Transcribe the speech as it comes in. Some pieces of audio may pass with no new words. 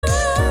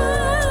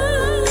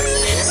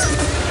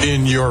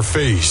In your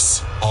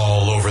face,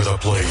 all over the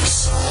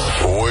place.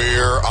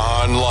 We're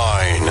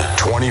online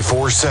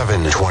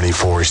 24/7.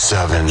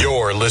 24/7.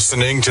 You're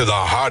listening to the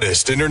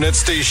hottest internet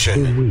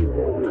station. The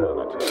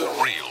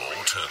real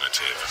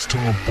alternative.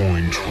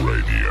 Starpoint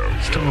Radio.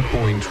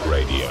 Starpoint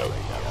Radio.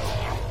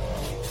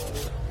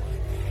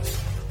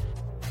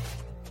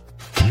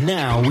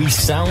 Now we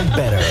sound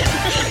better.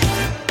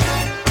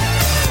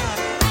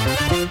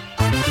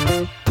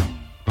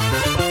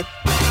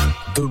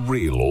 The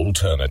real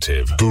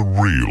alternative. The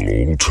real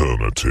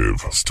alternative.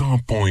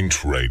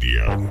 Starpoint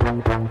Radio.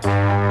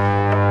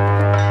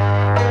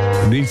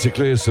 Need to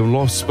clear some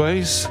loft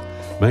space?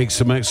 Make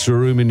some extra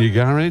room in your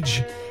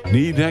garage?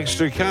 Need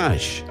extra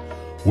cash?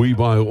 We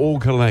buy all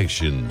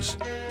collections.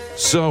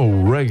 Soul,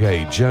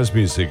 reggae, jazz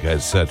music,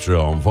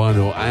 etc. on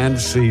vinyl and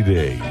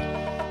CD.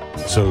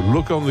 So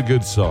look on the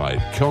good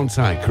side.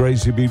 Contact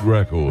Crazy Beat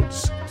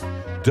Records.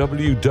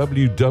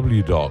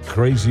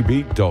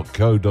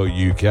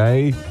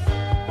 www.crazybeat.co.uk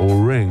or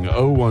ring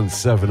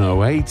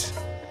 01708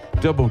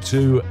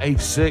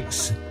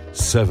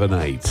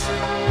 228678.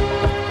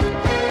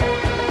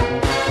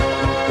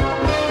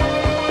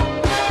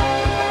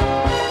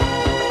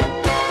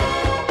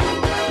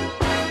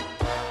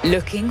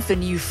 Looking for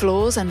new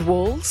floors and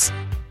walls?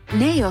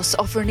 Naos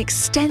offer an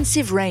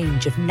extensive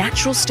range of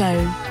natural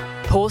stone,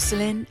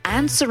 porcelain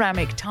and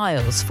ceramic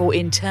tiles for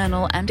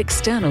internal and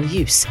external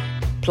use,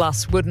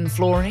 plus wooden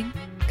flooring,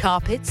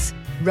 carpets,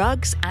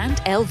 rugs and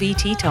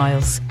LVT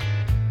tiles.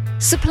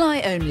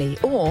 Supply only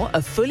or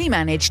a fully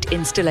managed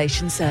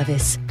installation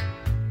service.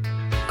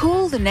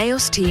 Call the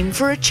Naos team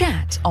for a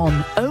chat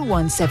on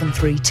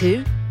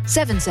 01732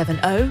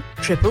 770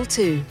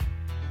 222.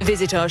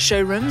 Visit our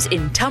showrooms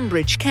in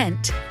Tunbridge,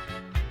 Kent,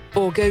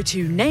 or go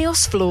to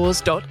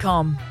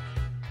naosfloors.com.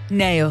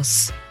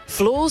 Naos,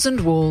 floors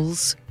and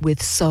walls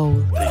with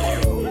soul.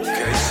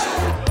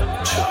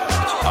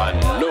 I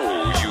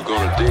know you're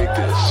gonna dig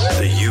this.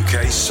 The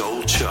UK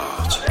Soul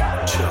Chart.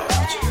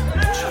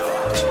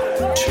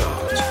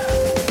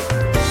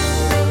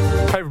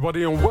 Hey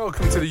everybody, and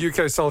welcome to the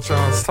UK Soul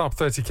Charts Top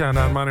 30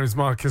 Countdown. My name is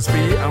Marcus B,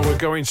 and we're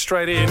going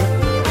straight in,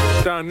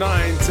 down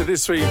 9 to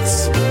this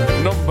week's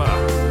number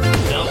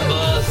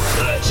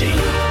 30.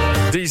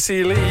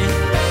 DC Lee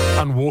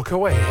and Walk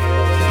Away.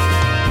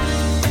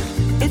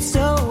 It's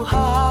so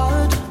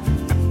hard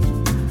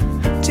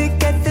to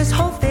get this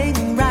whole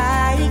thing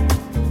right.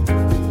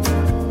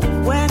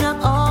 When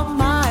I'm on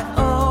my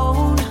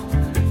own,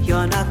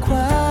 you're not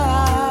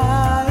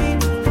quite.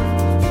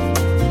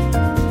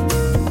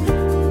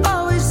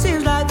 Always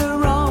seems like the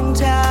wrong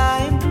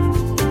time.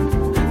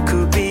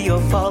 Could be your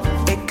fault,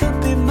 it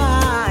could be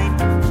mine.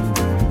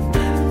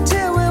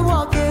 Till we're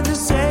walking the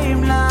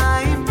same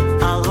line,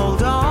 I'll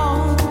hold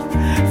on,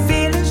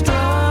 feeling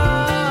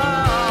strong.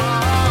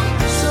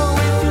 So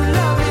if you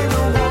love me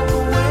the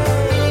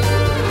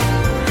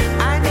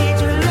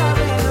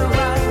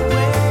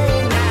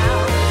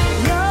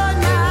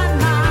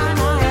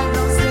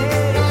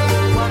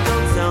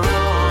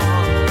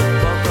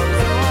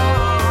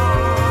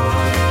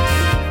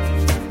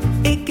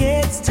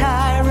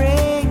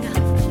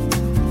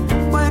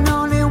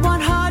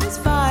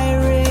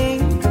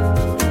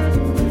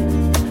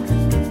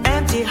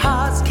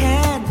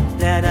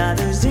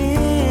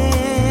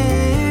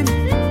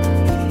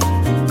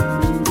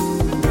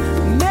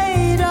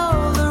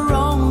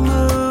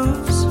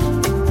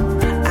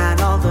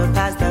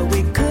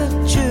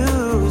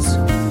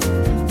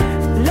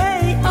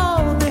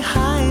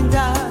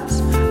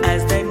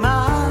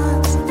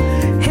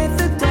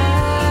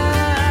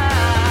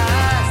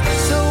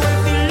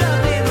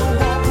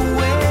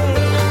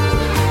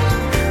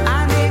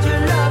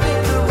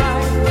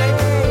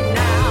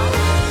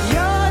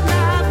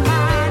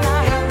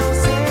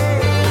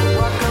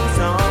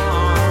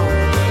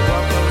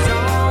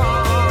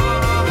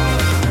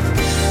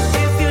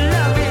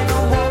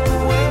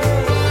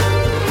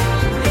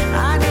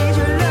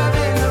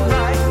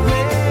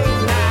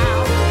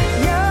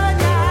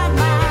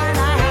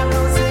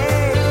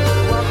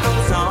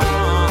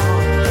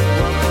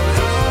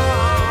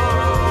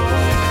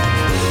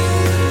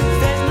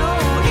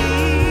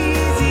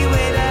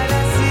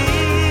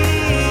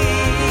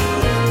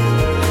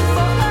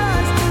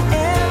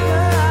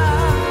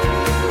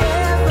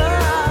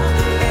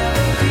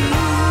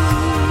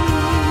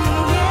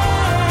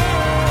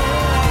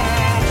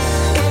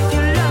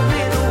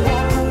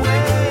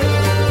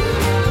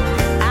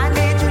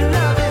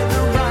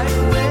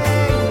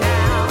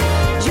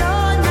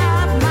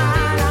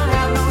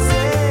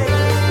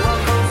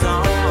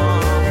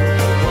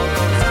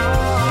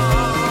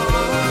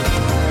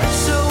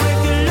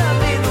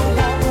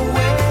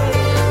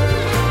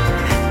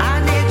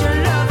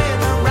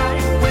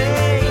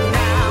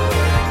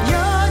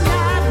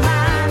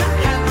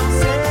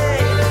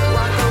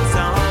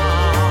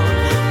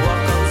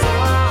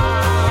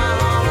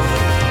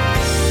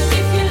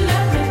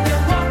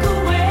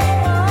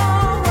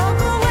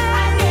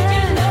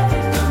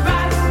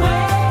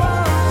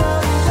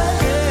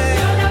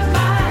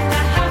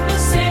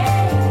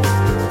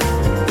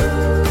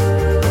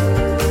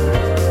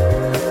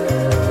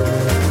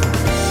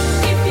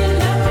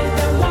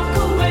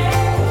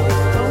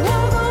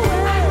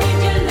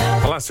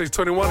week's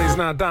 21 is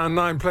now down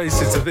 9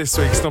 places to this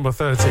week's number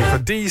 30 for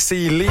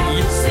DC Lee.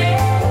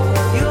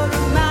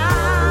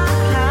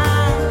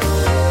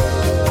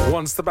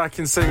 Once the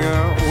backing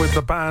singer with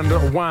the band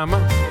Wham.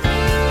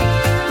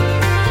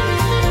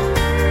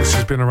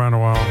 She's been around a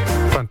while.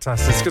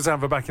 Fantastic. It's good to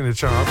have her back in the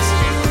charts.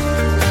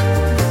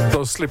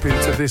 They'll slip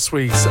into this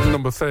week's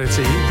number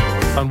 30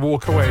 and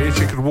walk away.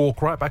 She could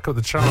walk right back up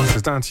the charts.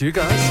 It's down to you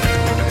guys.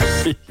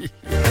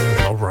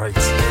 All right.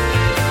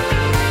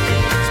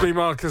 It's me,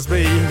 Marcus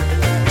B.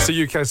 It's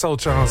the UK Soul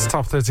Charts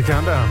Top 30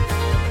 Countdown.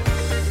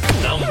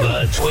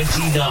 Number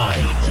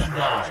 29.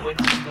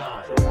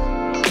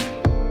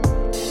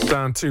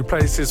 Down 2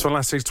 places from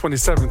last week's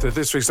 27th to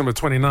this week's number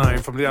 29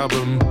 from the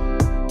album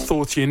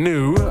Thought You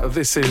Knew.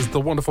 This is the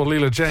wonderful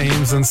Leela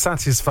James and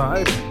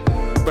Satisfied.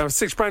 We have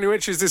 6 brand new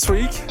entries this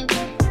week,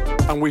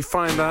 and we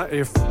find out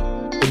if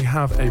we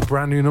have a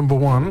brand new number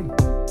 1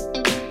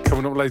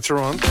 coming up later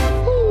on,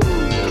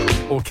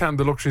 or can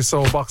the Luxury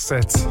Soul box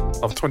set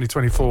of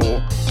 2024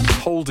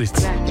 hold it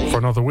for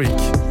another week?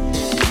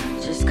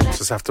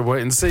 Just have to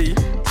wait and see.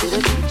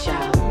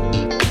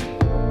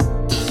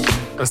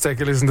 Let's take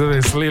a listen to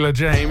this. Leela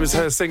James,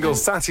 her single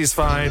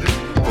Satisfied,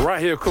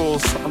 right here, of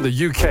course, on the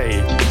UK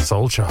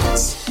Soul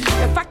Charts.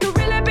 If I could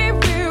really be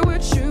real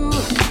with you,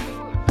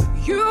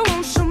 you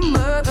want some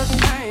other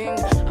thing.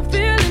 I'm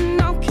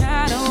feeling all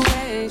kind of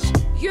ways.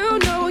 You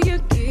know you're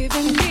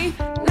giving me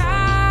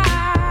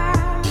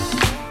life,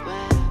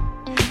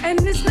 and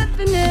there's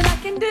nothing that I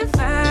can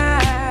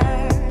define.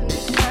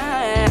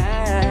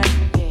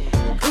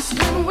 'Cause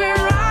when we're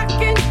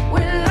rocking,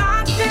 we're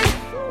locked in.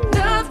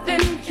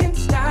 Nothing can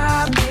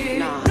stop it.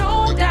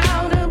 No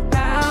doubt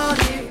about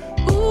it.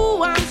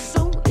 Ooh, I'm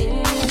so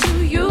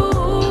into you.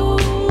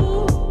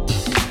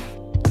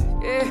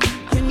 Yeah,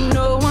 you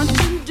know what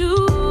to do.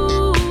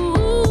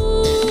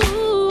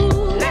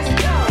 Let's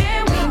go.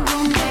 And we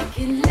gon' make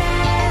it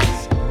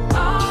last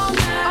all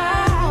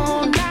night.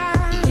 All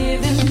night.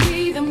 Giving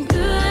me them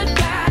good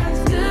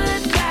vibes,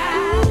 good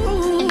vibes.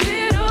 Ooh,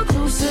 little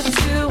closer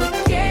to it.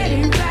 Get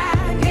it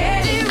right,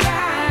 get it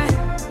right.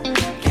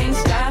 Can't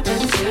stop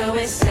until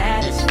we're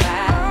satisfied.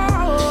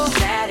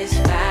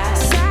 Satisfied.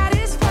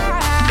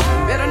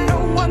 Satisfied. Better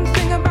know one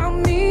thing about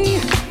me.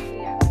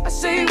 I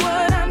say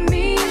what I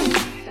mean,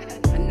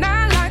 and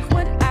I like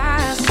what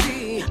I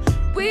see.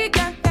 We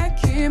got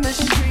that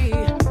chemistry.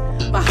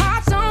 My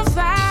heart's on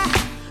fire.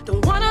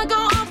 Don't wanna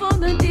go off on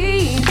the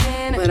deep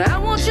end, but I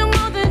want you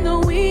more than the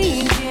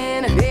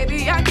weekend.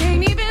 Baby, I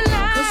can't even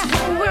lie. 'Cause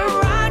when we're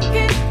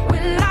rocking,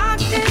 we're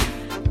locked in.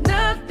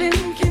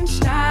 Nothing can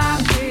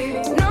stop it.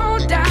 No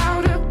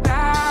doubt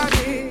about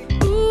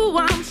it. Ooh,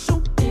 I'm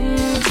so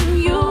into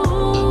you.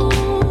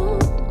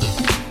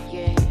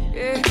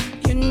 Yeah,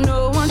 you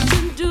know what to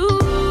do.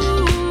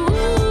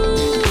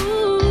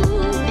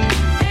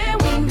 And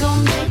we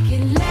gon' make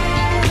it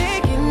last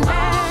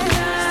all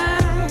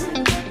night.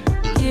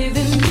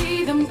 Giving me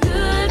them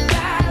good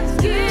vibes.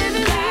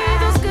 Giving me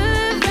those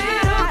good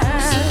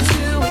vibes.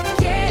 To it,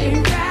 get it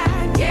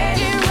right, get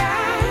it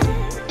right.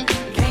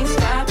 Can't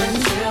stop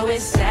until we're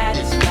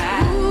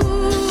satisfied.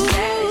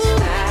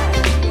 Satisfied.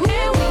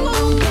 And we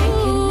gon'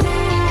 make it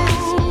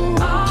last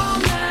all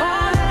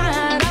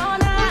night. All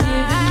night.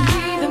 Giving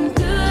me them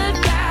good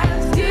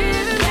vibes.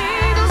 Giving me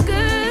those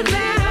good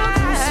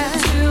vibes.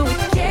 To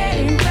it, get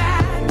it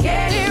right,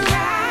 get it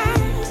right.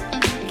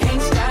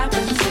 Can't stop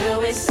until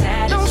we're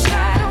satisfied. Don't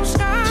stop, don't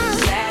stop.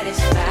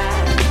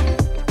 Satisfied.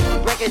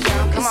 Break it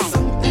down, come on.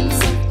 Something,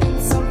 something,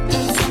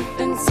 something,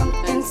 something,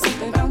 something,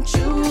 something about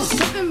you.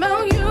 Something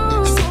about you.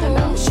 Something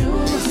about you.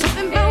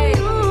 Something about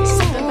you.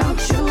 Something about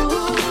you.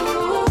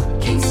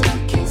 Can't stop,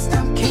 can't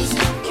stop, can't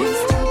stop, can't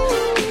stop.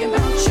 Thinking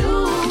about you.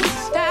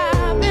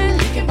 Stop it.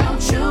 Thinking about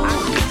you.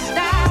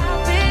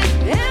 Stop it.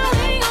 And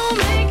we gon'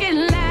 make it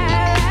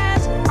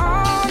last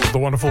all The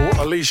wonderful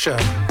Alicia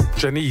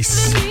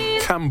Janice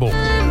Campbell,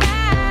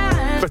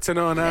 night. better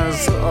known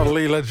as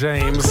Leela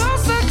James.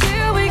 Closer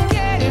till we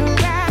get it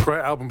right.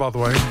 Great album, by the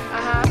way.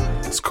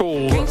 It's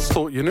called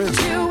Thought You Knew.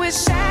 Till we're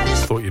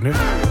satisfied. Thought You Knew.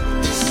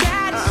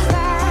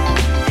 Satisfied.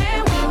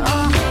 And we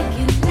gon' make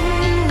it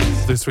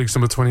last. This week's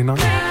number 29.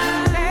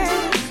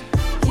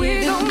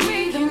 We gon'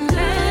 make it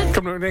last.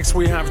 Coming up next,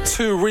 we have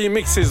 2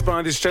 remixes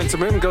by this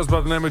gentleman. Goes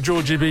by the name of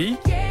Georgie B.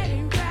 Get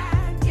it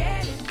right,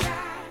 get it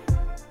right.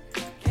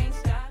 Can't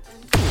stop.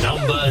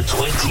 Number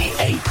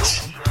 28.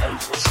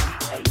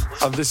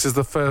 And this is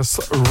the first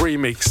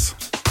remix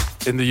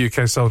in the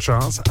UK Soul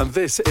Charts. And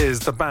this is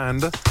the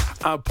band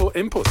Output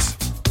Input.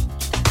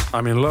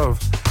 I'm in love.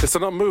 It's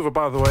an mover,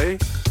 by the way,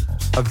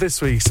 of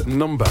this week's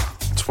number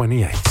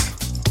 28.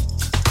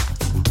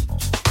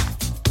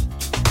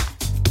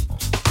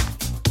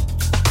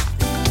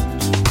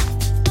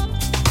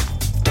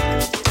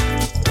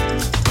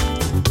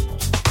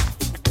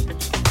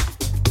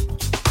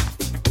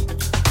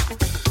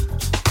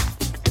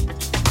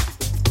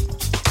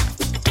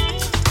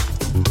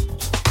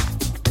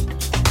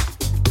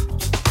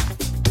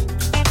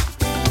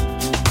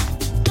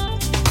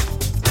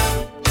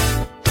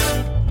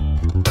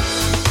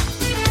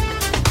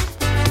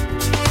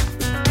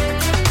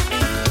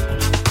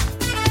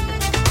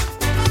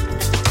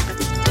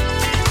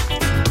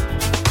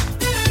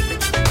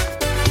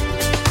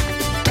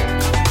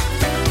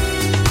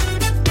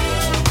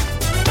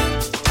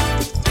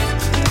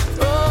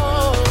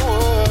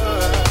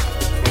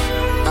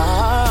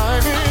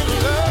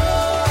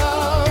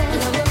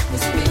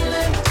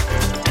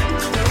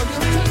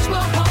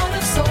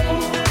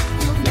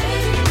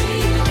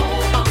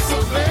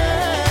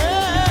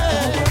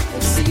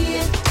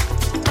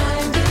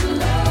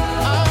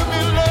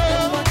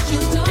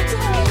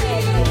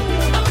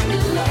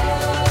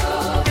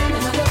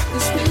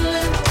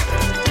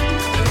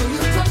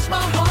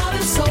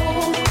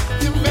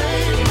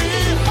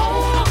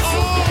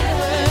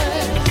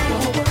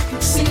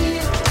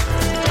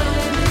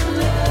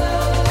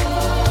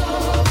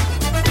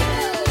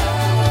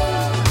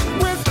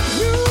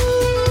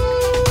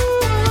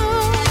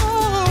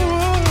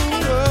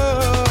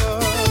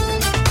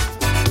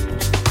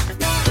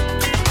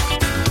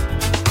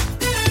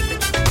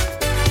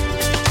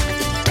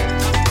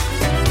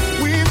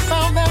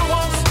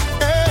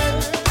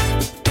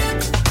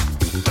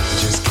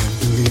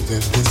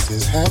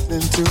 is happening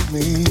to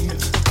me.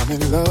 I'm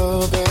in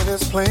love and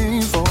it's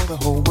plain for the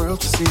whole world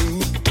to see.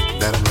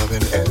 That I'm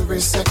loving every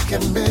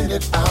second,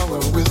 minute, hour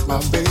with my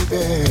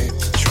baby.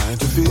 Trying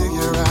to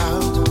figure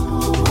out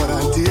what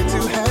I did to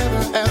have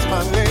her as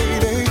my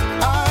lady.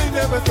 I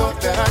never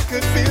thought that I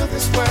could feel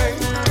this way.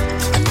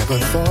 I never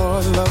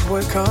thought love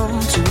would come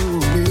to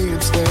me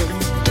instead.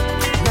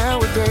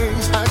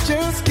 Nowadays, I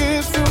just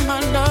get through my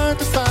 9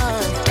 to 5.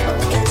 I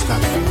can't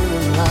stop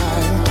feeling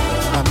like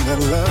I'm the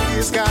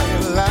luckiest guy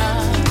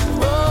alive.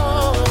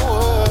 Oh,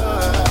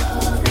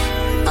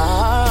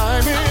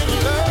 I'm in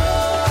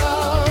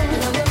love. And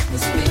I love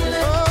this feeling.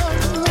 Oh,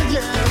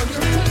 yeah.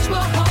 You touch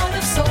my heart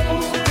and soul.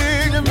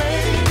 Did you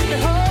make me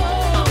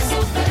whole? I'm so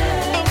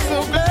glad. I'm so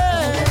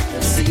glad. To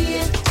see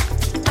it.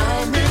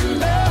 I'm in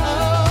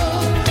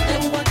love.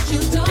 And what you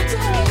done to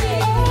me.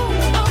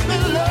 I'm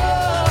in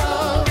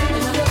love. And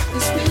I love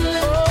this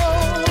feeling. Oh,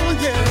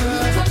 yeah.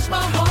 You touch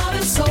my heart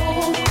and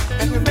soul.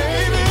 And you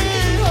made me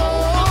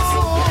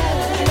whole.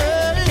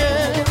 Yeah,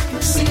 yeah.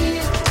 See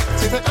it.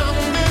 Say that I'm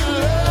in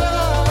love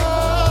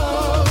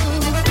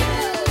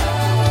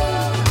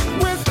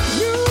with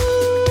you.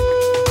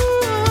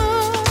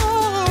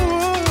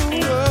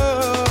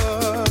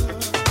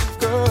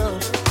 Girl,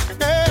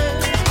 yeah.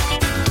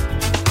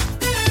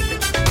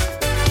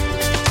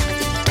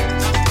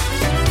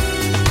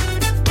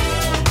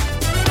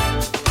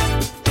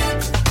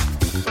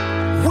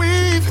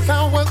 We've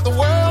found what the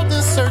world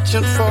is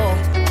searching for.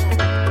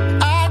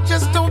 I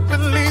just don't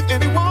believe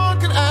anyone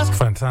can ask for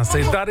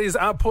Fantastic. That is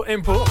Output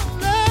Input.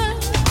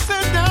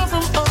 Sent down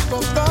from up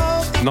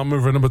above. Not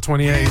mover number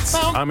 28.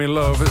 I'm in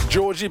love.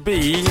 Georgie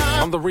B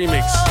on the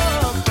remix.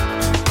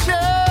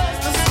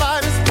 Just the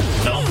slightest.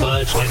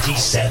 Number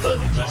 27.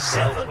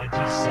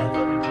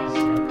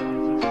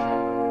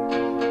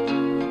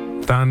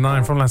 Down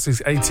 9 from last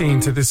week's 18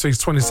 to this week's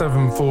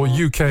 27 for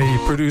UK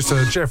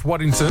producer Jeff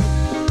Waddington,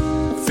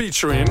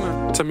 featuring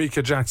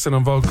Tamika Jackson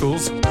on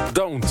vocals.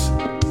 Don't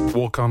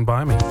Walk On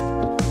By Me.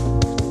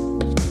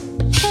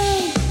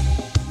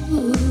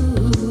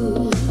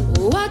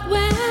 What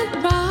went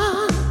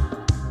wrong?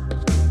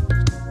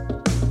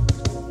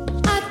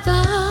 I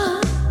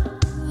thought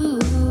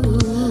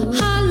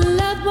our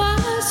love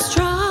was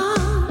strong.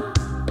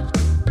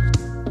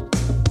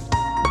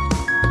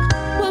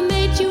 What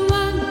made you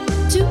want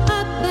to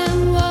up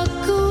and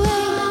walk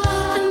away?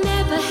 I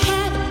never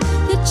had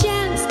the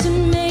chance to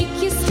make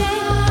you stay.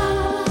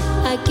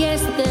 I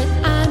guess that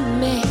I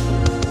may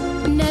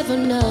never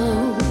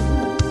know.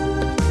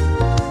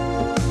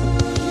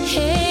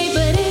 Hey,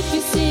 but if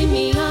you see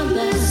me on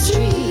the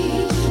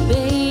street,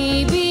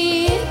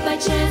 baby, if by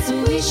chance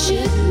we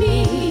should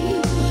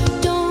meet,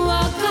 don't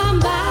walk on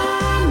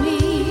by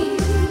me.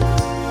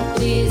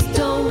 Please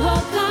don't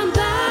walk on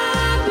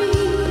by me.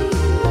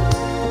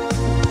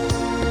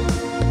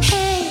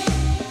 Hey,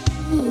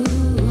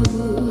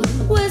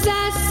 was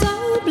I so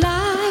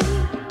blind?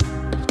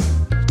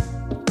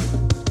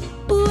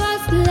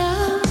 Was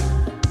love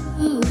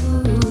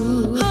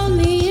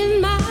only in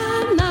my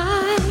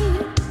mind?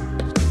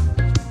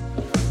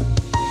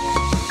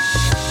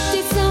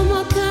 Did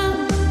someone come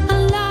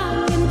along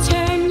and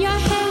turn your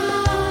head?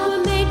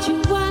 What made you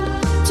want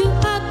to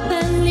up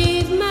and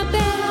leave my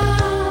bed?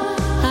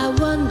 I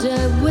wonder,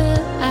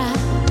 will I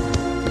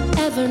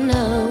ever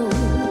know?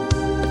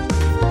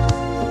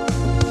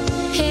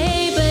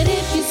 Hey, but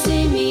if you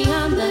see me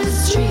on the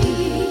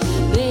street,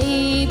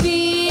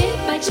 baby, if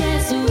by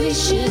chance we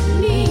should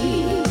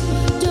meet,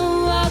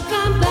 don't walk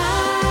on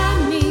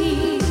by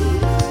me.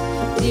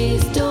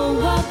 Please don't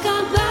walk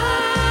on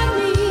by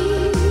me.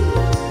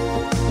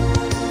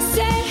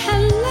 Say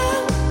hello.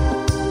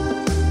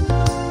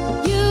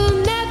 You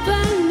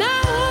never know.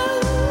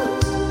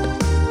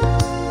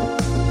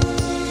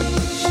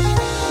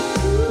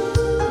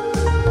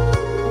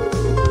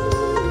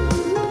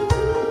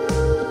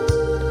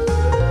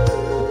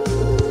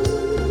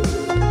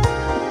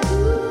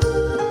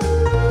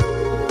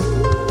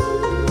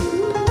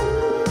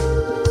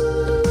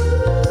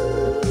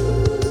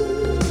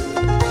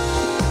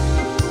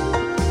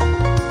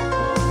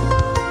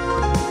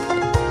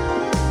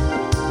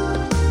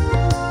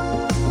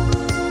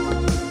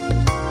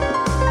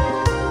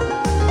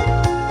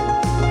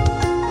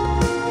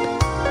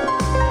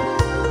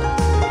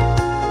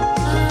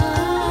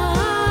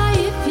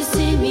 If you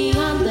see me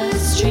on the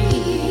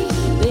street,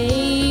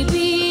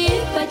 baby,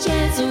 if by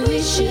chance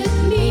we should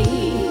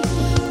meet,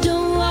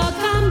 don't walk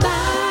on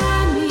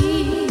by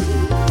me.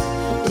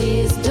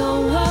 Please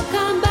don't walk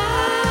on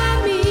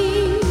by me.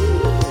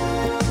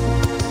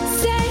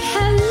 Say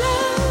hello.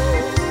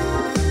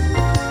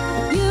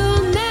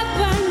 You'll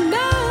never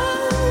know.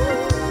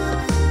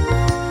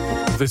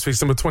 This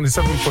week's number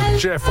 27 for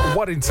Jeff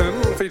Waddington,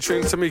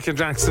 featuring Tamika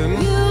Jackson.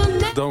 You'll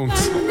never Don't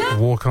know.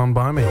 Walk On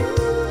By Me.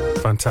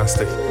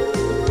 Fantastic.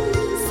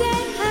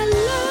 Say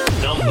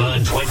hello.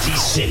 Number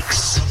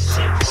 26.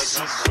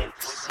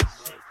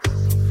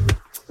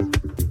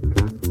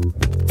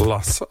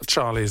 Los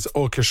Charlie's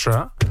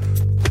Orchestra,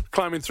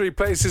 climbing 3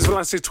 places for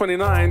last week's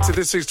 29 to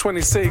this week's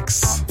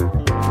 26.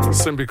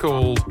 Simply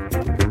called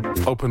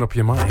Open Up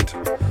Your Mind.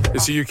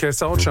 It's the UK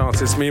Soul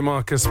Chart. It's me,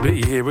 Marcus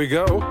B. Here we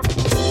go.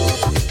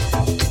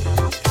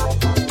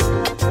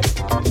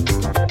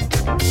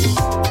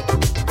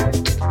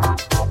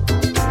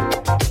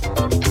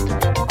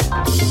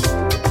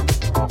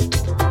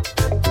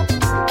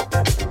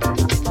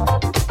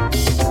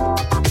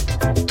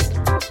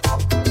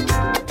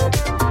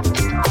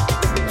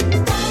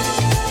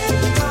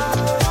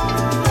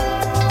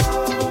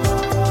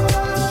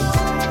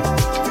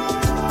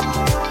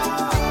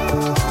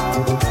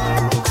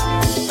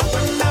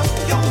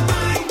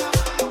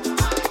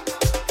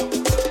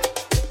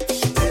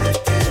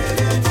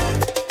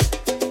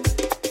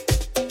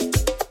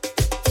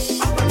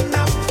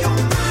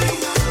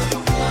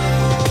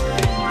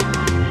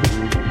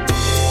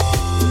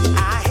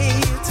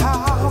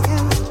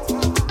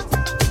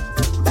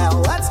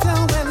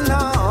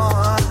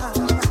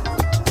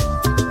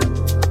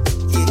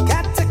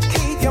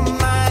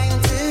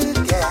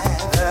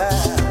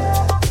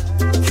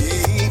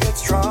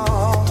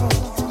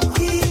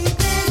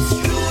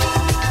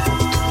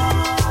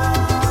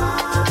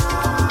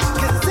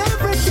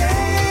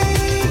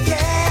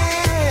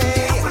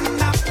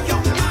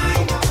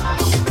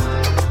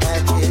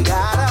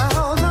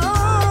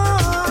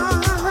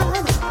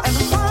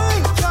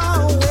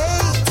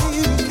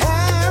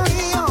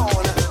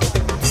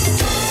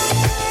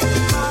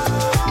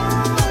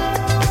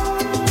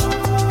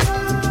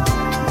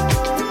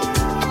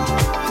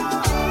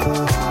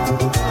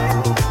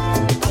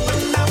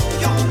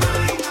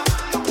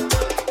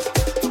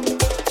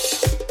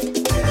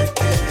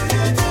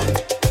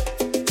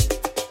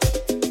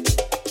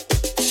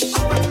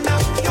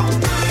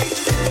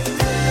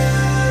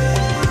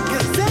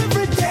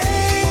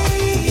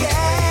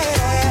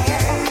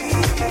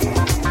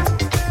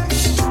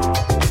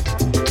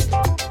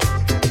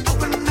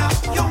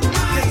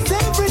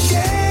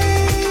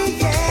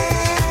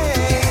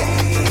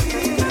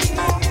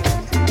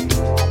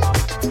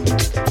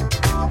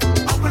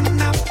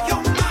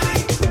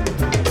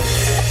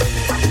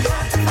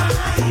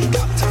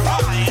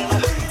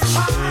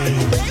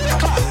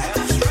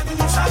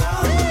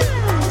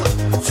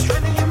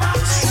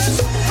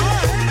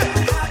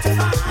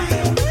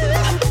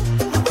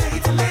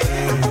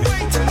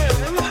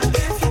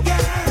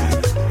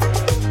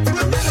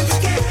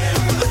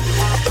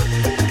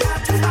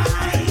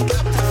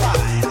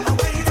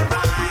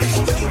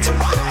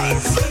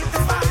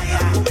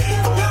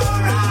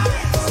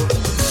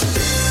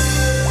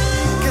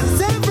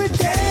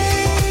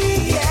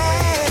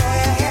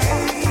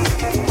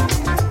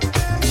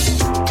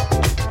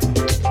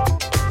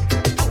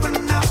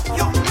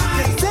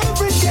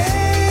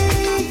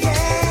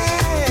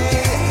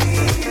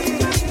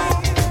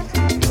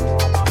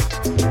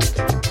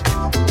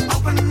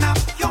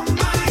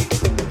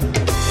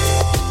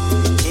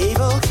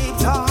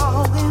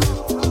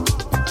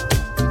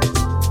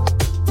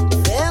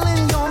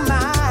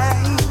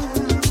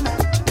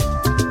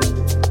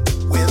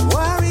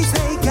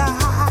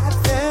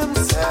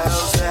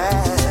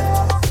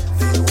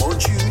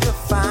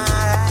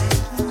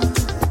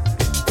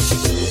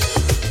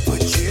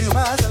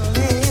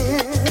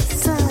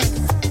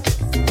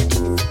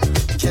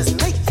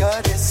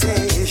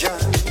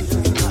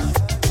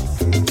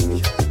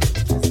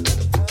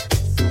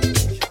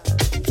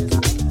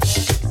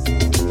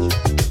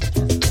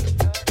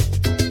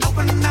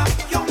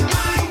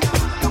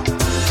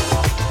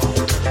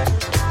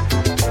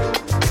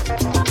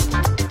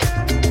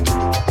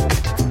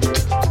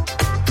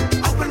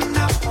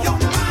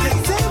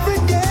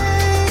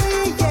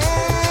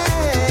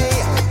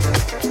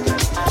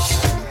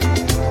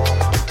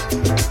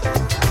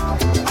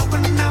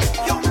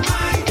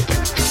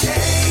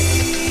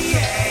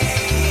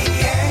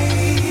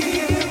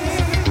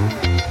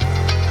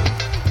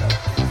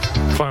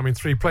 Climbing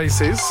 3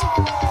 places.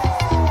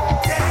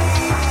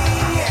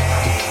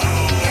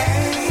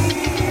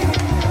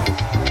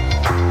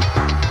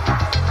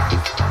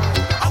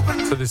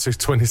 So this is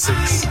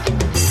 26.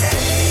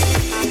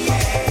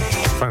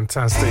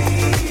 Fantastic.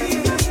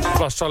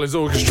 Plus Charlie's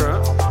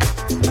Orchestra.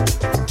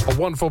 A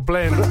wonderful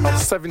blend of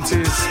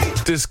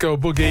 70s disco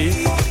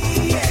boogie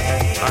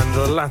and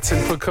the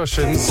Latin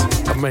percussions.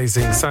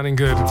 Amazing, sounding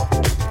good.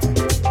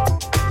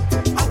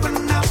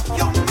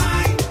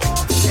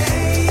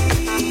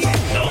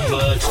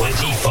 Number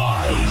 25.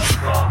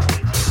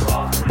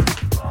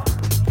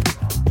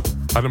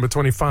 At number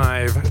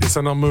 25, it's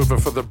a non-mover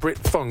for the Brit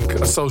Funk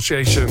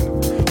Association.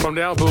 From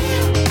the album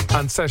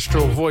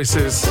Ancestral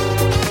Voices,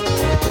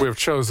 we've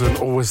chosen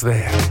Always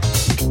There.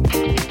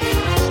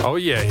 Oh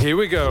yeah, here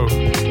we go.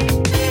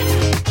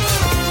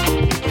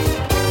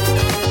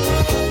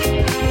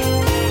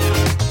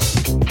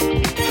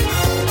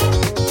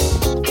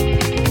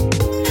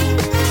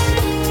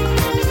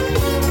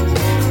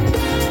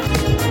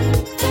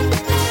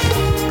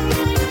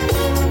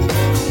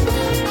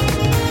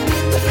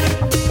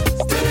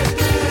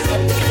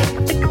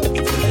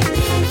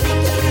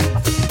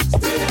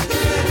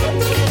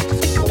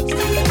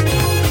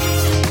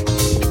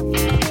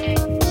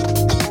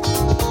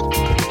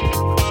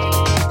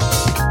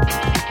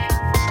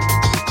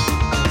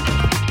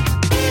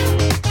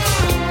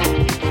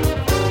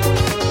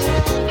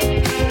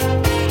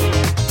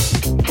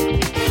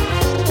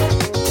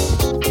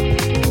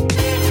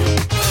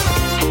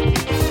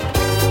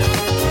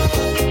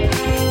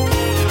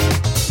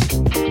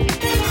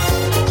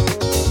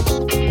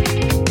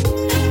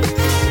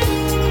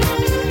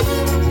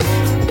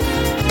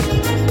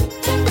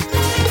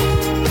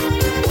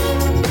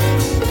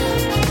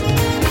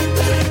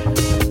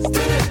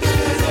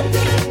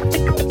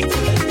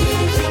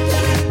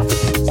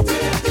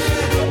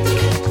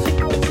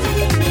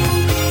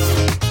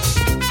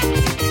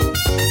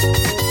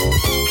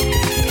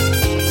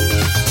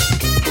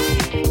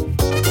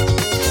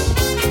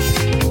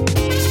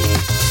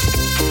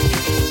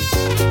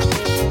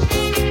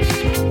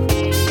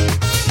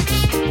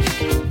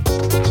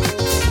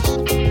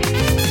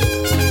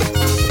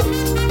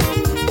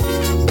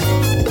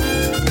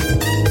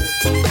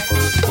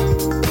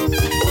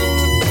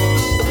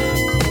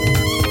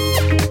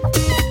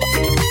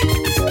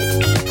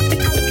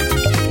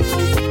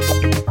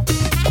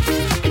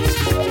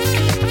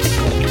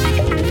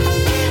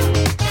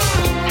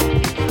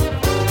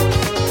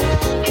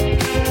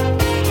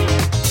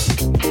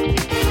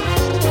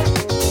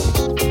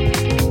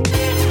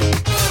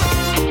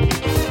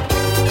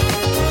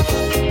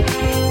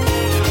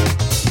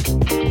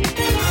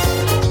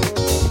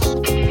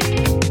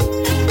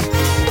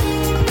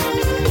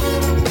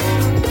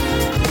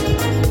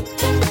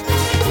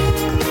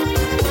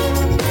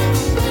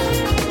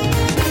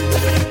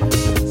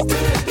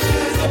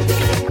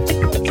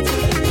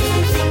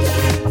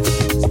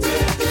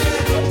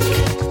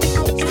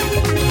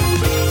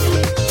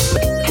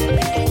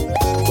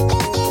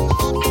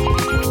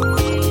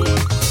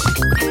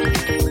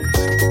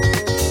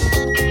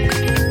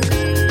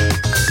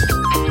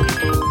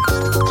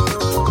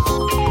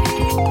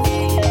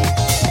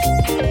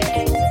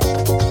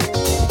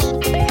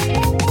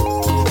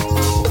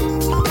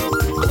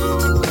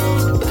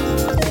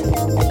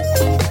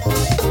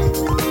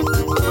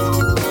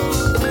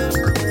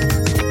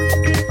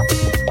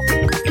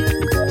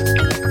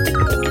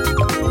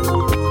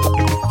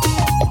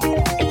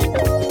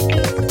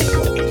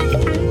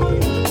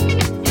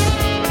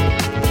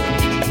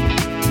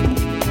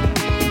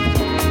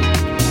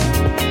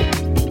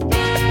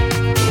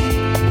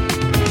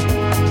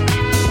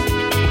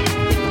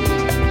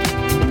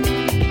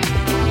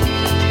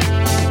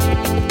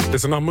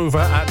 It's a non-mover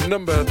at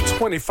number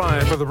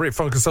 25 for the Brit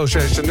Funk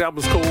Association. The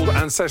album's called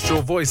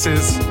Ancestral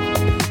Voices.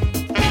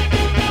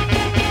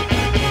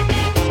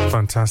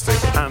 Fantastic.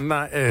 And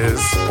that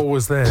is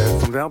Always There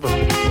from the album.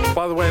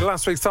 By the way,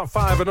 last week's top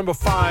 5 at number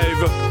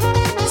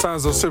 5,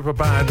 Sounds of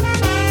Superbad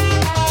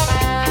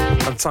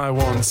and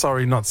Taiwan,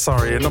 Sorry Not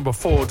Sorry. At number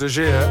 4,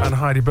 Dejir and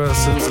Heidi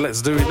Bursons,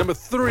 Let's Do It. Number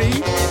 3,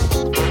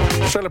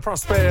 Sheila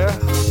Prosper,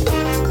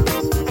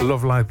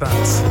 Love Like That,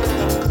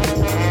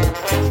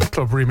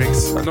 Club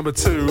Remix. At number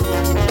 2,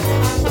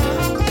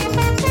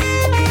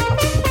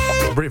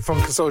 Brit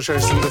Funk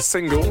Association, the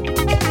single,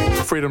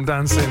 Freedom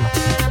Dancing,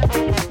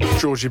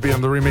 Georgie B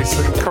on the remix.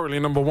 Currently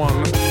number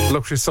 1,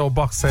 Luxury Soul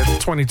Box Set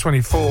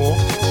 2024,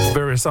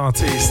 various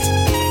artists.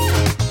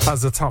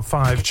 Has the top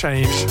 5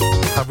 changed?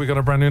 Have we got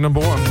a brand new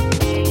number 1?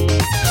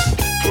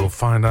 We'll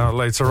find out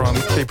later on.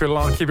 Keep it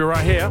locked, keep it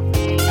right here.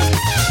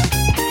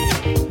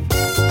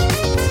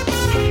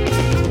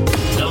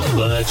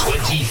 Number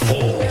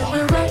 24.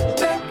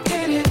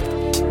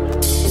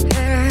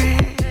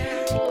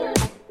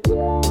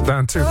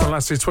 Down 2 from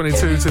last week's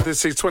 22 to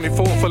this week's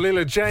 24 for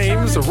Lila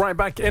James. Right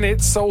Back In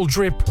It, Soul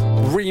Drip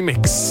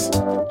remix.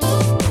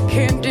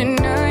 Can't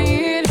deny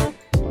it.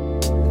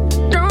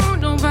 Don't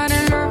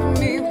nobody love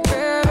me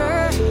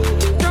better.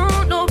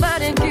 Don't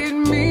nobody give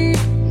me.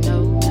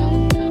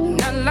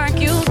 Not like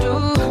you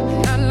do.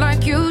 Not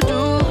like you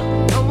do.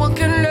 No one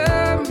can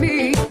love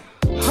me.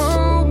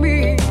 Hold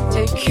me.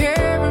 Take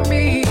care of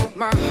me.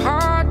 My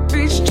heart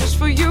beats just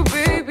for you,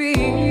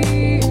 baby.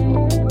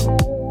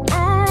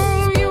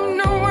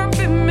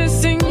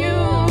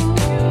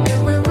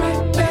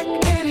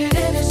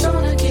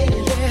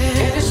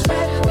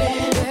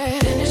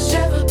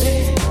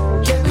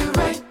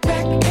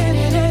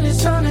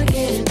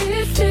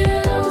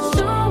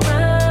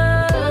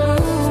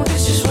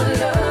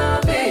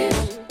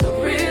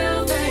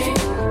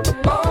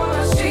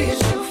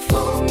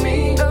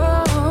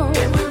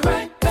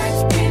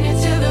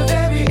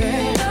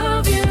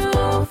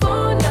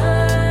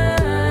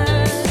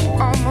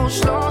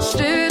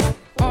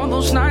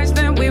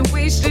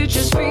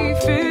 Just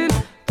beefing.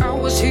 I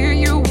was here,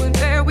 you were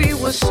there, we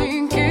were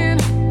sinking.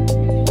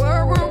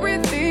 What were we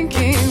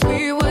thinking?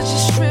 We were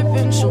just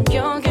tripping, so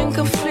young and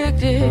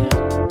conflicted.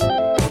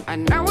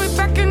 And now we're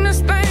back in this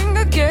thing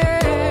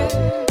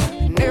again.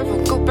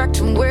 Never go back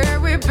to where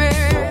we've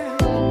been.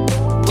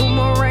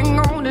 Boomerang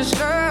on this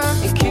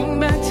love, it came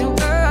back to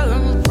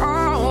us.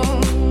 Oh.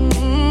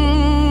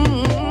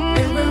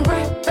 And we're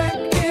right back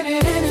in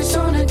it, and it's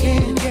on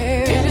again.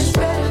 Yeah. And it's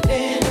better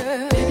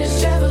than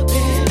it's ever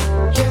been.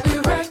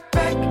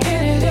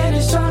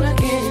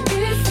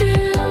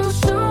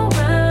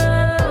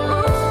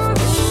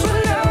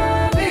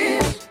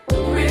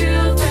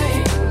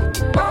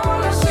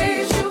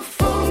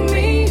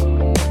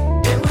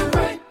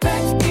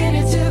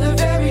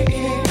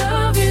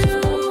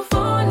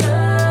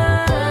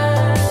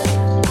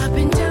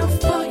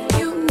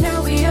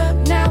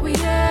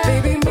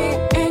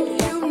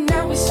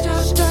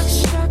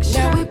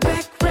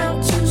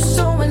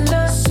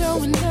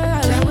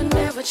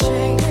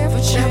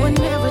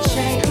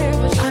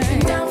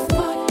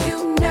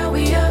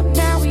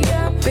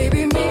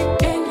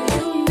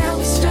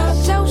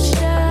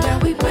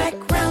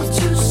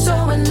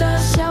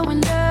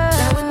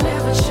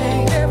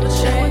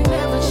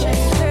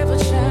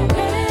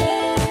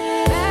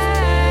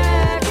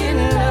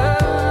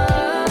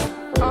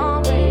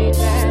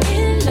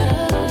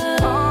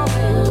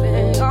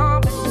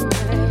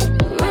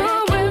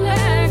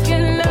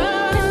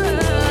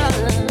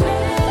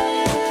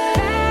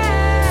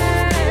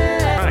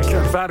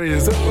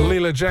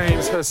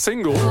 James, her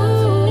single,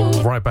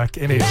 Right Back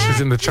In It. She's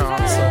in the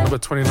charts at number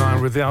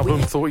 29 with the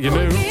album Thought You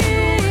Knew.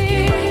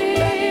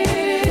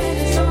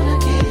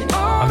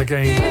 And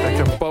again, they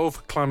can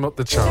both climb up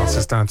the charts.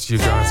 It's down to you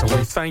guys. And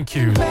we thank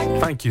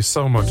you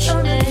so much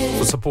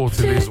for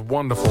supporting these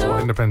wonderful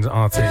independent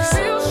artists.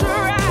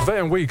 They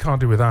and we can't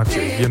do without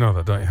you. You know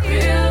that, don't you?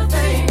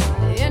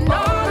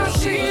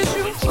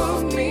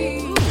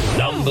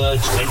 Number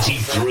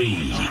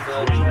 23.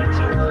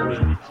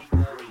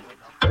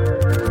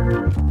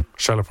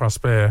 Sheila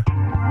Prosper.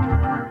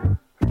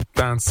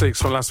 Down 6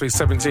 from last week's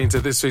 17 to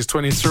this week's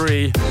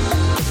 23.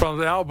 From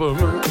the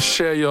album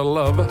Share Your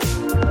Love.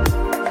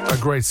 A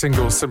great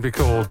single simply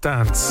called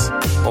Dance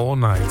All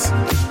Night.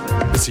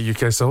 It's the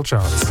UK Soul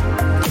Charts.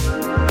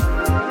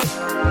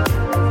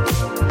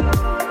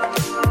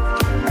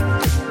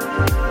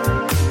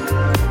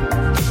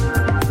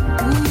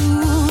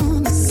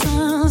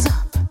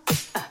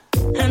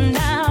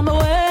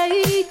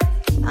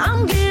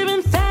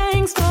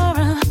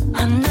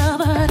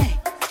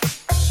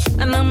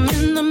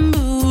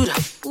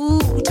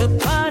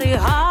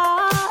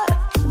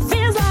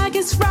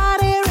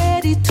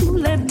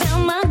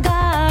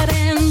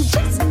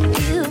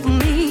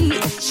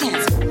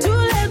 Chance to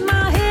let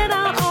my head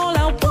out all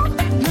I want.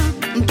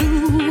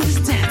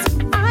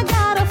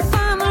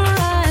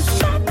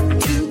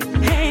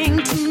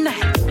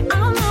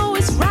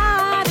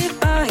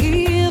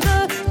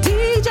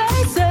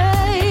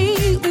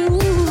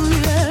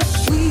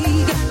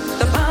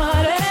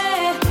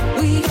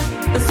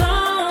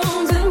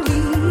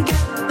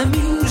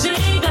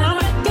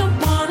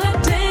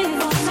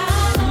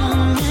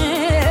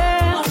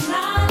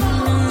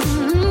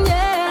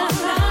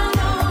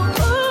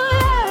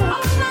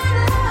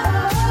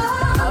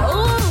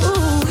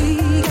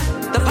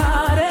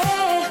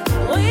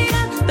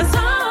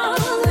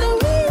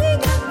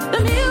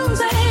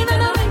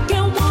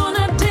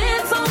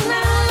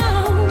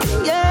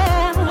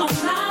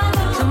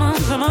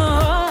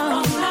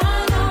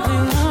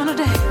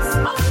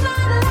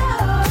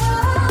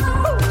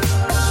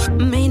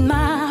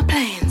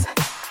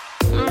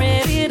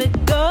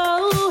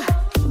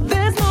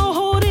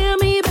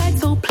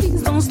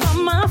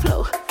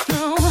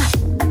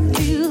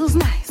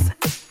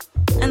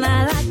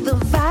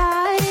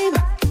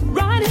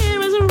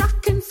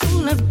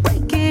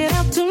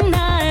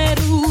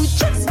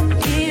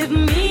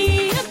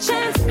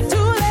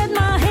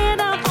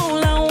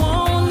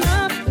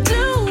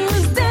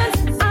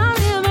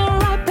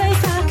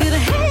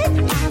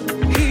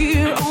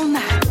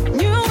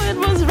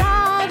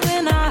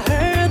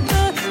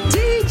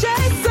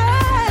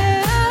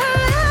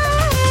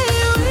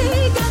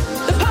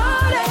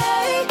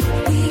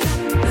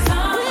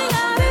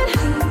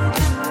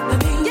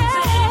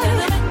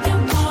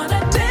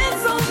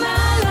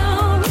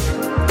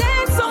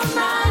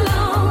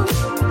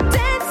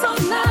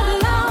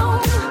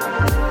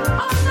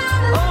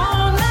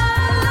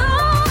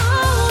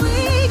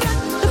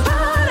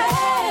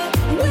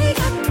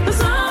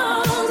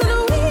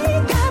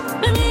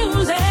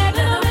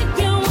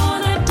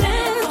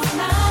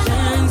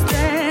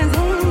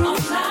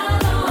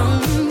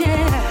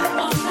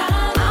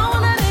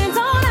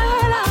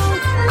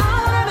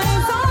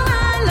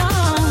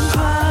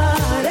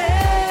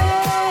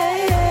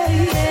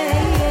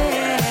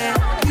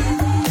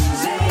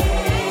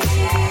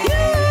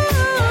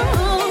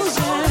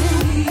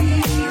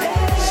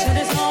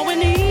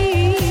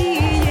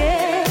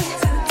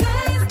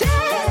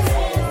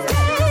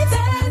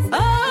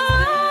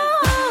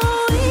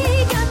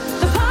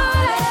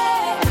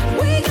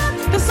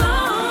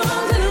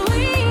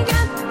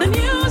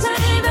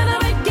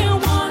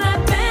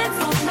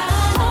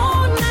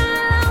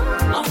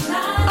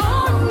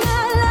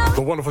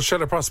 wonderful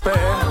Sheila Prosper,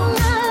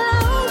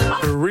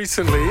 who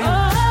recently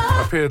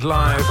appeared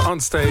live on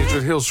stage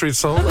with Hill Street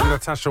Soul and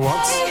Natasha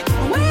Watts.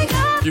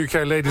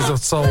 UK Ladies of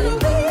Soul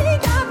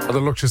at the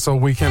Luxury Soul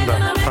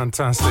Weekender.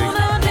 Fantastic.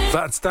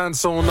 That's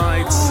Dance All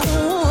Night.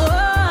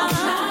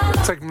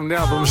 Taken from the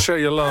album Share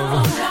Your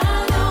Love.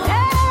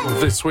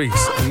 This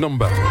week's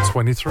number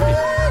 23.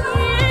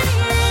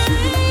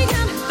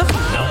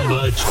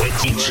 Number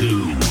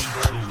 22.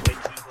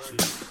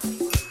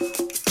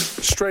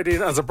 Straight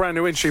in as a brand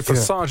new entry for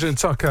Sergeant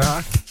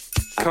Tucker.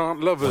 Can't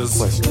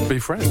lovers be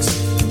friends?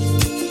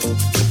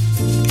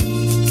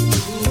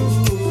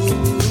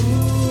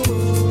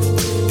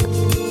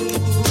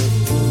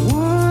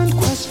 One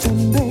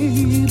question,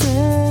 baby.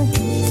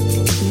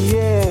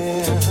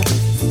 Yeah.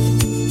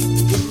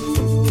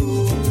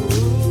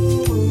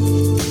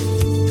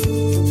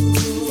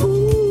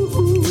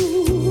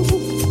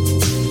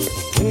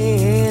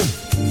 When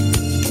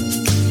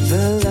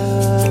the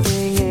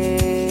loving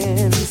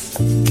ends,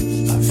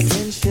 our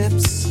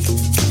friendships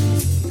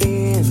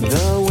in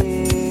the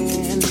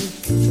wind,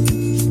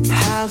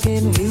 how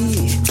can we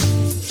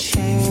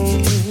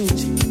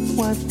change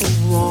what went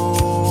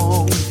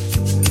wrong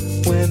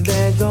when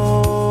they're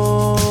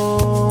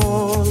gone?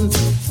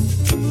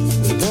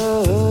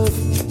 Love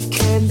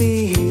can be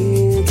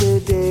here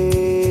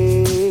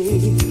today,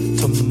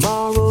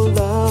 tomorrow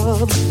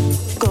love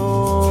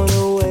gone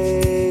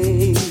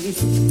away.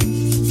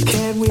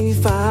 Can we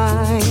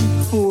find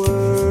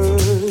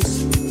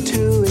words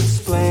to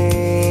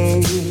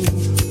explain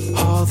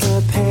all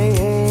the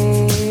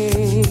pain?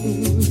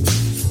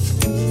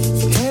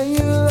 Can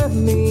you love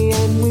me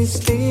and we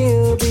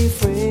still be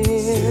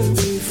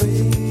friends?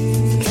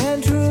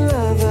 Can true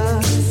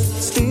lovers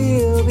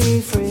still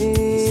be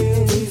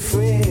friends?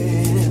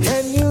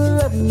 Can you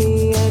love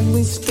me and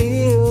we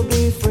still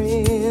be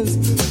friends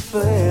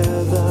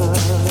forever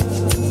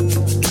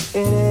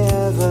and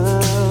ever?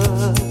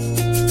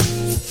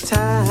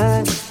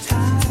 Time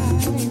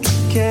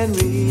can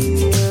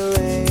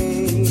rearrange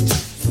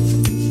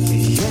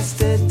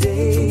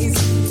yesterday's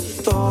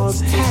thoughts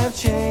have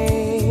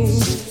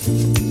changed.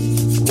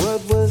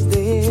 What was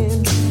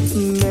then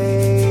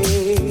may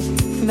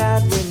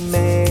not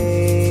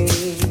remain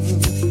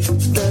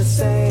the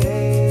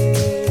same.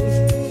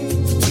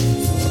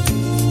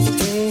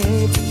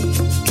 Take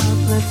a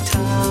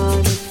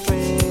platonic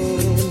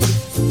friend,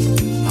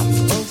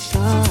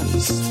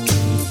 emotions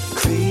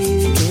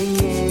creeping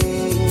in.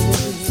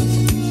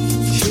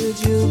 Should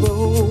you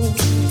both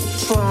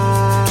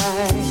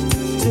try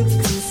to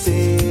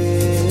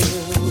conceal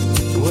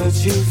what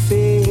you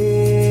feel?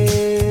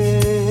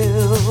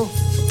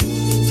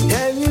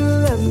 Can you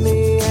love me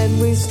and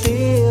we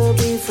still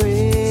be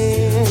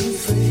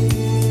friends?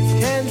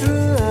 Can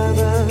true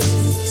lovers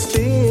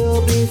still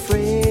be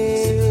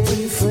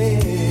friends?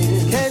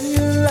 Can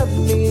you love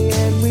me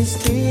and we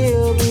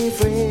still be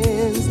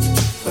friends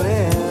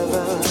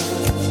forever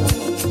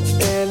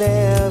and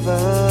ever?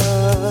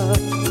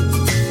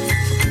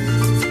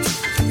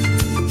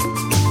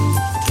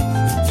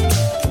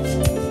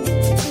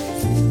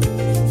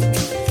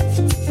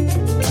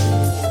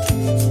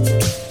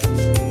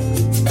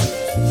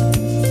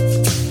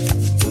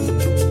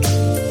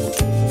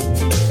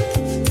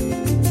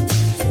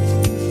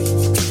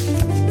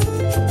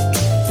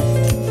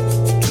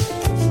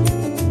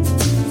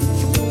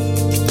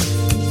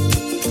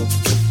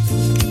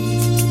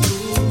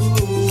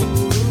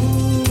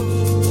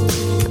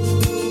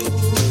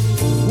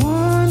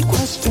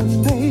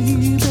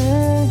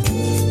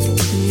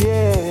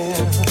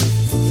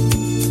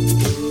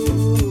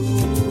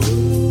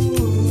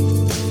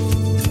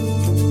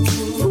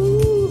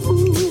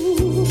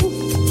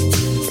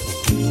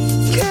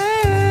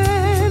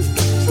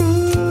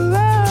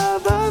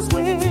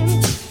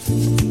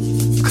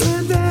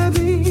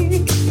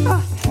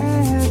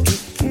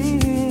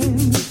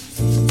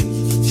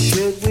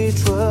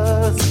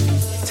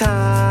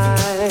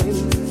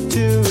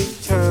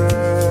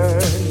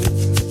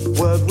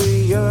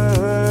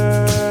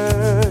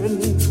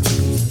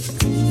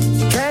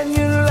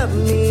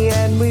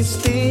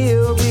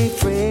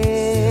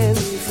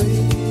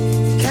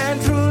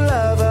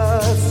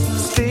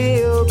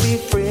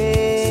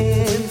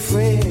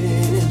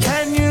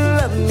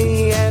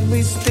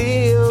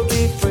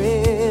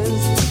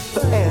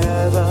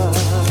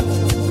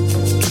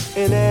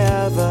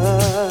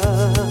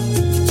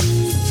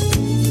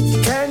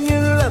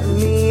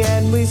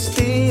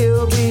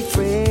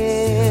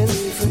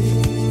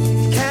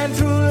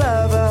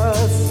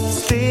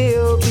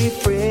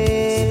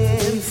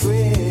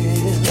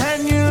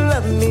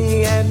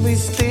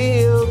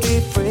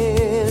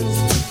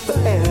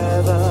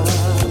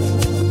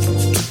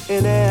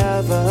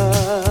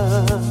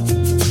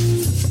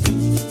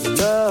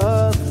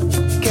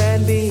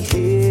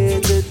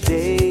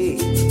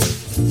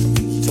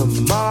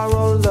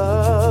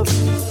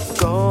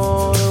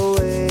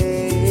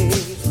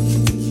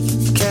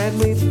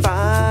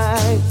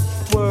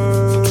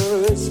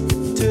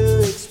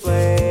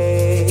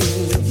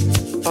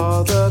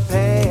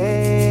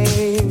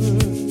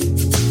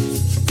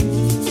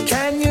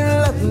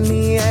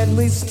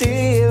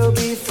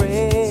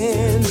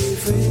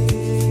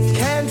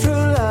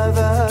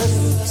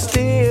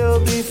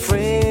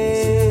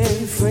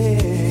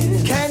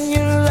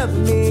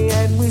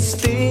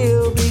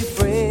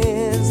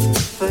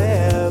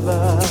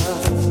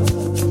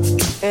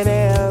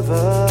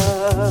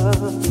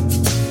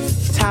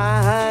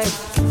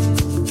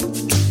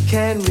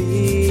 and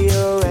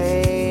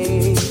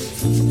rearrange.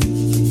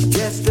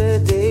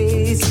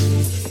 Yesterday's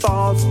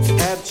thoughts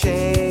have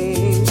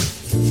changed.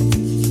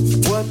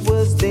 What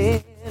was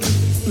then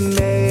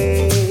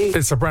made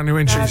It's a brand new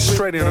entry,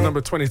 straight in at number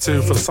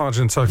 22 for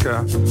Sergeant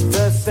Tucker.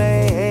 the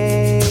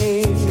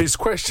same. His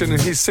question in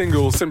his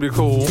single simply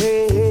called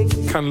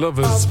Can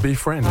Lovers Be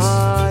Friends?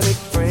 Heartache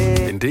friend.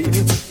 Indeed.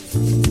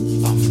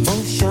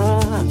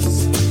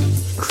 Emotions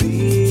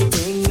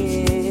creeping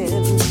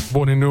in.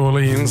 Born in New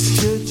Orleans,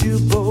 Should you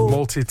both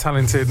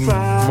multi-talented,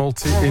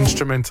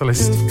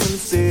 multi-instrumentalist.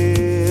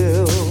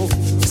 conceal?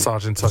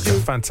 Sergeant Tucker,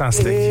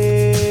 fantastic.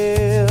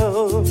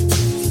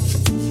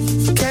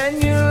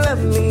 Can you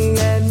love me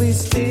and we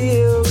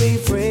still be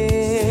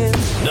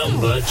friends?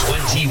 Number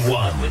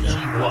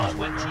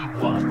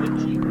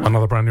 21.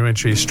 Another brand new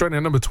entry, straight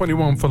in number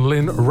 21 for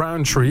Lynn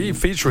Roundtree,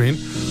 featuring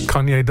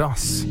Kanye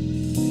Das.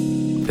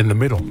 In the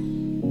Middle.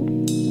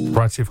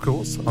 Variety, of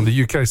course, on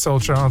the UK Soul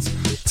Charts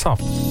Top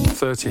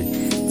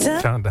 30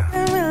 Countdown.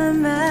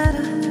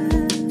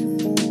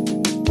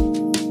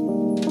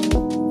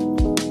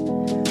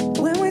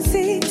 When we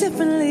see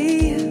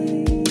differently,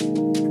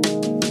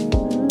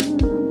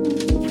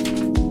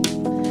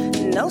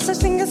 no such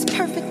thing as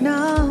perfect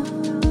now.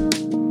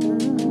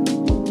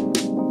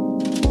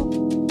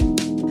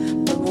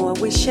 But what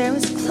we share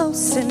is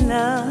close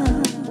enough.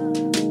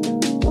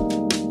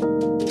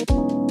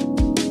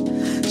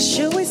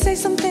 Should we say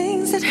some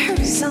things that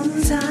hurt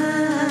sometimes?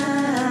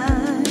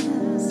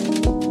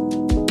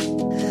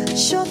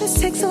 Sure, this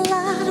takes a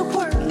lot of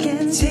work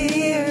and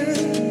tears.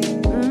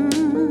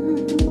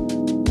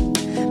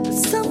 But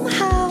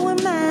somehow we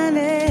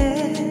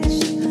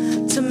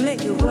managed to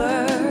make it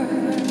work.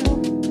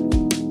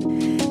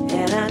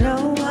 And I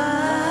know why.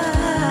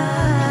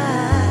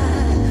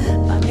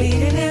 By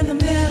meeting in the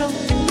middle.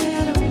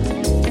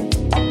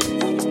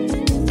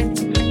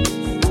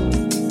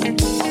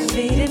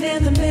 Meeting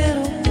in the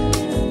middle.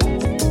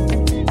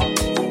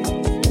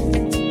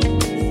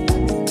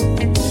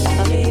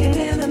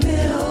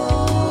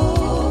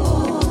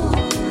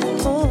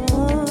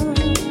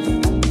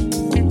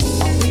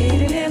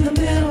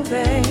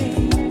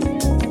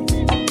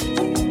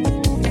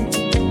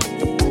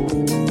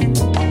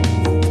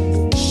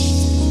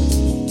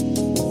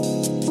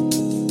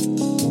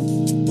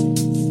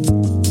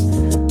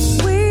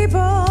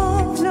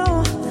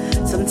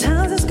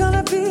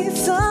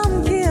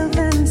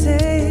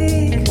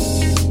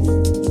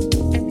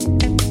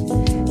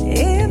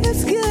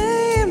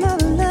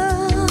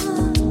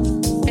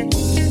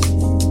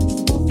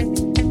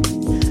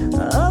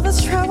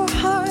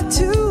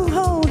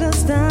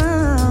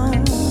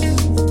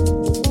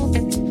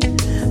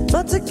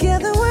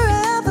 Together we're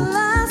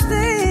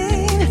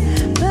everlasting.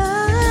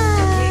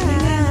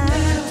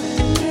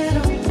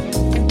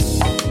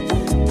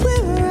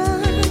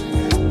 We're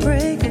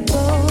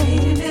unbreakable.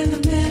 Meeting in the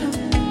middle.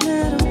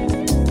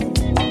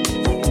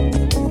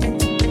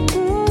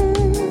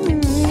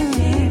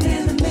 Meeting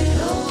in the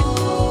middle.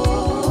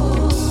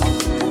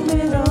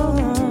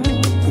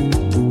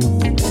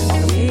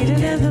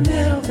 Meeting in the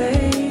middle,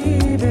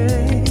 baby.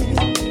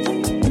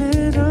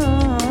 Middle.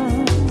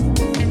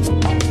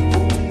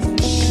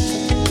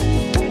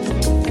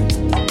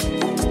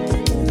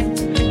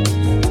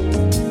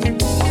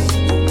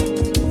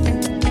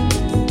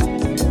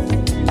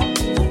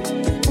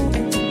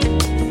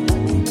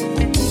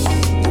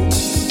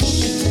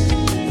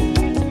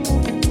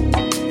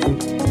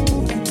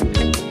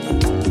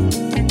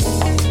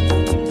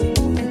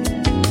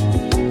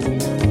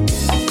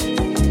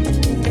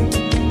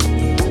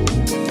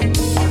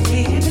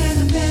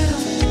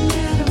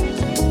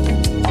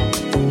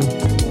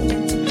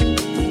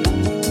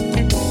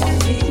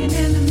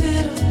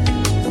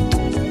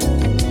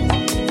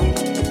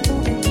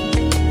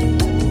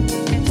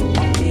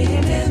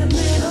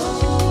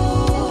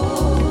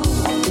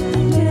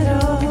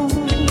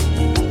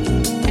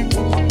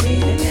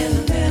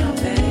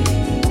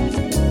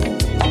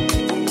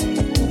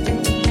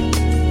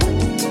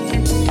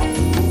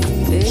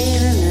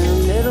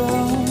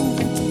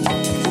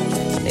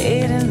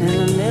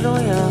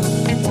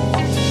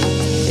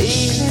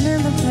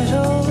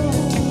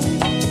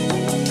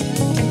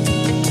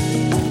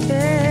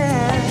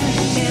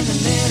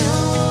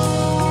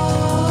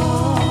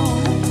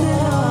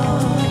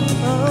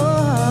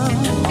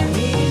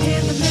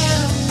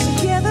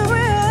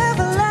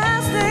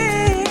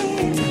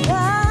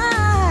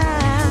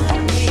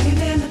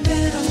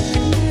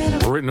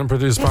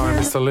 Produced by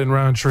Mr. Lynn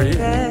Roundtree.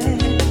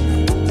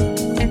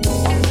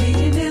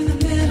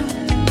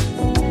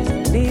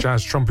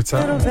 Jazz trumpeter.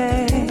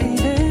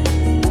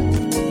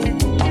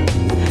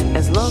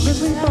 As long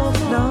as we both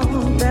know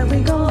that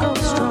we gon' go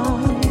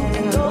strong.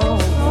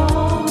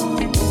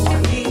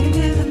 Meeting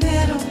in the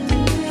middle.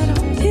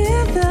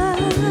 In the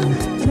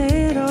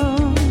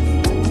middle.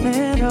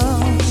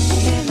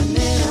 In the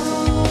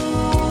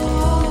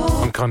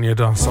middle. And Kanye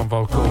Das on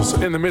vocals.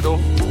 In the Middle.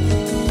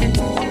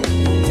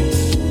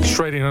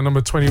 Straight in at number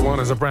 21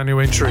 as a brand new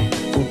entry.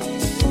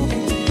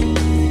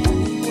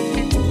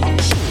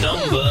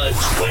 Number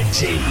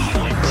 20.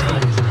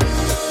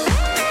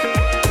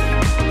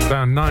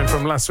 Down 9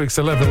 from last week's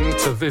 11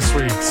 to this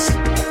week's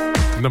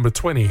number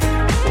 20.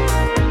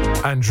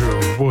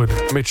 Andrew Wood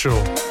Mitchell.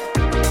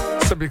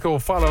 Simply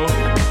called Follow.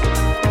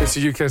 It's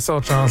the UK Soul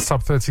Charts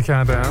Top 30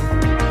 Countdown.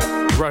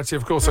 Right here,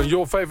 of course, on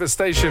your favourite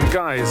station.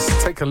 Guys,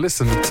 take a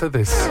listen to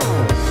this.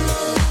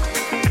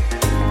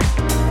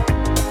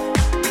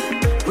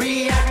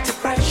 React to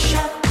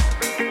pressure.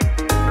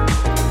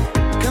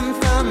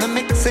 Confirm the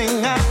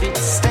mixing of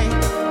its state.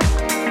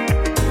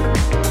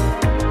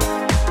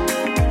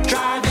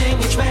 Driving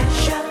each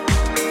measure.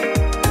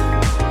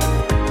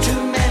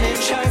 Too many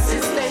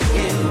choices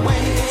laying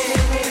waste.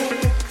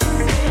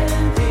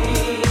 In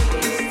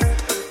these,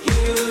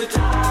 you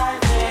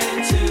dive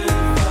into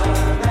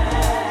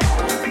ferment.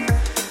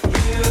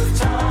 You've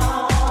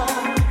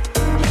torn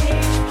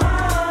each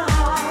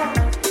part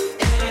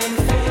in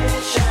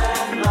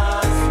vision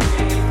must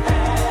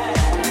repent.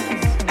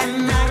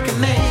 And I can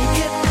make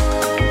it.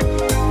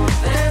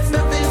 There's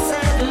nothing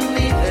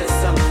suddenly, there's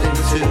something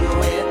to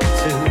it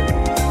too.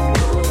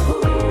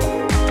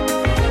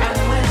 And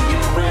when you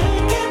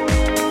break it,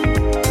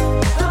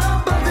 the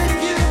buzzer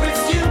you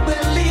risk, you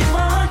believe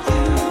on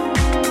you.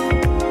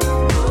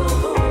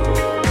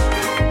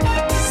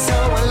 So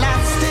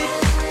elastic,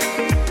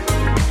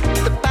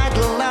 the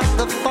battle of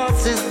the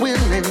forces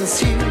will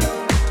ensue.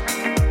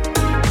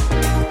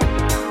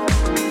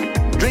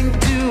 Drink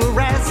to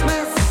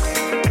Erasmus,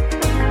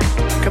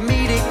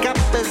 comedic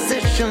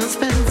opposition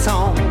spins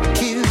on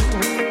cue.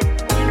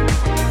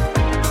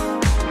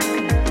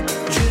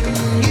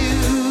 You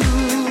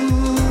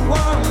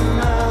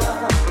wanna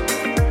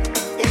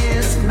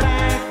is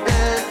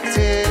magnetism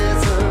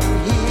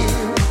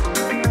here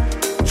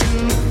to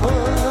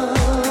pull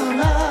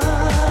along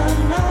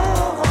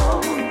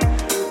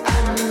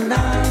an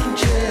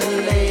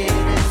undulating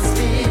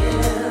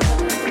sphere.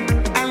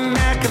 And I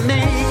can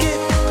make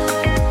it.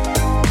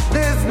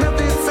 There's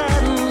nothing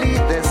suddenly,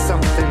 there's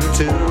something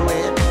to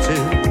it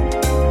too.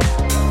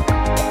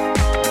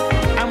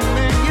 And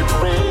when you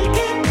break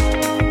it,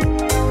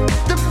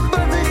 the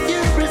buzzer you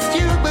risk,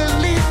 you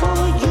believe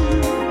for you.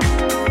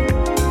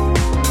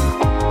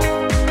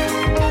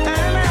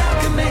 And I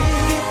can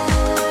make it.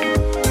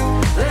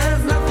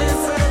 There's nothing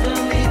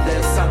suddenly,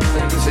 there's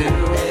something to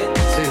it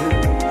too.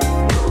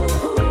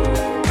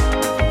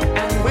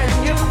 And when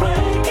you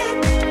break it,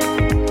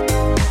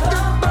 the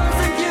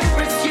buzzer you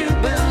risk, you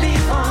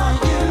believe on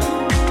you.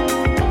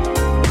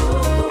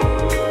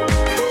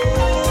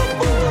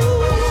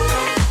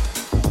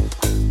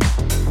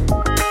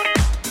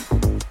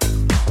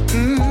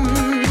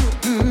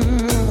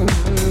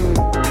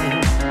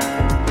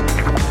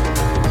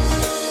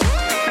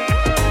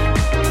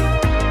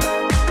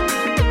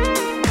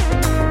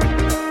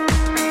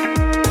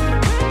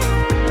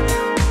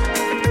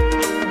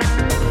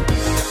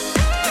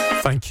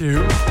 Thank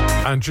you,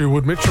 Andrew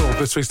Wood Mitchell.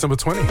 This week's number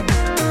 20.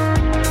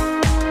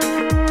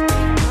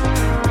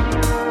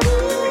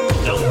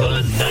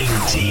 Number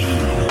 19.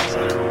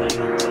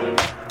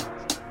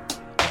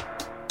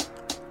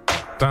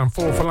 Down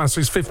 4 for last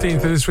week's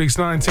 15th to this week's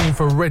 19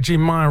 for Reggie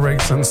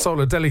Myrex and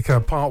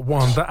Solidelica Part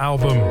 1, the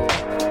album.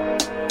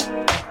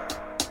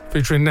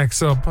 Featuring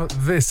next up,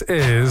 this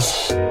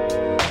is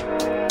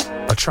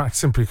a track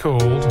simply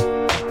called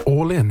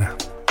All In. I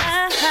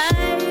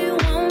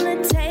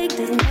wanna take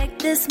this, make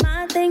this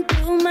my thing,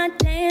 do my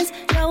dance,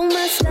 show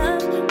my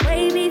stuff,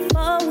 way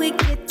before we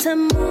get to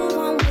move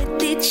on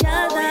with each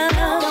other.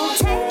 Don't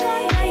take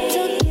all night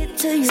to get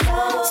to you,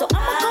 so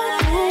I'ma go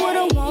do what I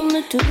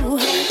wanna do. You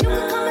can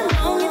come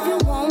along if you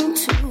want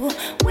to.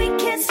 We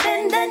can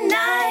spend the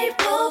night,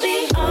 we'll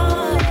be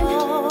all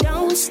in.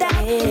 Don't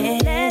stop,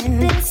 let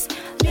this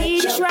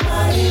beat drop.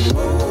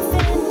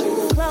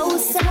 Moving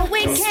closer,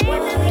 we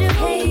can't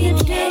do you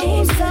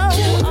do so.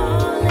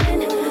 All in,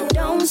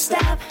 don't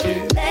stop,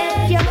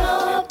 let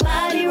your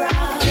body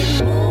rock.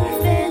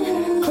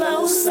 Moving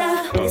closer,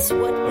 it's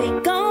what we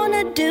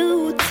gonna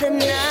do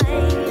tonight.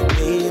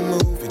 Way you're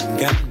moving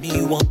got me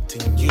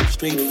wanting you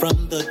straight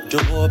from the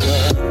door,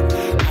 but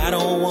I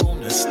don't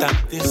wanna stop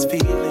this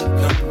feeling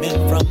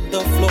coming from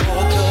the floor.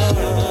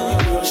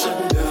 Girl,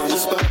 shutting down the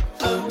spot.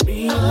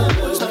 Me and the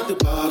boys make the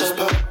bottles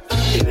pop.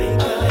 It ain't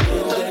gonna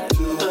end at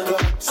 2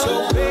 o'clock.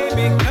 So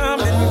baby, come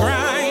and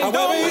grind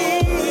on me.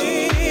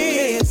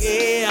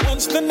 Yeah.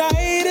 Once the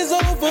night is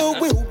over,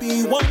 we'll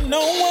be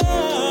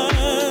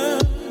one-on-one.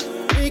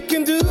 We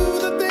can do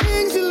the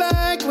things you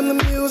like when the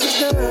music's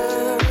done.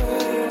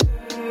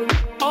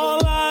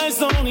 All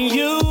eyes on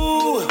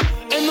you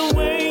and the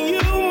way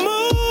you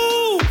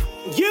move.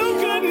 You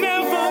could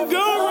never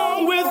go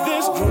wrong with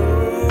this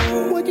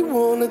groove. What you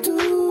wanna do?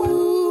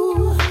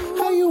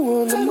 How you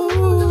wanna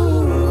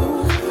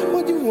move?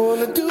 What you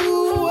wanna do?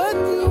 What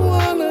you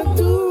wanna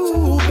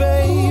do,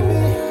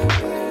 baby?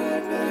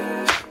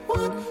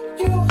 What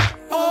you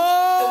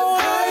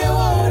how you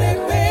want it,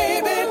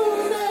 baby?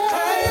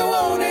 How you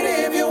want it?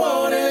 If you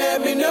want it, let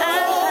me know. I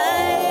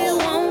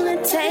wanna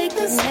take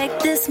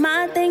this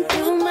my thing,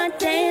 do my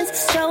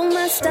dance, show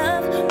my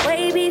stuff,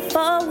 way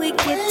before we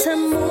get to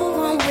move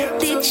on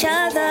with each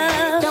other.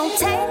 Don't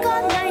take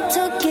all night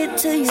to get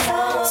to you,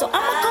 so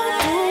I'ma go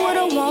do what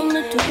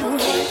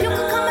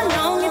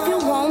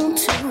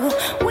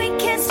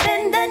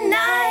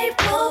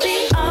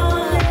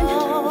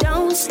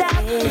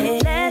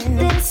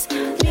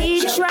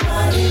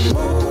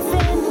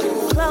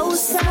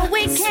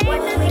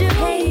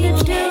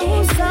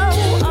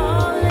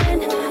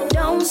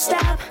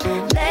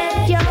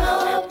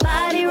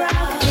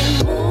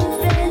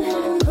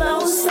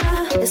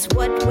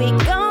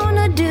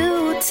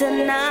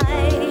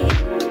tonight.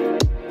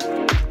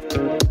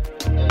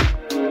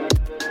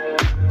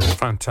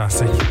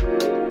 Fantastic.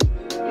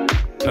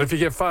 And if you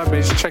get 5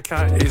 minutes, check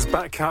out his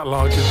back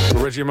catalogue,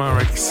 Reggie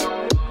Marix.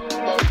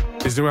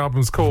 His new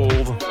album's called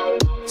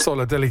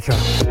Soladelica,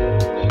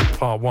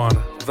 Part 1.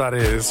 That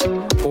is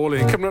all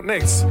in. Coming up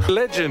next,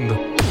 Legend.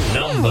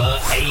 Number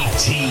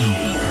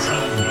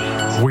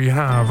 18. We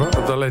have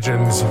the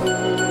Legends.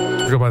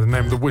 They go by the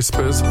name The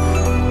Whispers.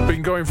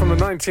 Been going from the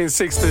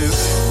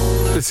 1960s.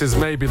 This is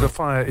Maybe the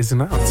Fire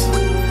Isn't Out.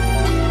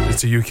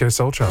 It's a UK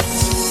soul chart.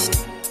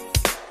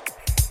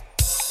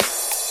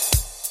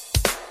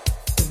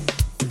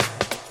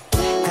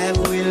 Have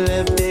we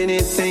left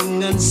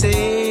anything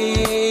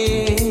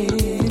unsaid?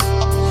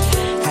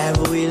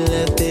 Have we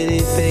left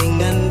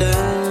anything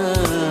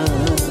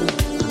undone?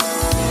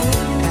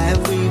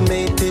 Have we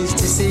made this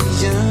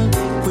decision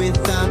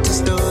without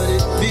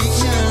distorted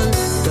vision?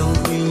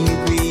 Don't we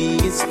agree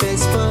it's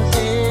best for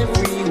everyone?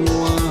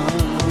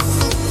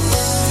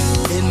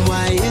 And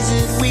why is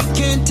it we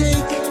can't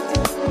take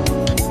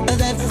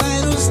that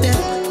final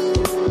step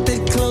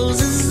that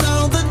closes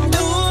all the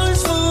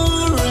doors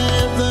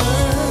forever?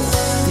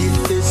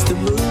 If it's the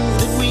move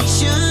that we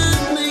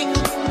should make,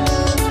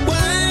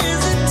 why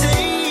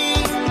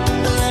hesitate?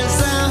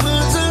 As our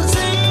hearts are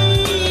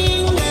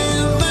saying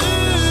never.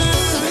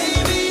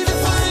 Maybe the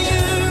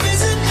fire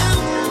isn't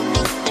out.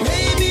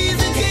 Maybe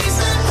the gate's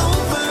not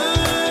open.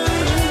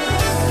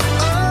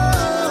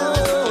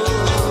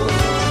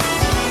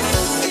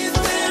 If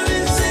there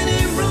is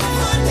any room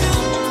for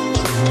doubt,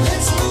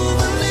 let's move a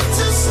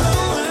little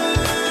slower.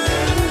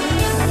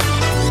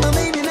 Or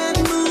maybe not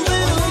move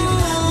at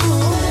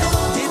all.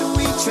 Did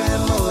we try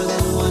more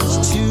than once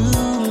to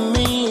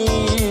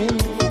mend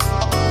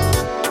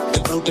the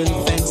broken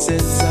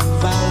fences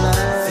of our love?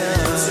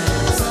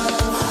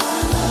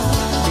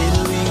 Did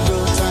we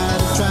grow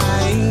tired of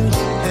trying?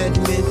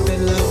 Admit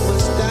that love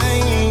was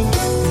dying.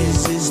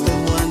 This is the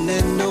one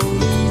and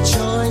only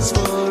choice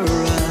for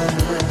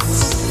us.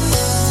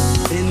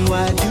 Then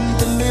why do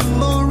the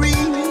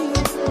memory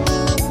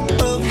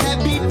of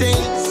happy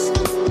days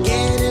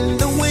get in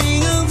the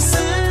way of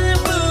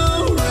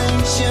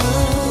separation?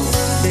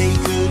 They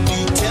could be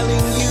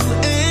telling you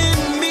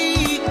and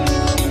me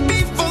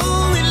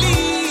before we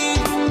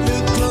leave.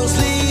 Look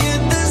closely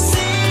at the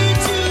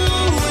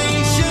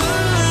situation.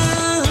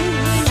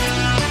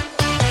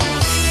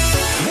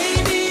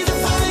 Maybe the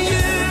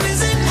fire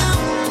isn't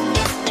out.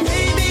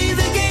 Maybe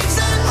the gate's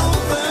not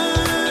open.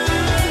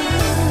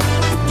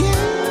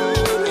 Again,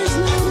 there's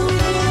no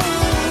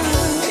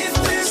love. If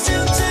there's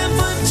still time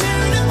for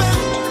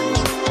turnabout,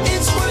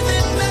 it's worth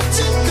it not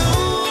to go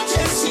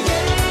just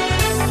yet,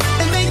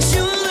 and make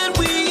sure that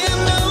we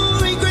have no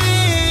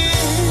regret.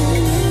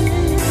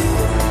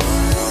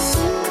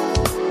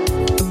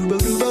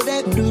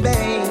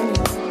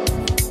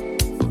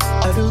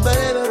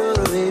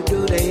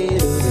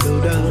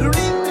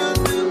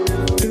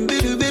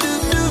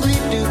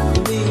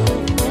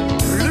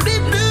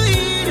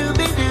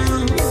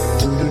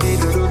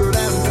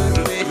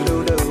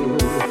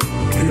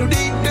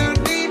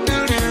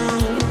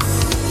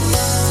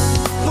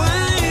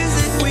 Why is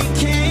it we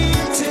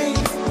can't take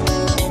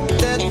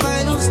that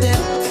final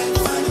step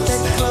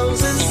that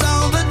closes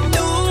all the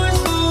doors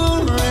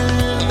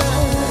forever?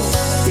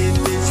 If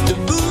it's the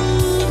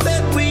move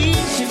that we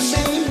should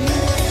make,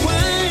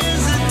 why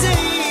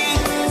hesitate?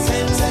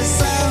 Since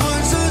our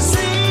hearts are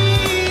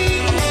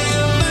saying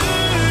never.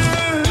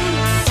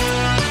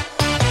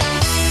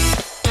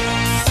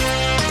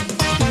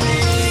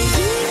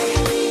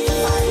 We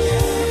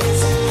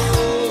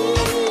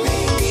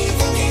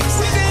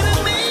gotta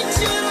make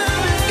sure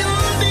that it's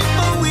gone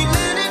before we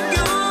let it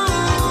go.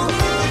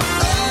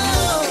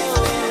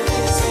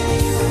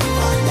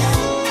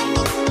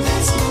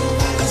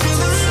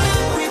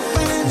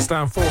 It's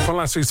down 4 from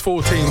last week's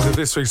 14 to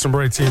this week's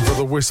number 18 for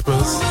The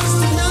Whispers.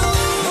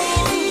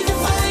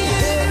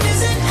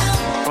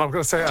 And I've got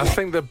to say, I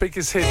think the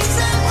biggest hit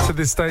to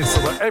this day,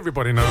 so that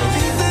everybody knows,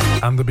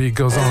 And the Beat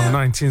Goes On,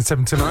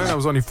 1979. I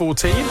was only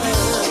 14,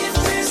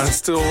 and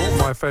still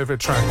my favourite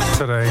track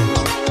today.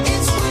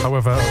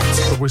 However,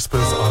 The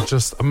Whispers are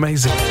just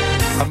amazing.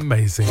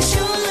 Amazing.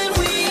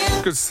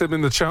 Good to see them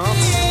in the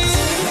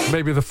charts.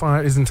 Maybe the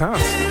fire isn't out.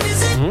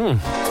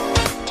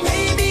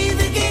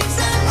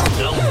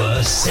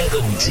 Number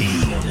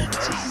 17.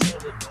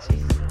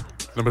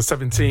 Number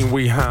 17,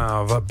 we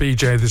have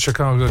BJ, the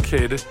Chicago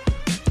Kid,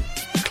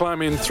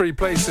 climbing 3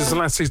 places in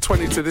last week's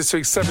 20 to this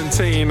week's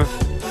 17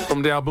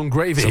 from the album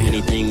Gravy. So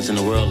many things in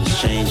the world is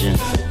changing,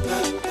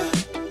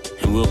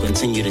 and will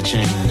continue to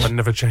change. But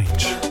never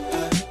change.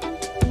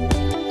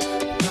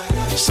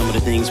 Some of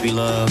the things we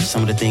love,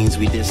 some of the things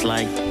we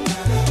dislike.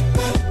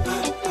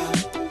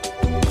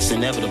 It's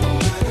inevitable.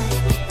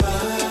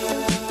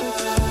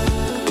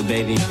 But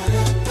baby,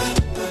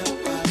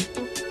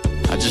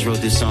 I just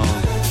wrote this song,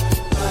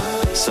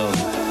 so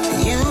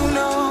You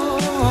know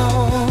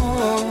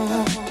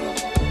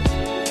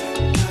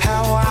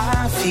how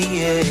I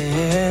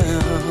feel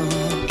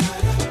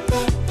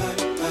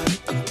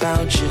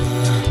about you.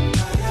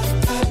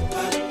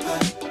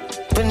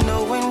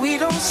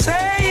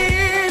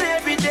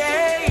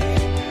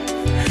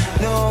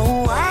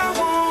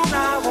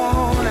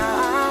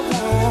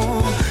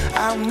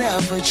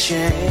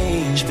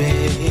 change,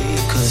 babe.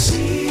 'Cause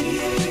seasons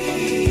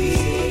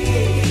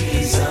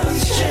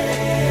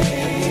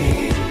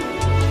change,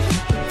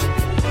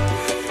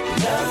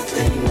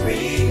 nothing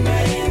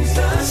remains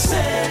the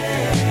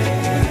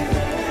same.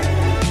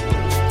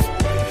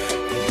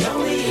 The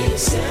only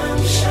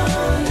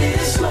exemption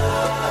is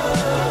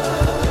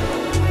love.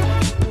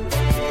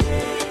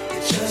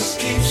 It just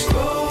keeps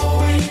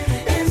growing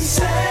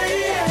insane.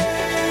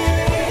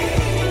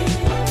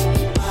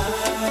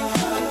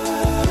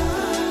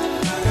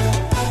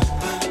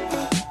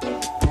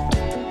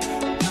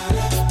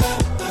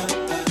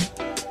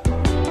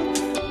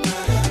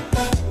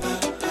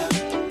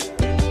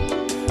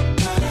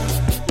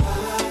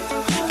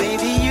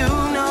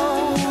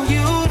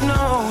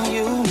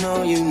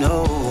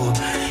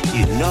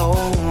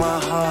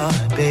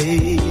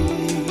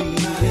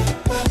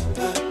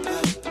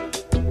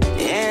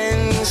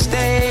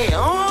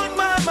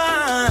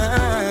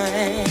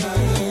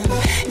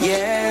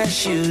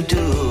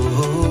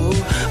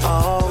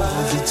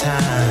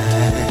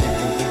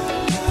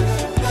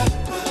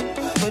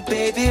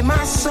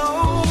 My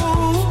soul,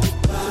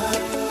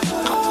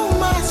 oh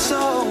my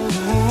soul,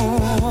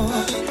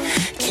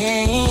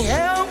 can't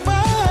help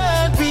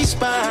but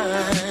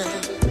respond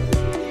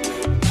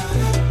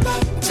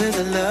to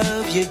the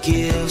love you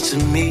give to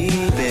me,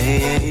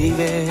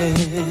 baby.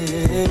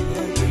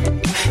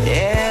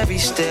 Every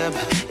step,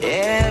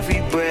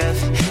 every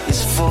breath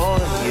is for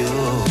you,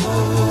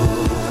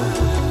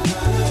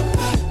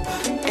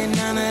 and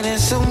none of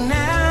this will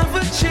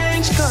never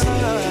change, 'cause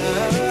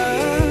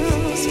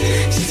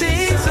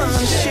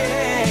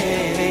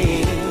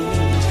change,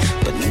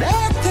 but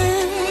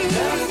nothing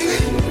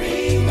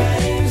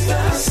remains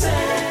the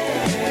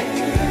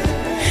same.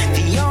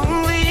 The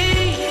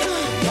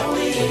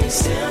only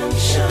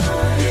exemption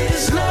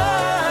is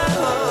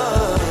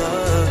love.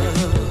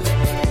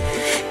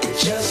 It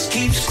just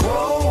keeps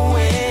growing.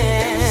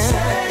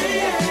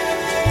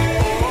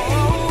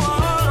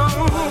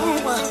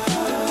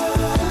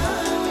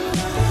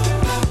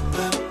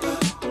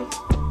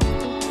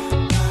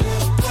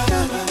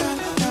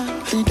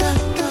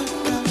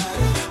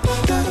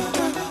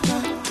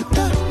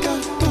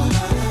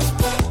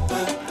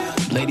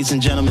 Ladies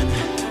and gentlemen,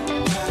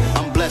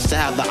 I'm blessed to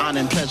have the honor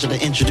and pleasure to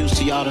introduce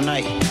to y'all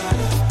tonight,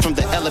 from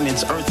the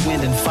elements Earth,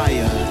 Wind, and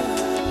Fire,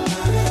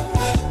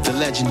 the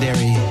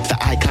legendary, the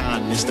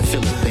icon, Mr.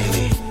 Philip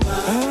Bailey.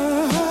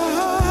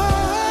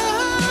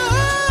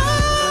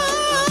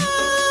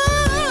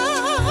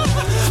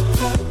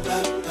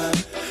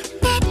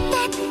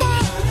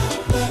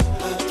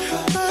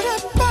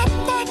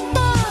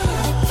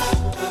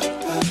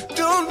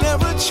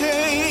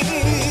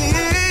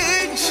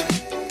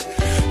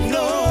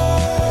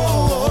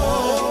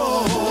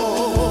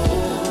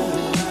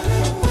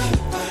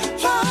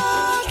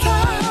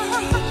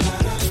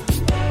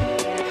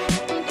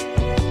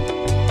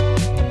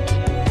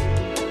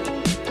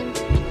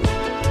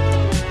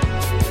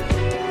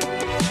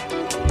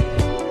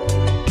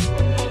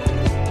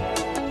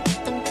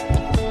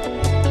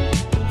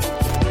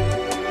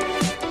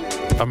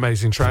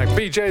 Amazing track.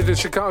 BJ the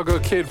Chicago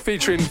Kid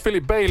featuring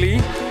Philip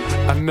Bailey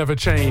and Never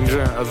Change,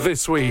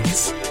 this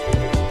week's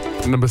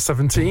number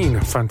 17.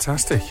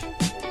 Fantastic.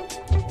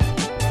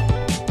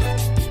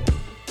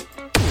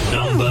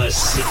 Number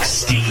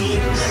 16.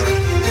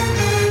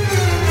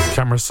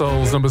 Camera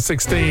Souls, number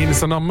 16.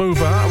 It's a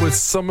non-mover with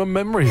Summer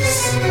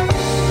Memories.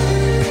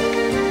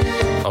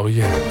 Oh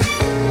yeah.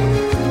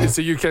 It's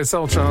the UK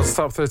Soul Charts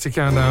Top 30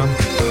 Countdown.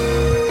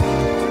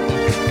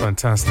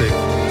 Fantastic.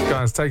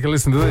 Guys, take a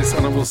listen to this,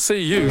 and I will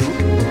see you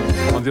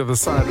on the other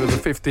side with the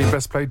 15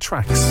 best played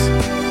tracks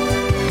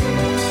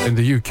in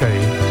the UK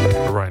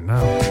right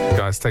now.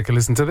 Guys, take a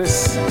listen to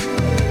this.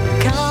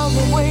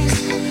 Calm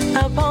waves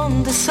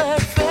upon the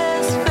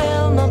surface,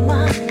 fill my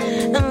mind,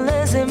 and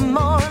lazy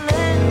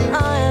morning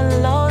I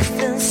am lost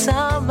in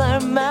summer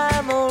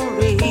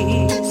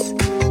memories.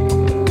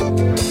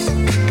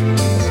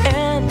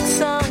 And the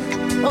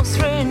sound of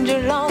stranger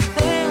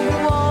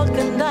laughing,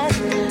 walking night,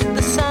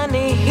 the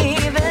sunny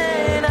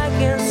evening, I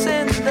can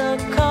see the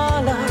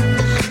color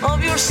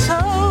of your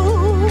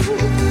soul.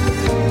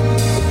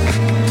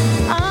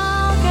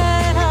 How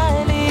can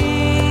I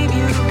leave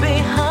you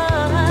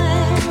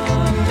behind?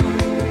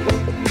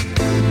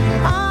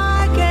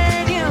 How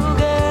can you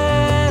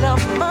get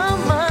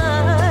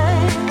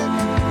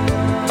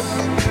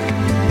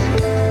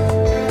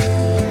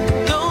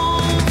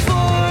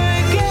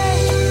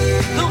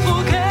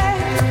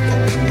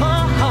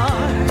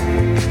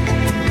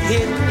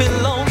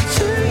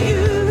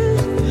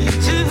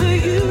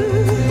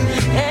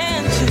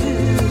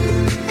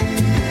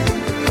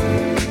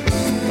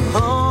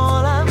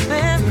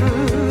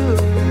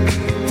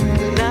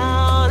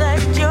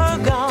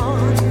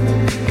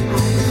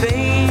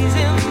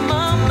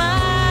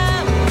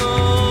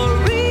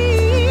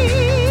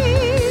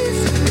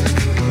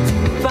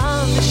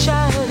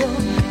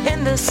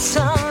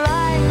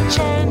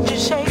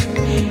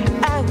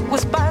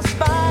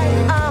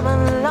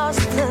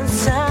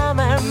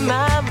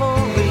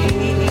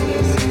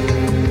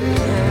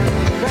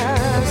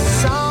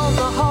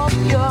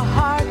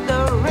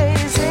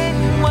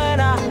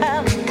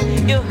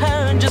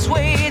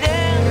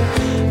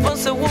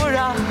so would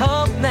I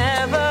hope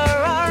never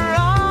arrive.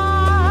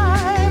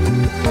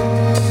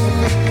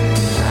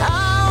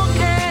 How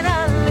can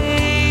I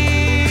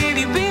leave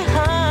you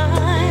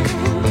behind?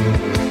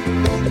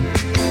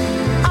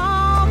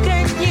 How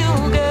can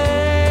you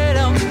get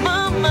off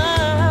my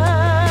mind?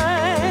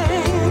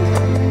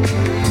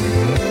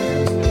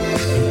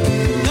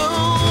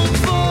 Don't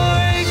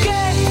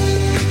forget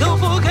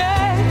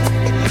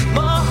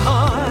my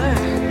heart.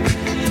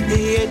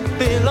 It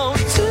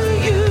belongs to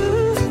you,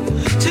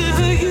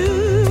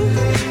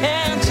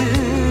 and to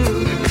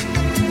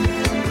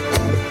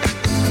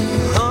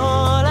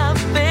all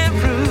I've been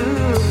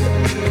through.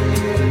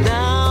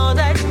 Now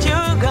that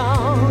you're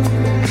gone,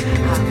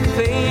 I'm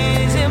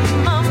facing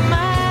my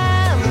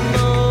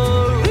memories,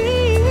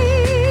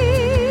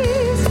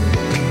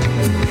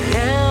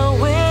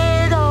 and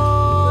with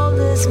all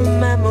these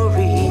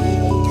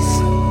memories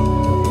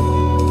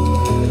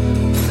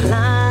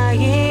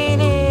flying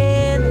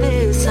in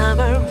this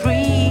summer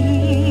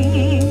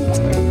breeze,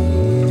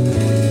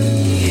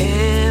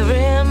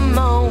 every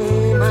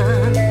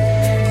moment,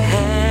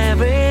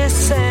 every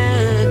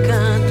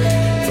second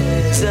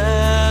is a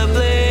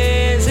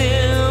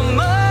blazing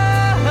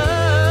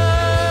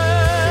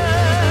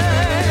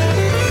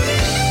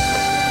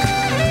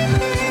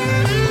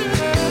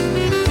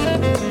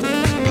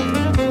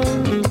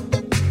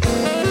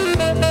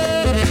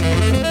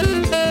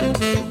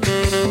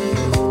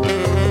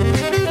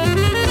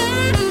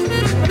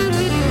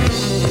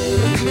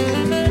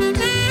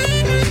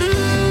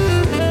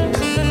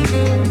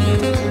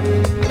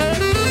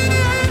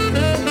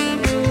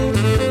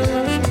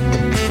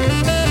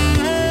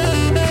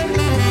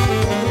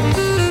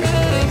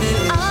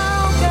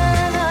How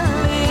can I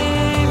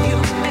leave you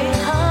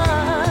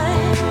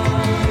behind?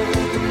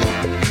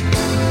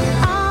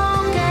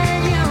 How can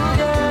you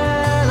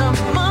get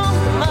off my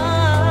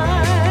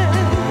mind?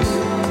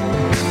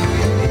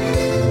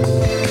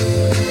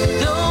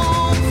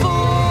 Don't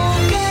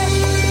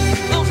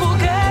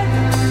forget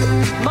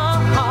my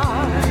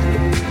heart.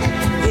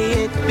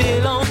 It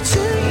belongs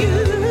to you,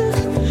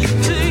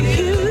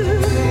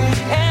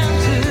 and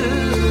to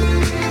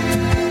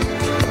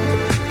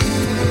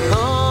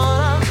all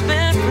I've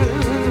been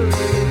through.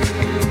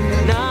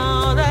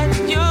 Now that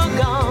you're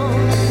gone,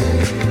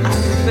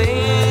 I'm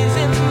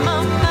facing my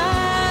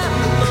memories.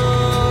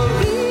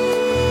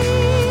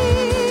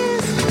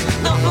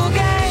 Don't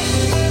forget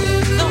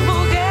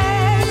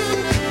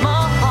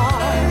my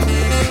heart.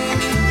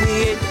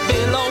 It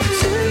belongs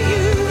to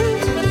you,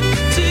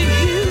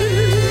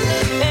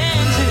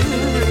 and to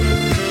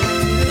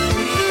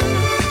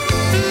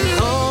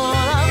all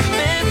I've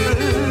been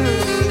through.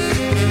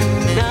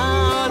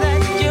 Now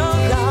that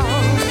you're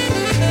gone,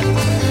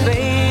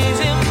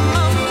 facing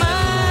my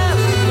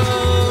memories.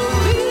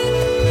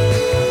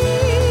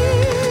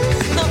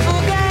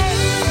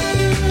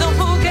 Don't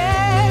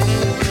forget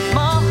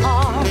my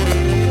heart.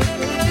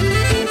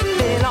 It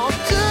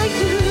belongs to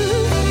you,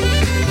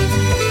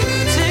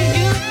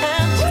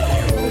 and to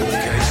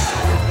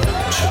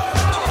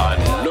I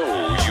know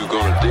you're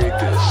gonna dig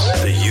this.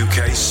 The UK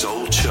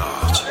Soul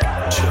Chart.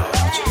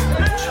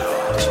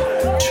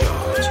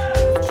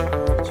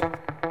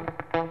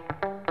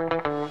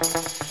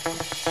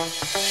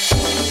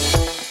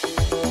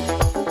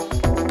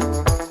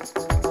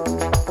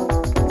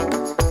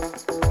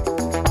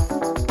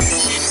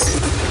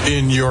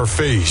 In your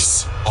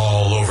face,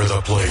 all over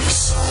the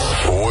place.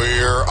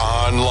 We're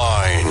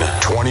online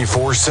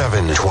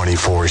 24/7.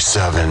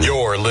 24/7.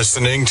 You're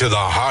listening to the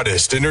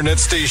hottest internet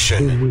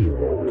station.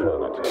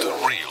 The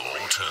real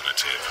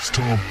alternative.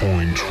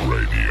 Starpoint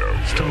Radio.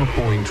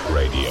 Starpoint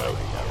Radio.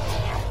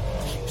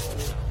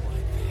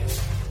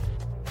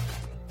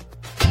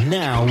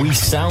 Now we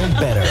sound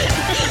better.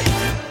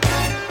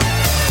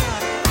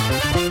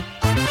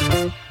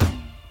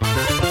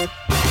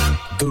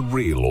 The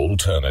real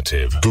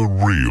alternative. The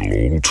real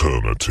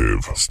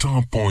alternative.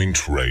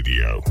 Starpoint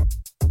Radio.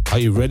 Are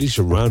you ready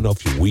to round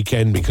off your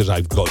weekend? Because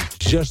I've got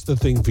just the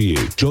thing for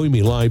you. Join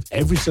me live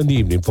every Sunday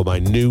evening for my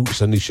new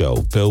Sunday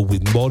show filled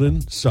with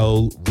modern,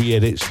 soul,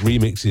 re-edits,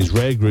 remixes,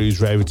 rare grooves,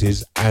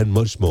 rarities, and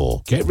much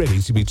more. Get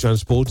ready to be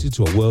transported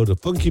to a world of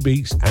funky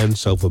beats and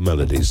soulful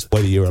melodies.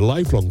 Whether you're a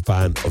lifelong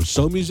fan of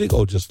soul music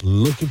or just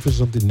looking for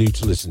something new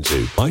to listen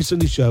to, my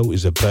Sunday show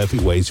is a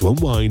perfect way to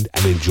unwind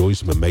and enjoy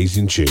some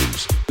amazing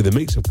tunes. With a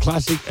mix of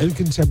classic and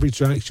contemporary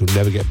tracks, you'll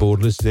never get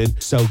bored listening.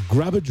 So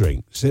grab a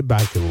drink, sit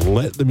back, and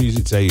let the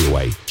music take you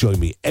away. Join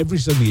me every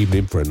Sunday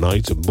evening for a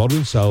night of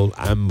modern soul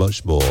and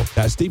much more.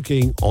 That's Steve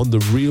King on the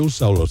Real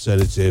Soul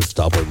Alternative,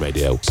 Starpoint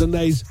Radio.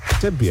 Sundays,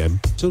 10 p.m.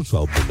 till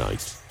 12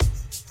 midnight.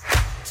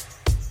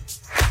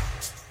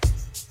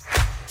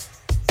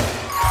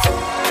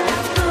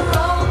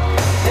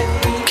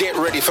 Get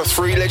ready for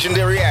 3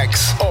 legendary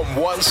acts on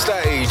one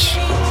stage.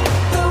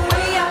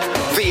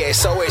 The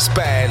SOS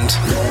Band.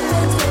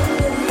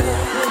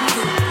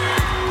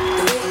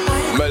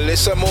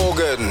 Melissa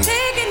Morgan.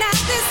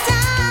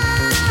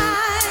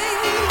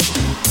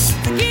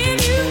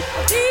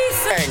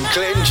 And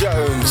Glenn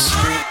Jones.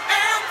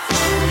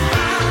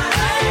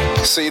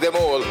 See them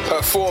all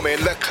performing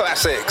the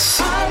classics.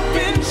 I've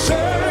been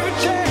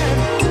searching.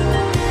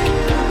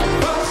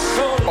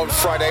 On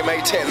Friday, May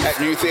 10th at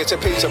New Theatre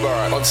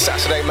Peterborough. On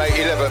Saturday, May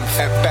 11th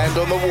at Band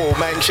on the Wall,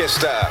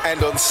 Manchester.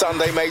 And on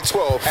Sunday, May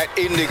 12th at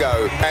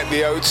Indigo at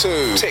the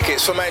O2.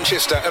 Tickets for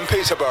Manchester and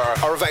Peterborough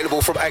are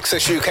available from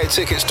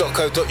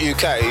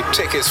accessuktickets.co.uk.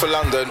 Tickets for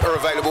London are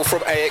available from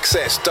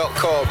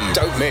axs.com.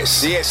 Don't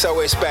miss the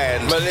SOS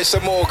Band,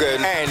 Melissa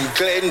Morgan and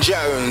Glenn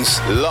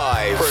Jones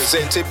live.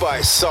 Presented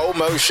by Soul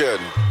Motion.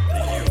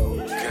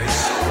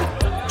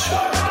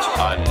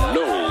 I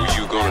know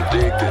you're gonna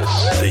dig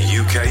this. The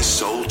UK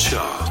Soul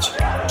Chart.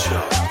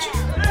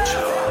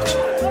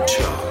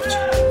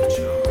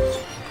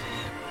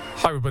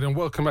 Hi everybody and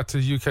welcome back to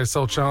the UK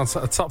Soul Charts,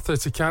 a top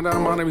 30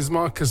 countdown. My name is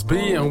Marcus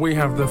B and we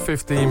have the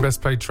 15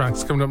 best played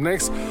tracks coming up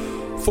next.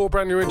 4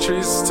 brand new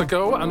entries to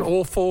go and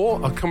all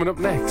 4 are coming up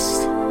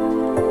next.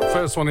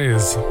 First one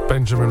is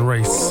Benjamin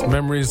Race,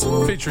 Memories,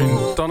 featuring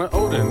Donna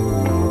Odin.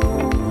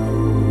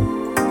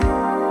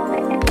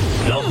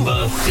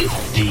 Number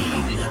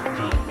 15.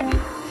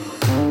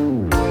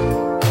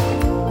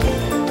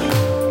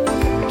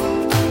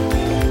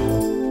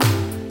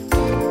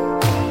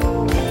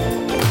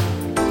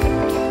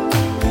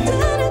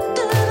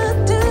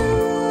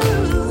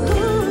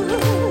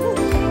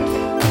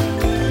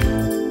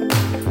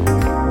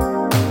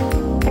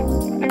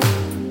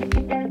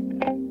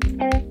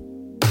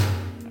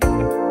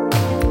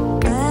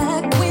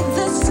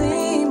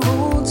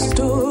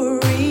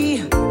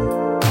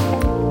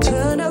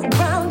 Turn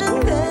around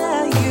and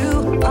there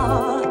you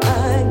are.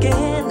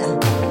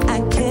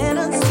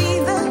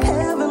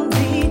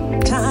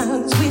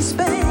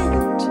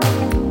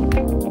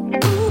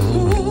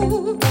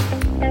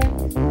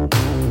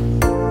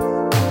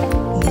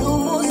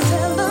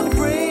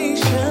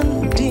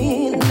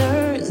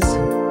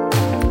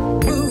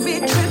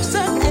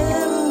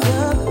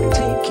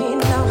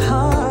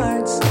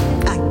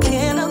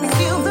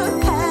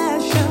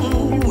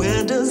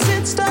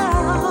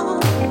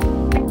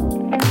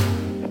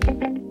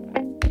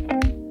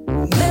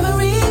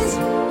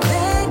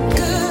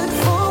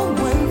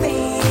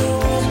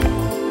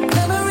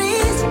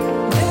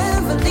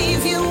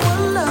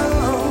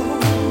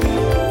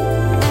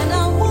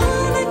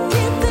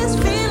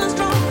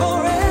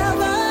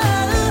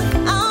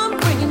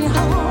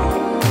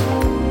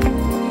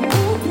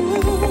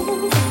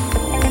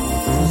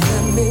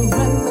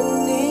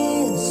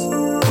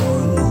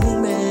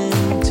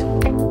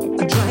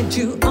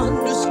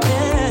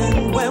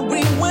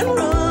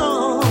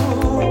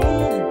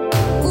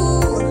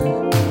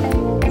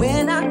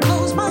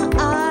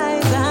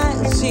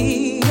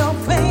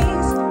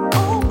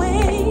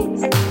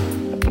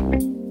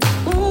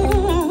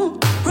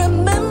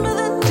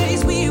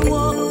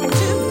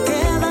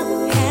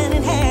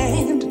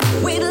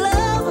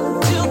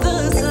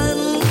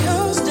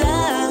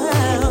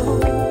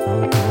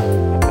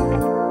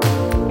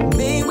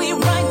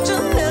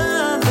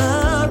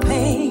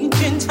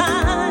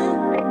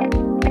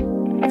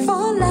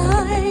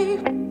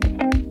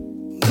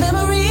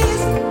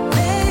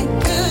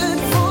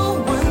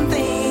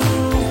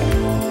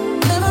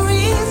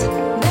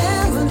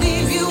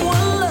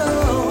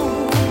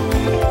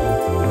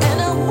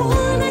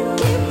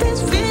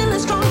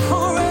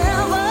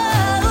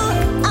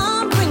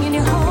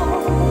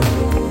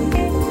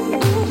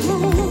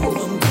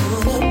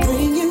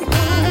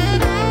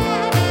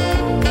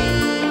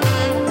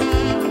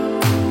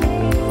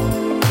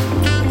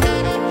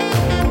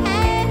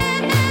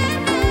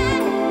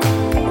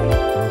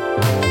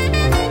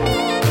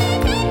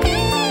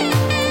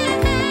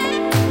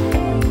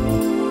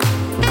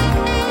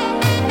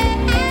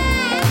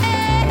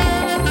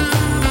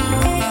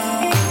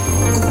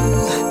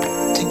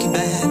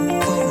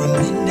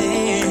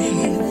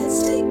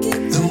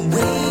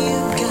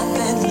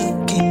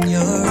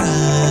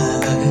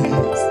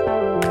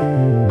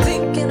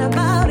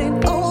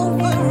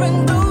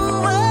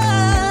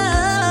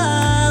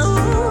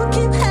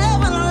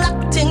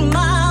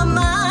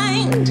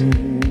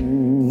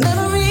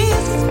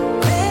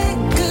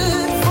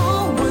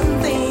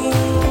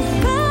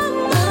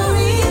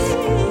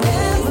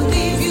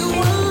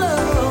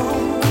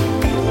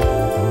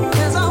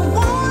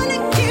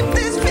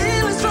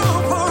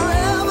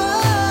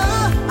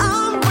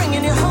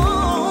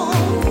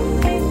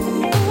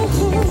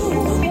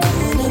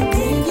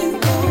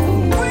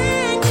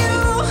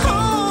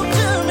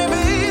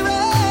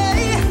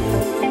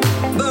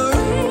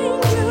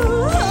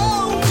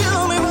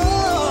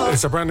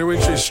 It's a brand new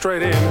entry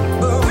straight in.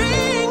 At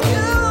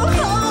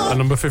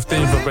number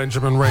 15 for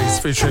Benjamin Race,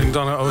 featuring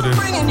Donna Odin.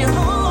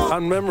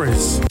 And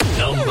Memories.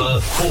 Number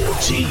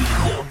 14.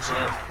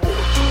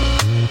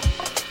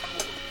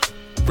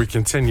 We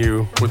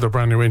continue with the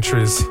brand new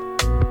entries.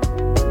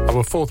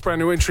 Our fourth brand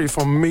new entry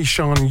from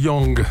Mishan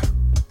Young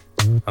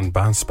and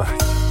Bounce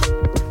Back.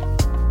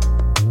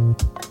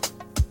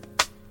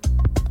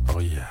 Oh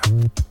yeah.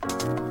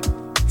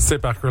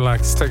 Sit back,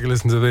 relax, take a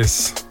listen to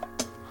this.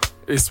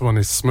 This one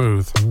is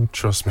smooth,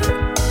 trust me.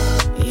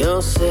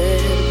 You're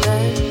sitting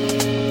there,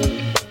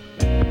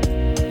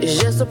 you're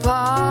is just a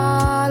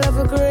part of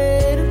a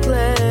greater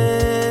plan.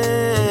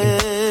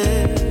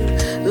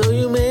 Though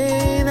you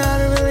may not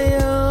really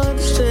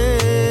understand,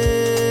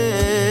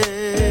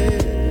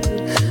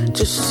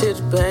 just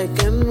sit back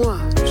and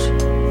watch.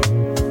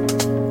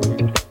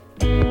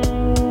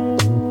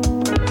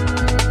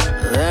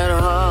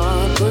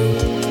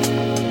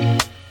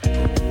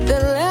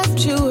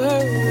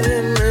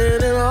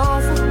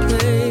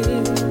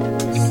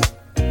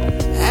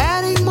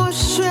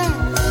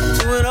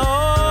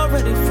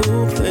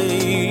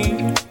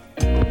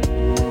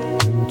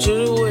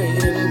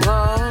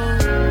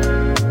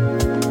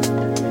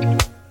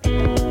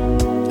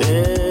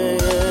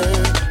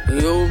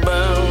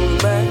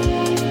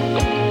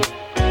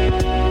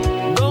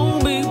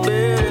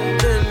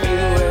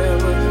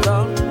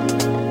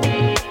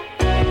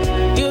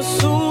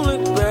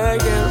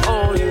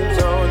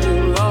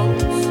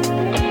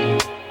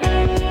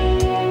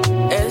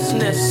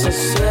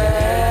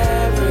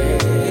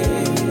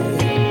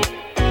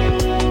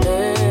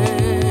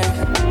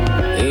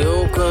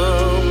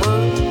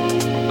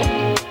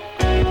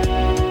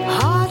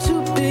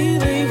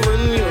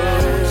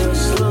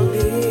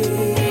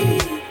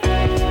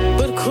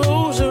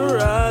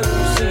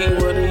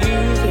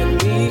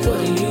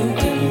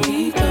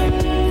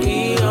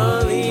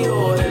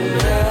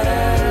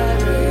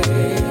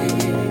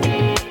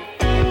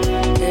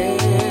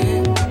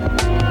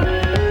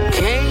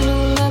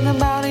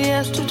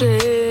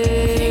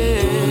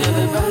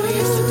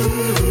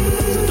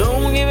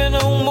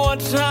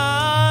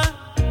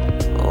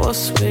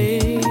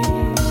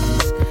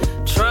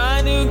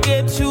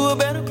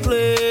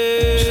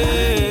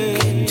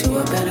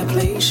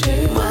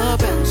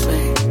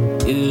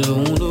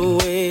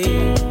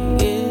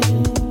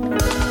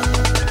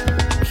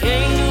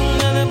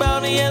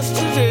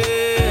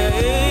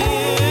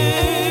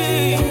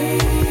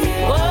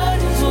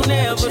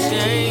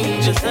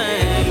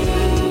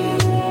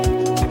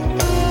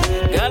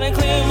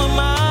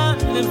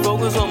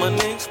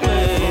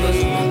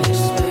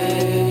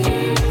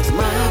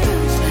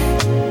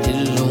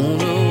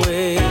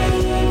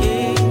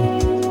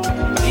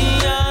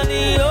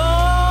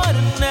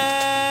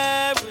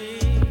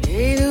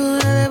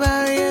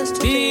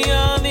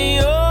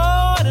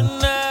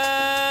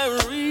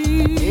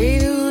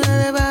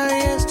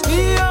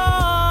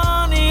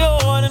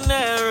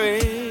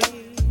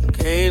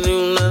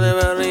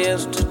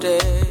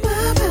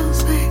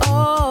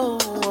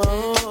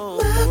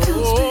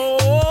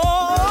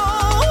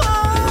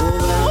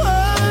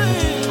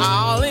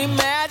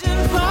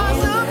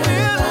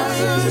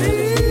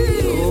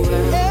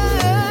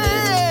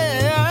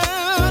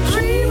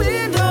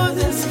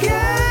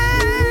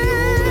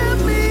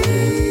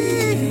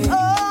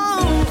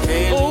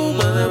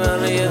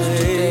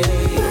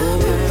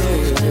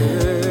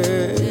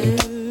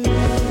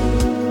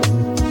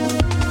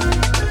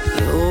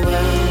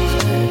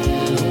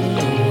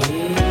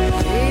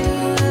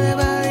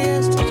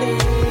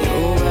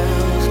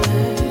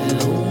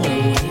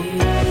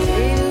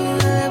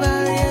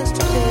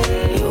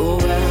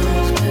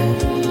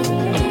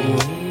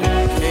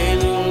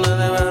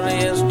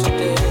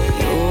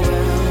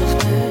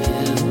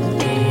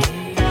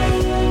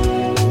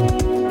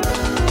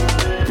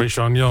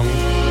 Sean Young,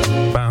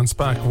 Bounce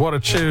Back. What a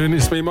tune.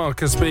 It's me,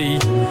 Marcus B.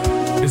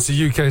 It's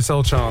the UK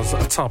Soul Charts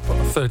Top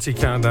 30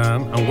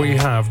 Countdown, and we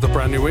have the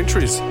brand new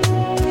entries.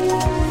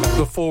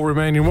 The 4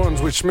 remaining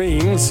ones, which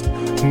means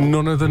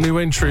none of the new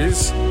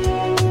entries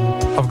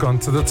have gone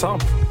to the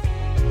top.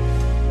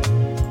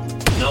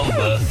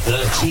 Number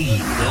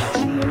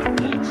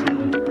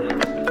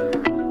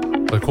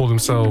 13. They call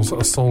themselves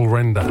a Soul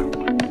Render.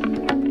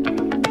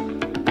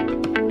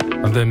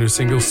 And their new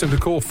single, simply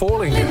called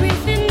Falling.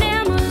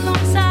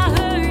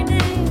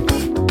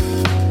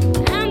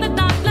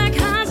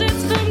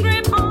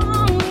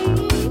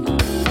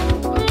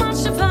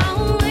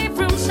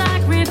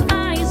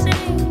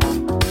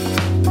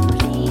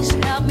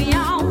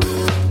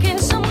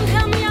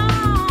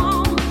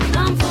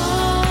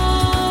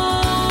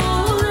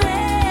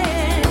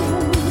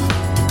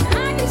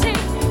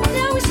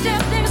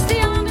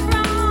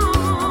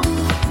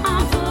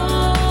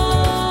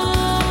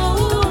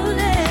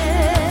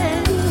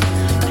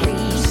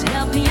 Please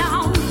help me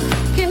out.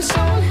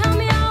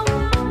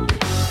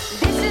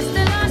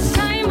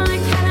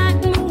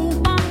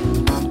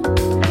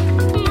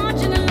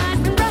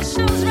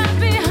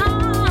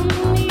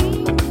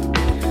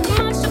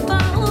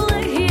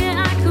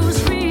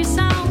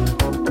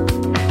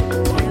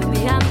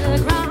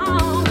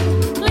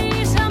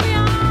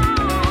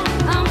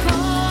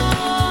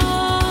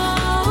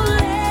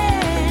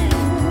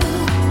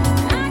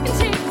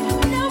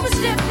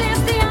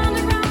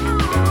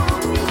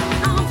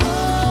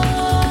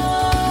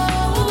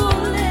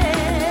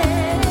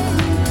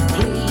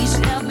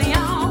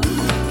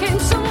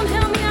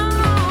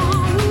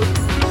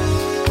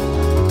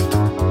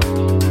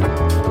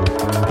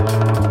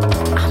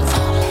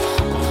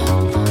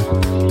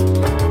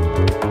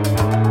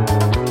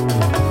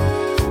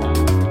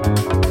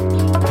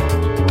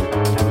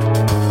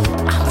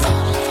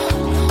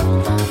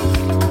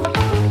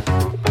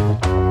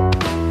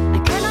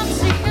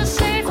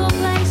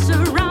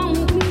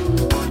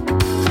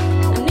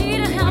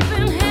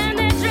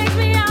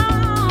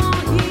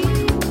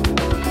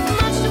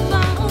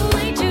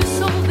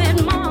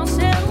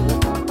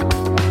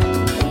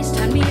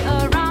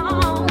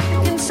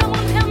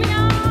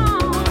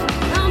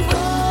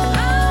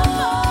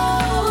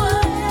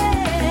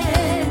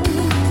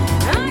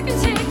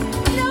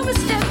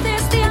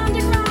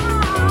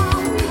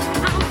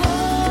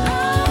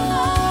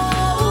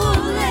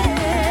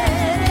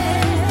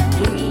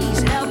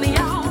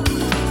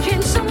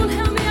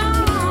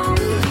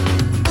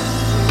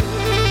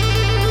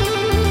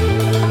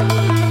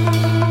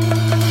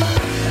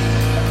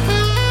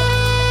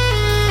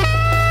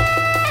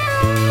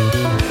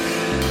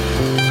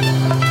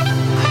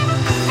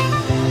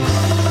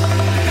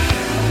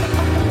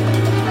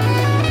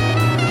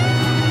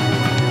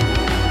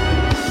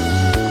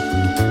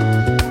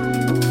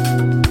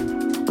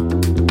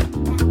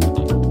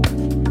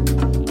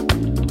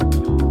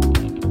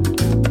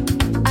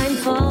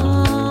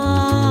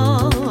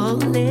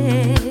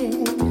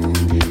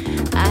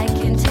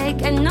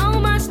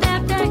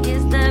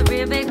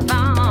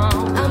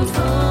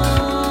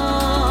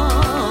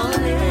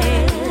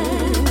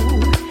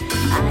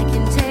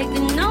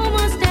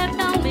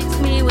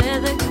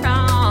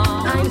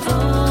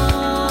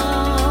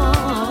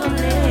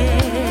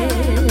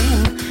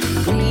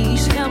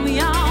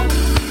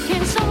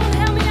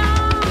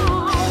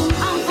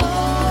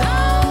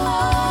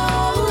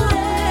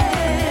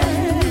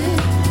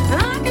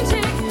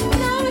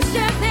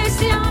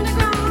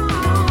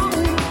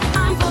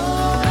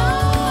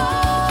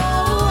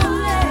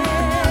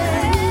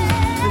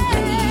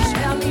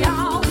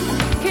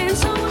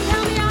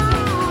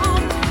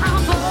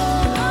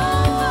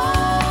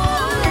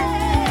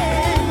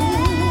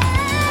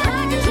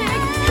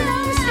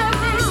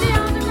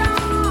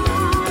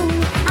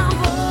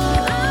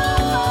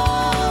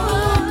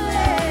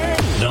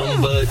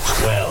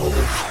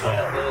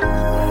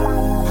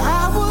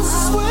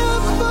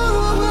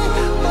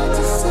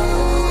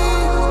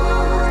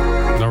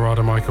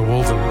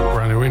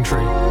 new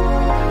entry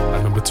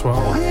at number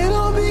 12. It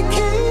all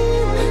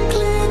became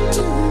clear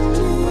to me.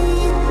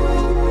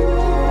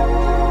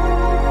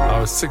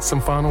 Our sixth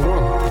and final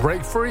one,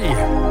 Break Free.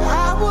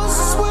 I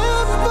was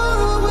swept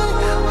away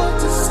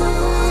to sea.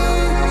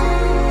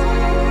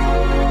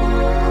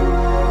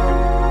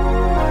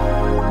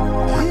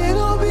 It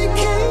all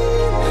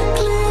became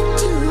clear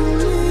to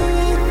me.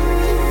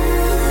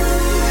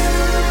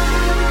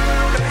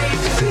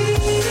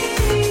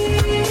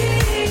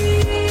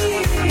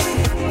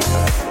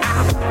 I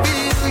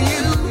feel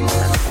you,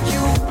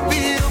 you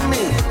feel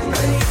me.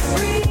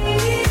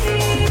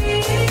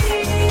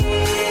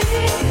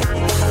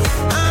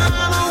 I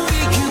know we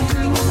can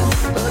do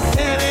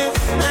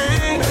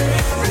anything.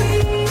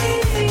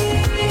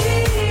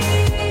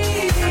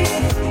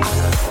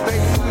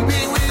 Baby,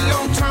 we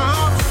on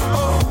top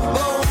of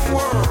the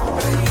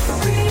world.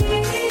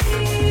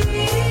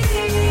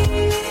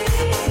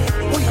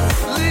 We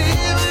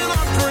live in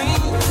our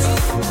dreams.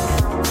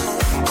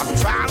 I'm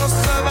trying to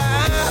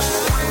survive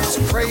this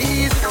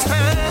crazy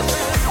time.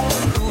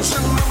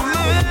 Losing my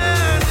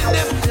mind and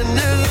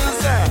emptiness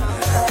inside.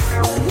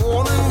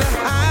 Wanting to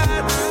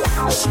hide,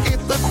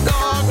 escape the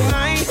dark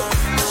night.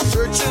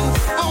 Searching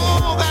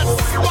for that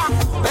spark,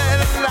 that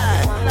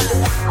light.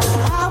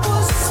 I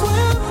was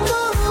swept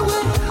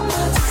away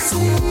to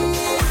sea.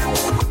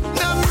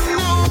 Never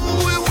know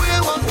where we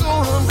were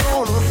gonna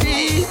be.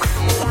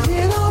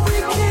 It all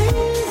became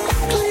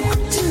clear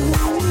to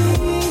me.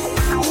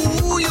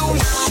 Ooh, you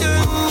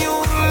shine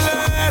your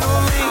light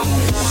on me.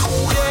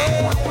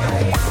 Yeah.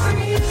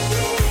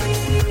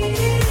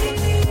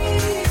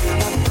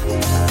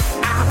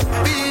 I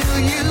feel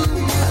you,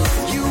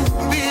 you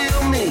feel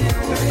me.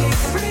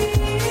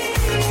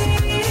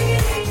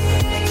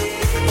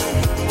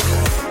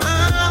 I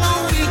know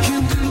we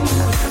can do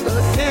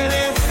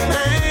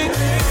anything.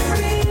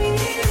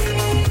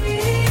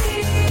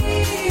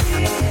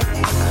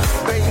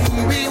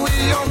 Baby, we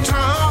on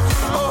top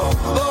of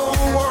the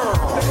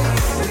world.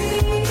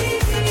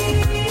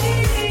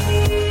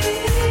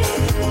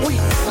 We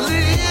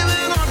live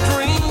in our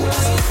dreams,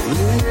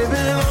 live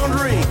in our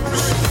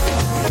dreams.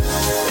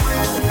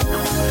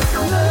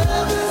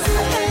 Love is the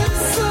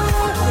answer.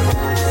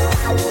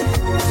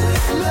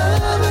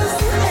 Love is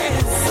the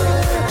answer.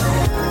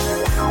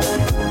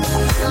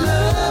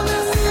 Love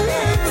is the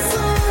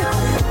answer.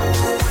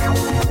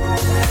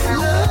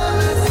 Love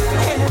is the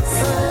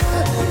answer.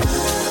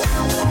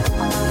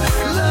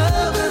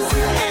 Love is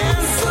the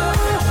answer.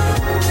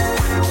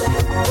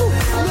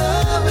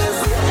 Love is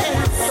the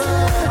answer.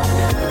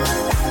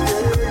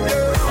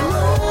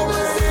 Love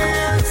is the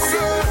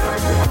answer.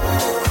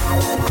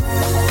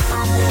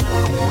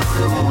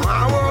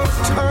 My world's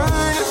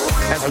turning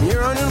as I'm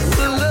yearning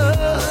for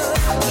love.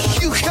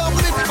 You help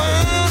me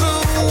find a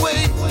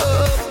way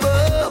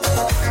above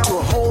to a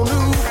whole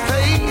new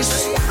place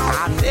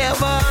I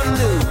never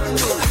knew.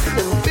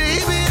 And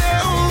baby, I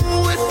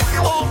owe it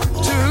all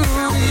to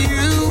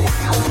you.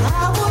 I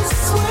was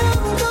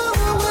swept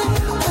away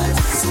to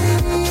sea.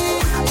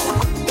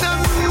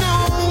 Never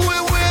know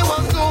where we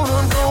were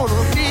gonna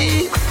be.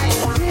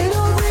 It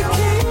all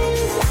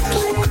became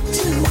clear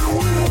to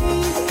me.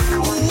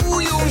 Ooh,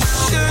 you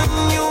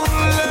shine your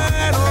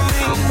light on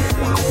me.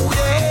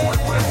 Yeah.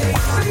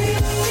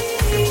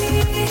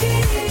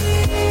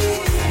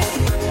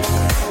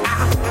 I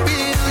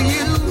feel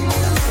you,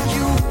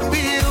 you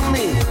feel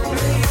me.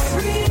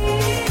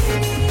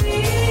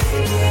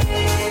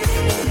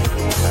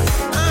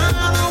 I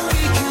know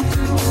we can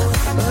do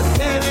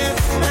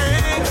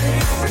anything.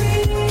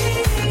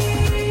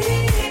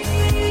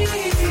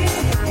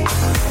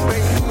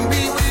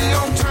 Baby, we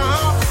on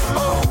top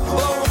of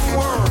the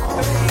world.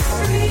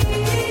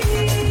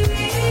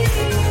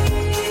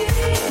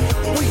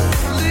 We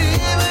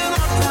live in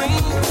our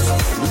dreams,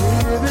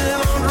 live in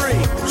our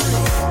dreams.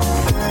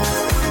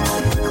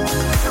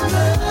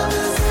 Love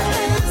is the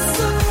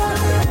answer.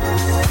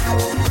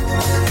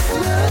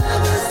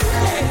 Love is the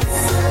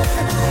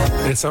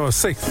answer. It's our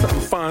sixth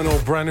and final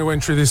brand new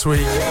entry this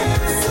week.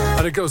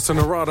 And it goes to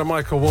Narada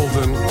Michael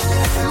Walden.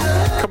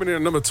 Coming in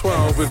at number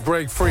 12 with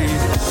Break Free,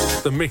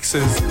 the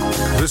mixes.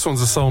 This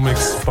one's a soul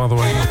mix, by the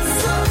way.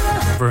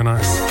 Very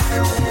nice.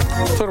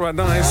 Talking about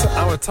nice,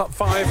 our top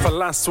 5 for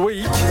last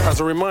week. As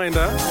a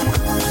reminder,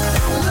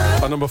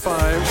 at number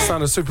 5,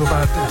 Sound of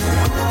Superbad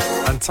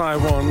and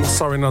Taiwan,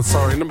 Sorry Not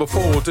Sorry. Number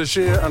 4,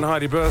 Dashir and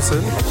Heidi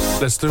Burson,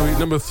 Let's Do It.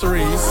 Number 3,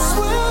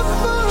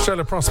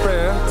 Sheila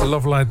Prosper, To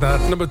Love Like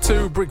That. Number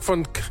 2, Brick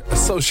Funk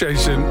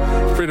Association,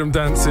 Freedom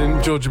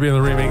Dancing, Georgia B in the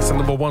remix. And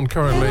number 1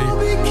 currently,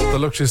 The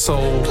Luxury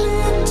Soul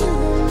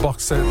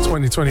Box Set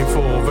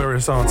 2024,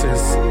 various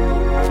artists.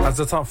 Has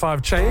the top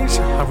 5 changed?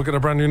 Have we got a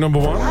brand new number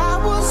 1?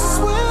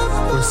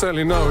 We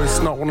certainly know it's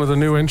not one of the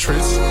new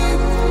entries.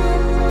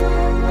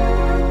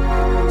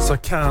 So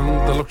can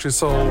the Luxury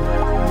Soul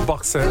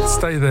box set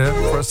stay there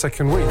for a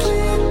second week?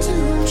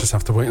 Just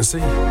have to wait and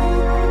see.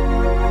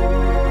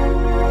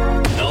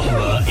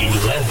 Number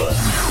 11.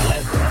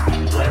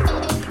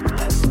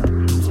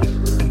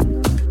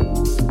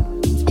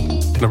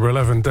 Number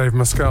 11, Dave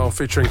Mescal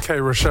featuring K.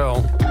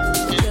 Rochelle.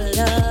 Your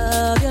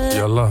love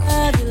Your love.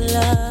 Your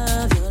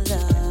love, your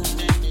love.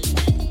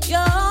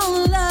 Your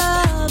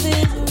love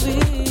is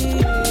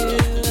real.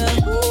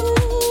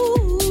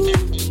 Ooh.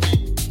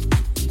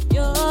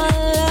 Your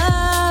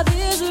love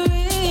is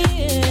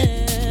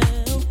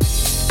real.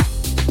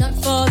 Not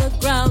for the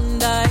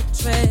ground I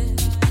tread,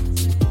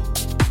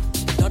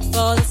 not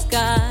for the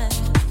sky.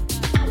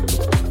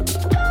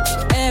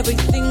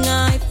 Everything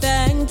I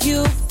thank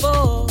you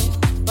for,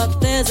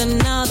 but there's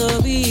another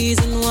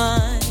reason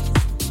why.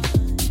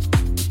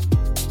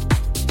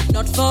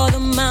 Not for the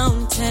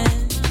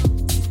mountains,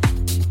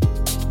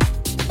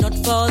 not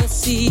for the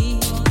sea,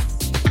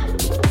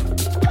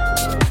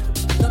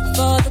 not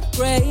for the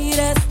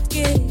greatest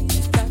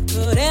gift that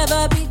could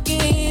ever be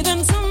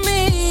given to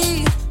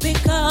me,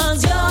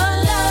 because your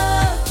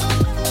love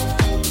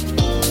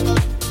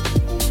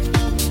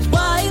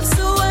wipes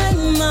away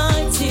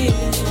my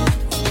tears.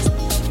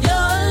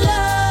 Your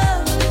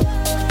love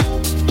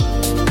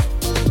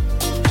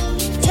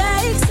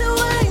takes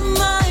away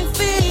my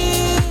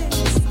fears.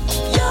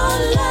 Your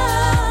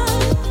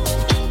love,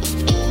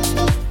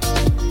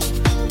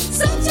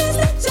 such is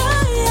the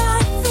joy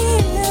I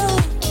feel.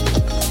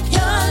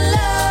 Your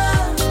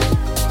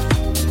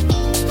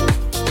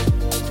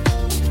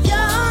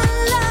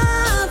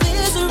love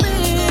is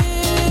real.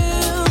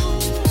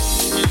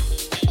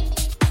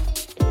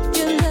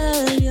 Your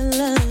love, your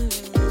love.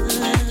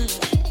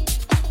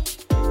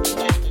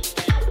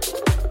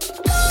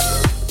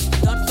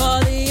 Not for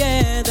the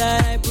air that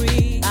I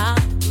breathe,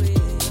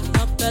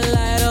 not the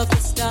light of the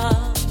star,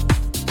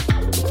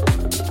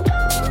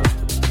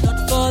 not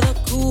for the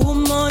cool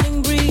morning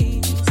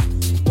breeze.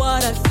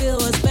 What I feel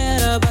is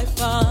better by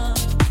far.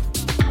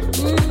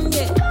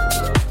 Yeah.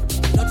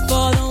 Not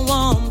for the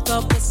warmth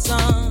of the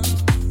sun,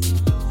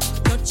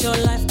 not your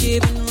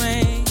life-giving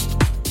rain.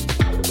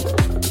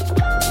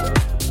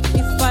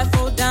 If I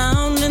fall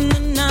down in the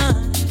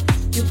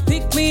night, you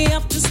pick me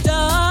up to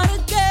start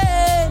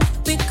again,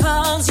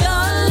 because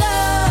your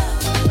love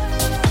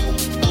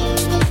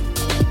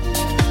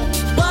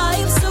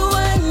wipes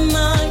away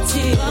my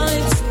tears.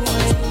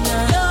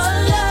 Your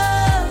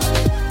love,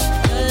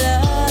 your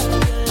love,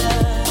 your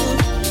love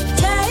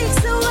takes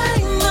away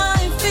my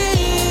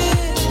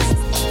fears.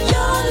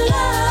 Your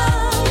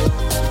love,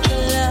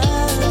 your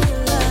love,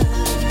 your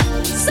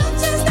love,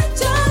 such is the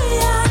joy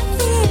I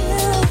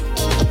feel.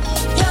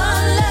 Your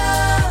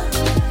love,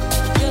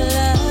 your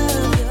love,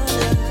 your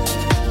love,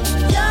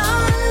 your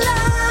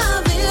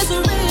love is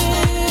real.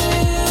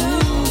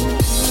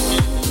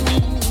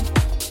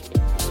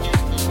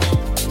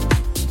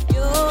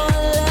 Your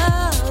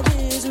love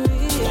is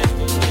real.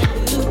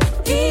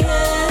 Yeah,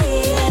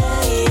 yeah,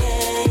 yeah,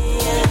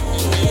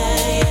 yeah.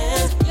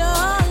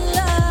 Your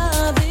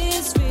love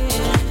is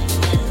real.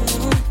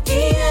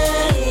 Yeah,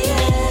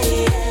 yeah,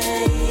 yeah,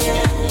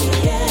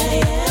 yeah.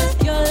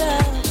 Your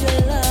love, your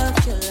love,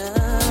 your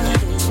love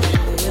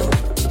is real.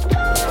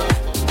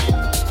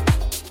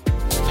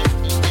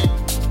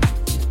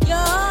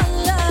 Your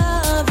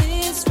love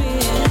is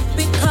real,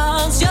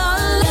 because your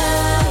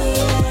love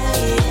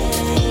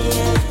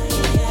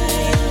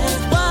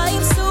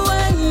wipes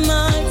away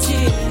my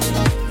tears.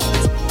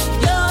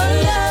 Your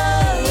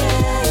love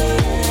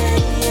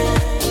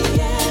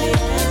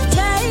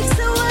takes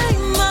away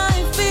my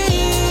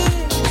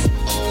fears.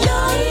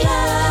 Your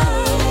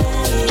love.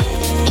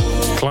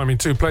 Climbing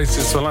 2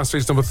 places for last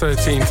week's number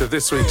 13 to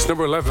this week's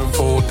number 11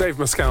 for Dave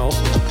Mescal,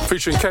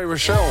 featuring K.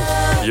 Rochelle.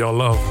 Your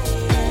love.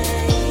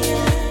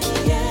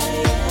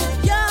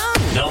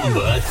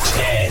 Number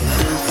 10.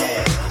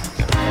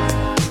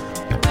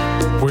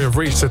 We have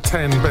reached the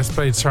 10 best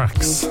paid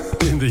tracks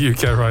in the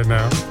UK right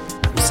now.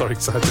 I'm so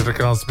excited I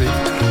can't speak.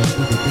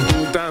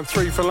 Down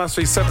 3 for last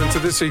week's 7 to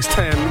this week's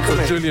 10 for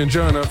Julian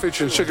Jonah,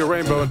 featuring Sugar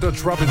Rainbow and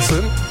Dutch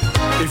Robinson.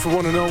 If you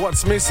want to know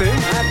what's missing,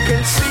 I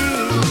can see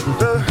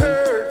the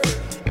hurt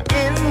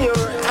in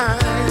your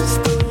eyes,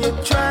 though you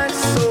try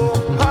so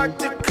hard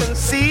to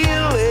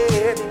conceal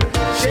it.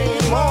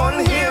 Shame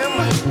on him,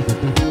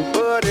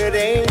 but it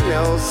ain't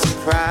no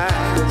surprise.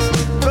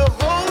 The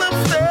whole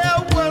affair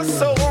was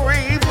so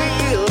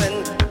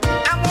revealing.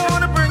 I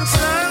wanna bring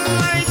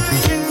sunlight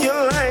in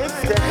your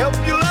life to help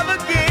you love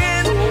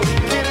again. We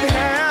can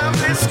have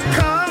this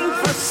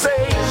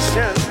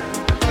conversation.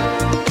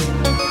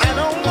 I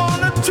don't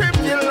wanna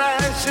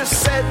trivialize your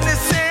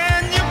sadness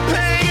and your pain.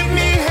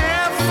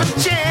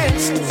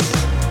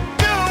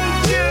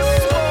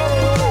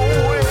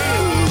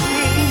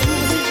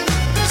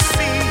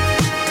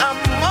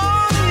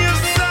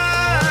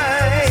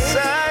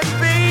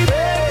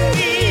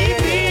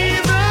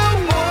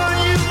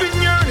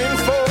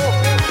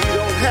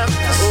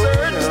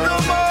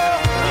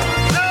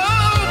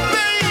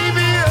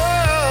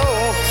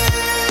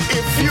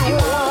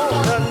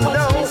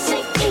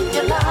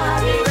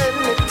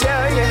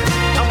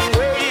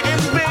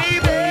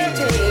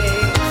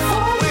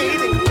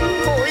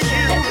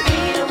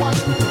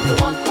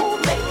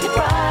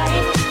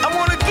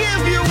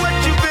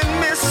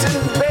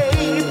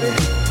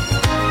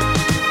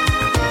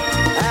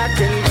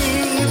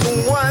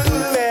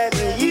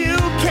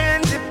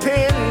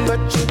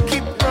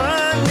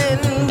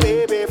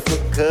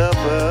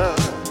 recover.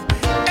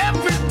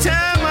 Every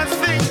time I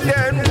think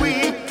that we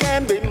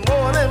can be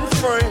more than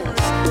friends,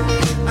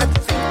 I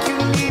think you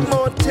need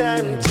more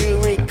time to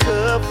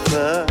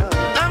recover.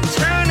 I'm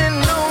turning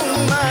on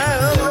my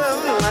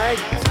love light,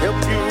 help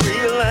you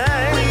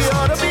realize we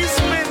ought to be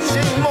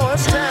spending more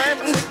time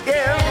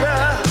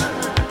together.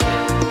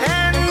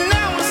 And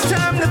now it's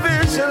time to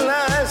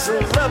visualize a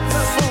love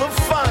that's full of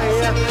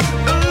fire,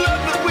 a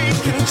love that we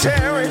can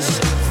cherish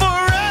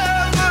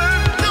forever.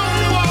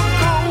 Don't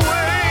walk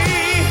away.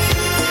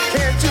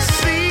 Can't you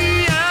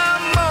see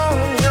I'm on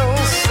your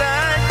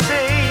side,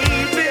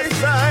 baby?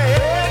 If I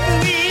had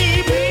me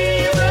be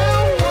the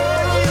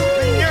one you've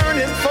been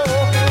yearning for,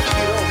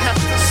 you don't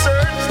have to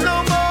search no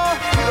more.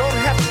 You don't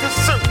have to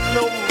search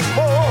no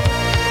more.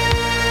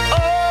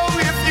 Oh,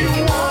 if you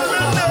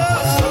wanna know,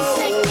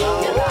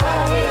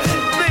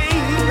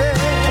 baby,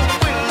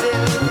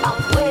 I'm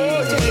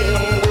waiting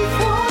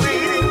for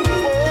you.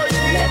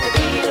 Let me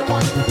be the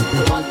one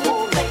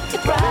who'll make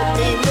it right. Let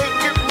me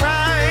make it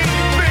right,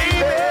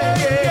 baby.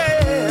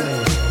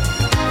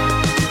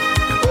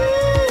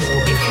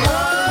 If you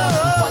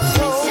want me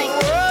to sing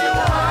it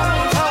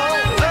loud, I'm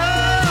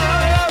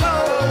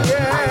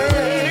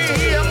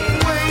waiting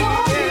for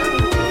you.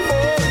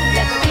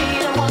 Let me be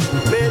the one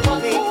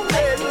who'll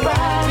make it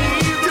right.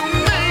 To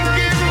make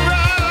it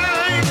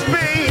right,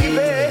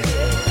 baby.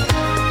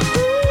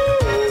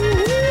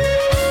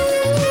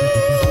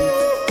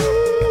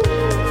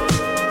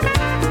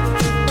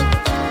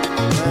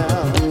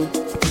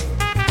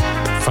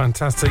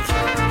 Fantastic.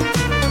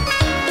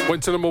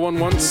 Went to number one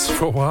once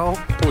for a while,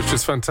 which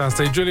is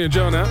fantastic. Julian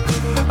Jonah,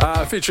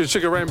 featuring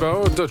Sugar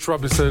Rainbow, Dutch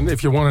Robinson,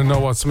 If You Want to Know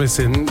What's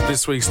Missing,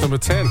 this week's number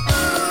 10.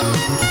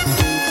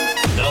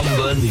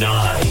 Number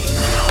 9.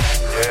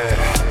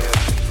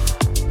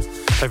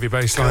 Heavy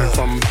bass line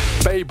from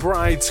Bay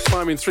Bright,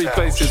 climbing 3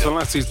 places for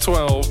last week's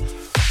 12.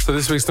 So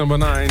this week's number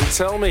 9,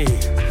 Tell Me.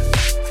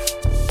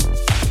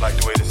 Like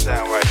the way this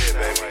sound right here,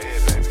 baby.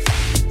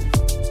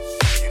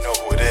 You know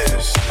who it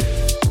is.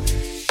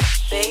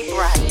 Bay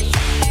Bright.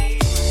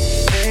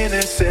 Hey,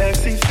 that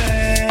sexy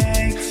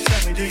thing.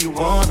 Tell me, do you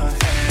wanna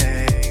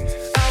hang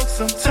out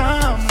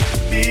sometime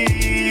with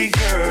me,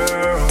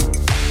 girl?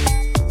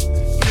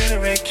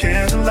 Glitter and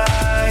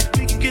candlelight,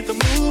 we can get the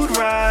mood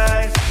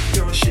right.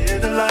 You're a sheer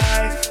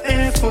delight,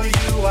 and for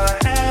you I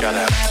have an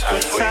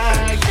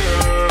appetite,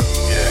 girl.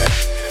 Yeah.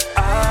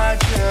 I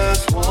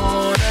just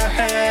wanna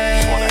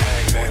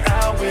hang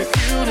out with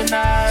you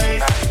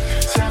tonight.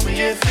 Tell me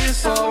if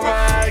it's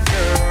alright,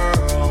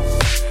 girl.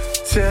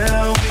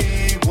 Tell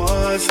me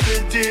what's the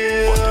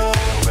deal.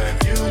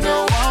 You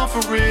know I'm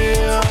for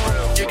real.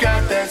 You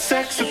got that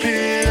sex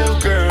appeal,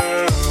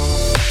 girl.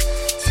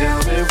 Tell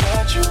me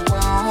what you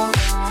want.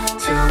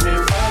 Tell me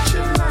what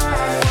you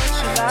like.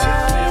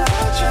 Tell me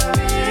what you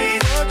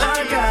need. I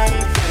got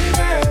it,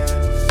 baby.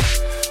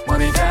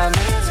 Money,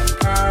 diamonds, and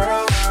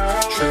pearls.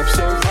 Trips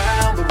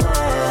around the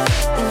world.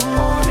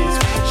 All these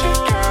picture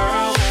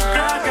girls.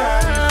 I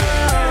got it,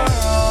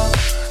 girl.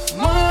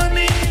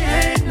 Money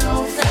ain't no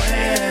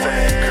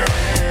friend.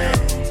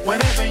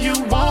 Whenever you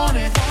want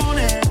it,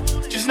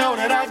 just know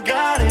that I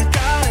got it.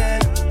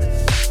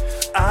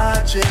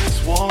 I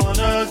just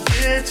wanna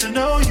get to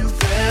know you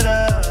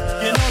better.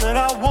 You know that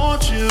I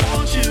want you.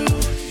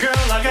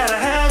 Girl, I gotta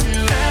have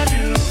you.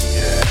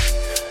 Yeah.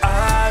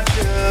 I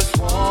just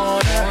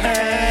wanna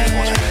hang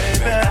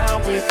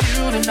out with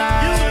you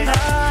tonight.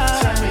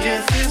 Tell me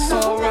if it's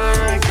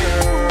alright,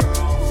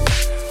 girl.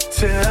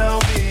 Tell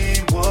me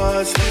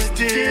what's the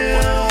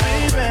deal,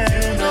 baby.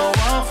 You know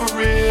I'm for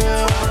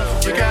real.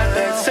 You got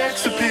that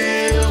sex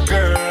appeal,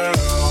 girl.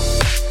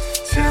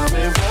 Tell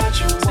me what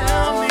you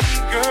want,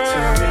 girl.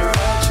 Tell me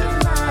what you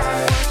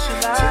like.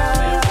 Tell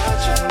me what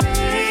you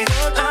need.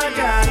 I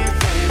got it,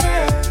 baby.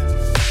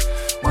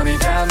 Money,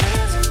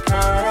 diamonds, and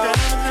pearls.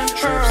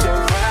 Trips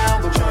around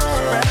the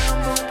world.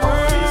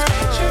 All these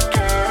picture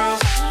girls.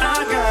 I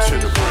got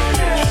it,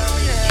 baby.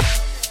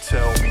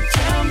 Tell me.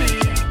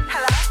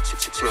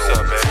 What's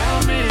up, baby? Tell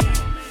me.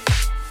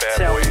 Bad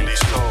boy in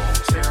these clothes.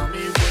 Tell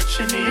me what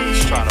you need.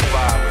 Just trying to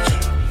vibe with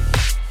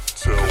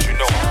you. Cause you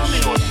know I'm a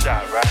short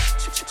shot, right?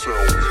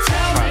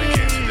 Trying to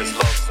get into this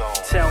love zone.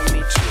 Tell me.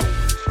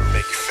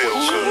 Make you feel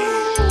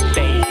good.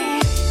 Baby.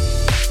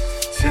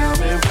 Tell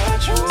me what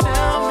you want.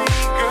 Tell me,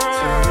 girl.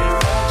 Tell me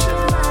what you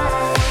like.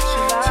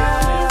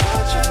 Tell me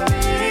what you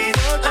need.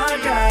 I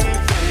got it,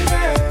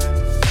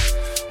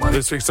 baby.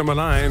 This week's number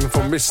 9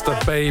 from Mr.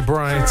 Bay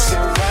Bright,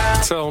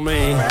 Tell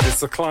Me. It's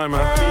the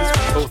climber,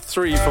 or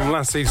 3 from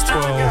last week's 12.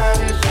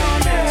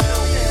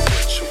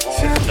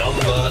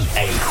 Number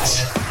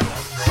 8.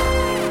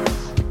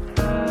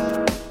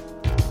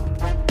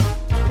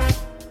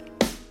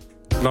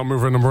 Now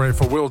moving number 8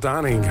 for Will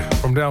Downing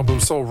from the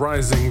album Soul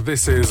Rising.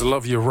 This is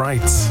Love You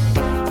Right.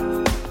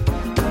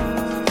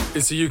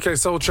 It's the UK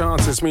Soul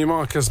Chart. It's me,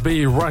 Marcus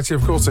B, right here,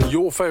 of course, at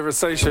your favourite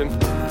station.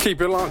 Keep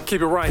it locked,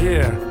 keep it right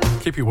here.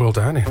 Keep you Will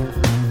Downing.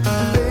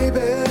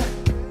 Baby,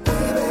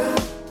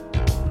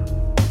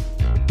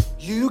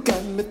 you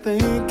got me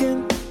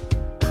thinking.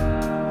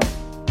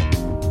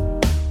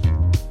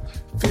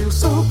 Feels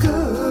so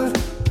good.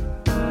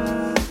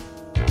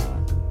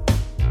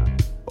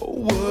 Oh,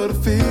 what a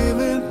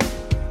feeling.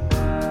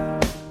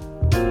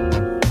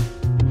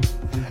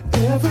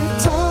 Every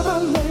time I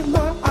lay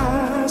my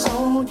eyes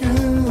on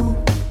you,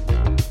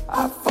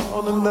 I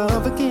fall in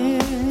love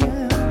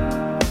again.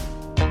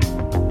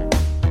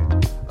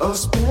 A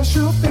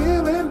special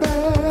feeling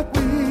that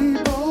we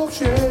both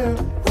share.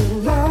 We're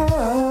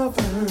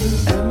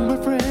lovers and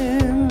we're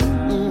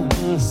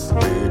friends.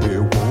 Baby,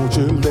 won't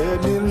you let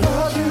me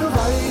love you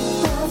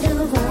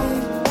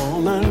right, all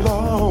night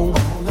long,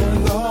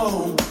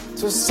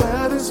 to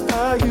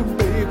satisfy you,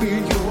 baby,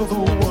 you're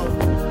the one.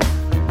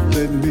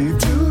 Let me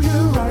do you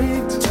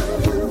right,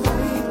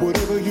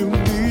 whatever you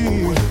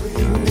need.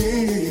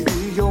 Be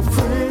your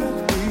friend,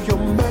 be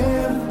your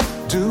man,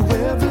 do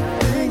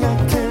everything I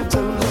can to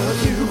love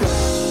you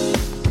right,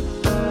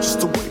 just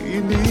the way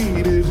you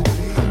need it.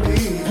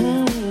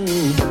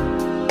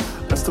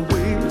 That's the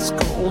way it's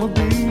gonna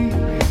be.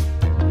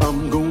 I'm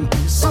gonna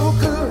be so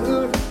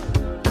good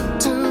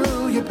to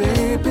you,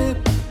 baby.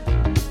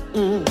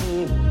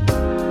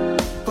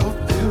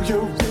 Fulfill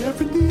your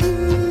every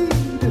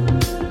need.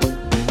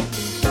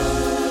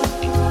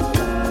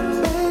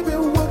 Baby,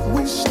 what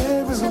we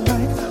share is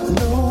like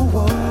no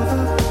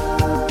other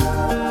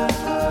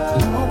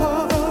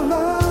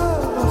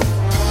love.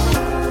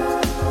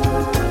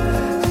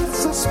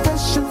 It's a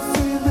special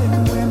feeling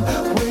when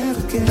we're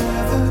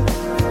together.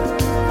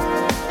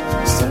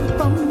 Sent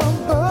from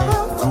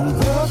above, gonna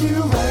love you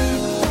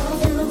right,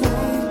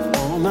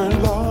 all night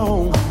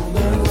long,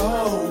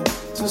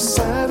 to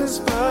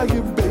satisfy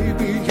you,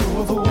 baby,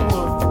 you're the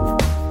one.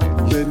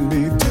 Let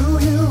me do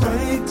you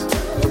right,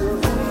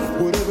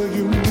 whatever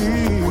you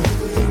need.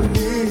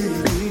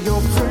 Be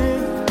your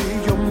friend, be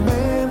your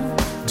man,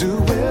 do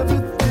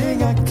everything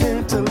I can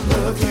to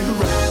love you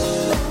right,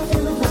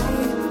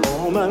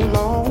 all night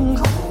long,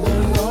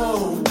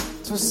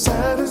 to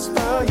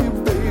satisfy you,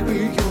 baby,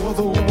 you're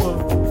the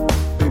one.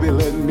 Baby,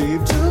 let me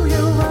do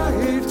you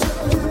right,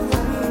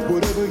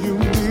 whatever you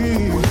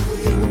need.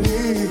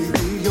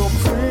 Be your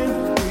friend,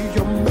 be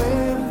your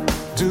man,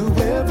 do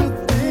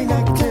everything I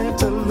can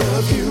to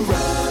love you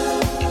right.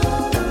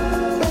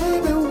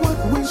 Baby, what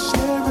we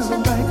share is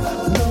like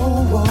no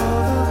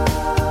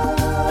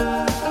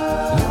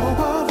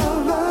other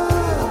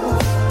love.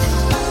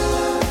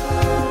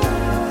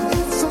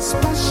 It's a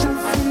special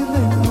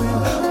feeling when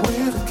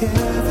we're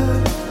together.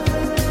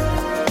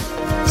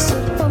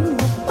 Sent from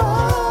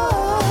above,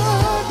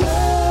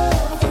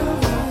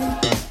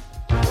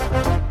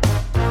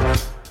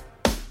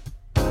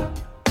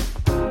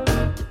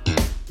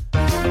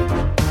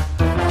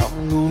 I'm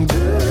gonna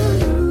do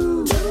you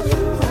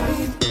right.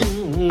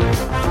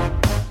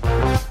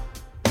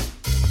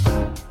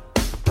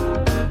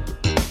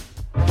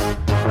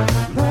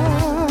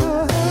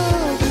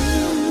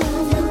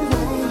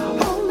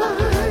 All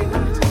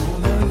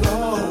night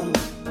long.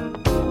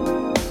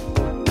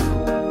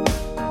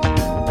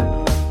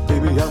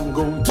 Baby, I'm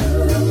gonna do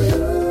you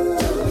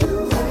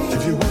right.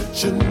 Give you what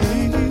you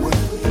need.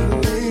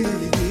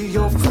 Be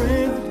your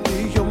friend, be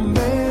your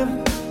man,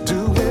 do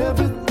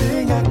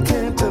everything I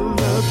can to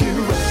love you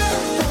right.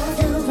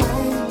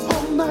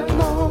 All night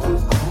long,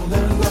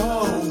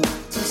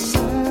 to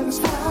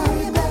satisfy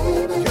you,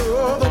 baby.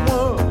 You're the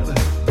one,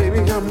 baby.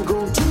 I'm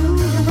gonna do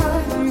you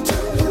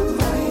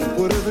right,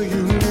 whatever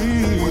you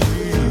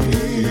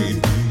need.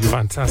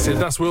 Fantastic.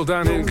 That's Will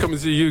Downing coming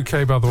to the UK,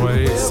 by the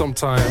way,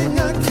 sometime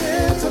I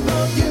can to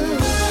love you.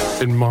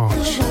 in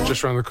March,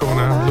 just around the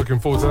corner. Looking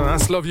forward to that.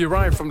 That's Love You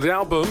Right from the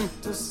album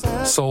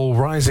Soul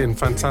Rising.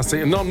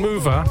 Fantastic. And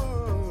Non-Mover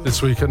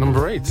this week at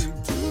number 8.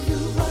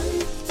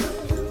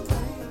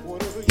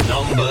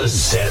 Number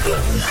 7.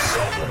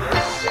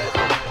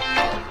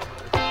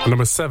 At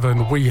number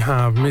 7, we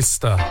have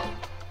Mr.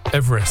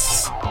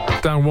 Everest.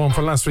 Down 1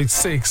 for last week's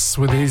 6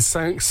 with his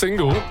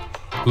single,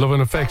 Love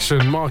and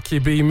Affection, Marky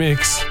B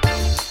mix.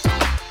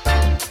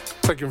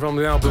 Taken from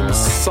the album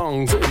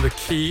Songs in the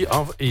Key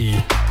of E.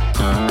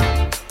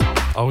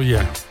 Oh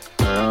yeah.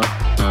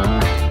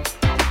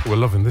 We're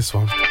loving this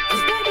one.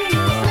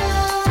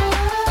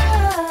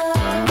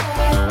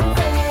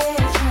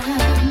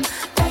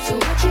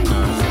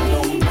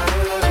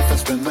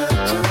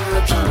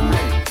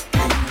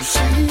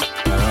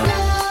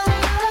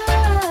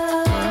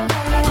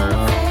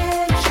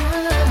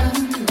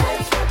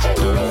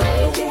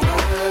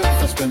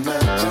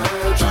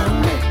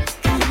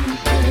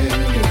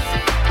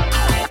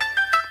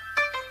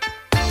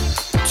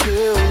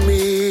 Tell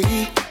me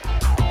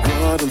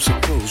what I'm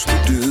supposed to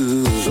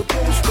do.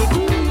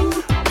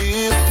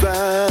 If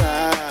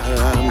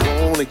I'm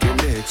gonna get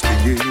next to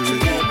you.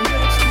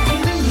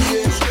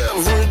 Yes,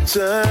 every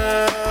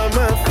time I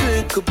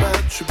think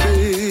about you,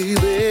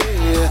 baby,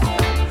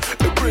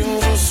 it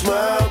brings a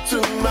smile to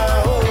my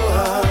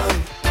heart.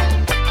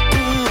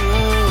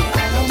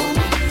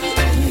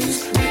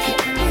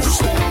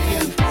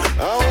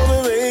 I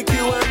wanna make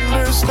you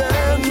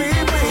understand me,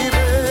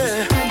 baby.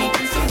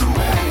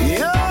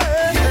 Yeah.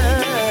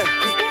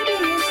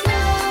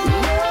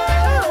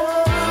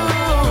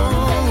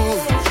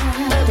 Love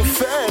and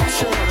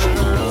affection.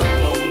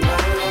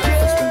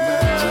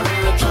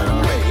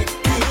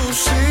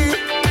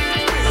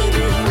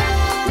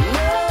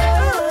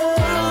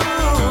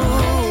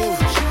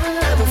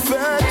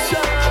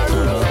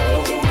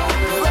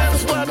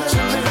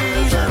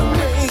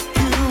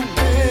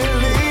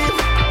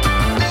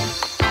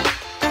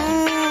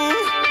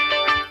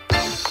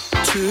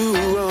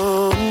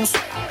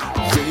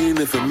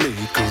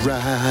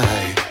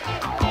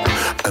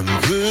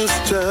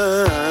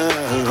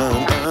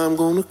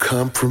 wanna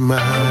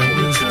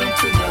compromise.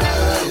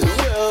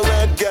 Well,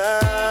 that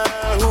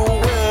guy who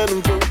went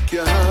and broke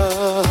your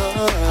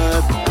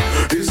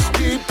heart is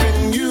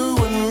keeping you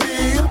and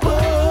me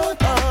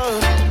apart.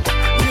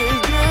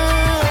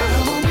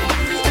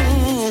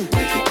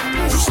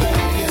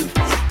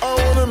 I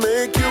wanna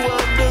make you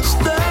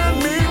understand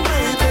me,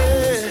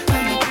 baby.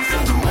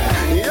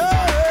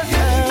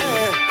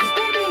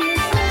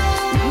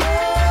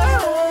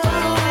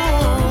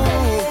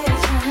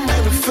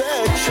 And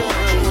affection,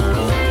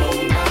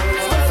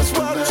 that's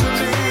what you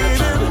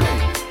needed.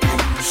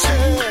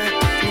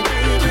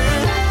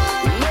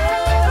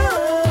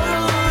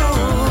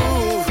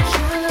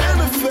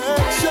 And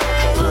affection,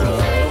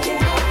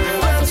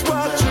 that's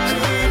what you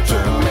need to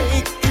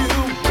make you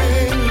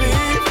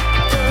believe.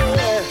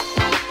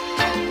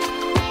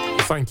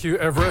 Thank you,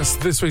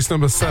 Everest. This week's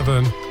number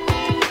 7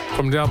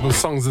 from the album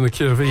Songs in the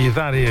Key of E.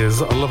 That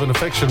is Love and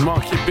Affection.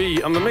 Marky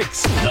B on the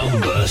mix.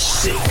 Number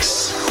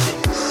 6.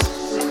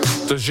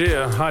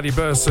 Dajir, Heidi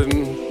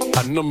Burson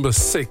at number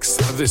 6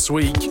 this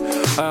week.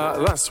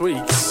 Last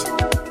week's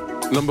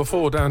number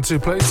 4 down 2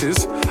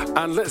 places.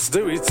 And Let's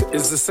Do It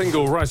is the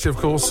single right here, of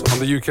course, on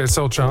the UK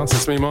Soul Charts.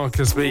 It's me,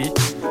 Marcus B.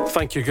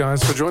 Thank you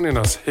guys for joining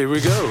us. Here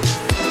we go.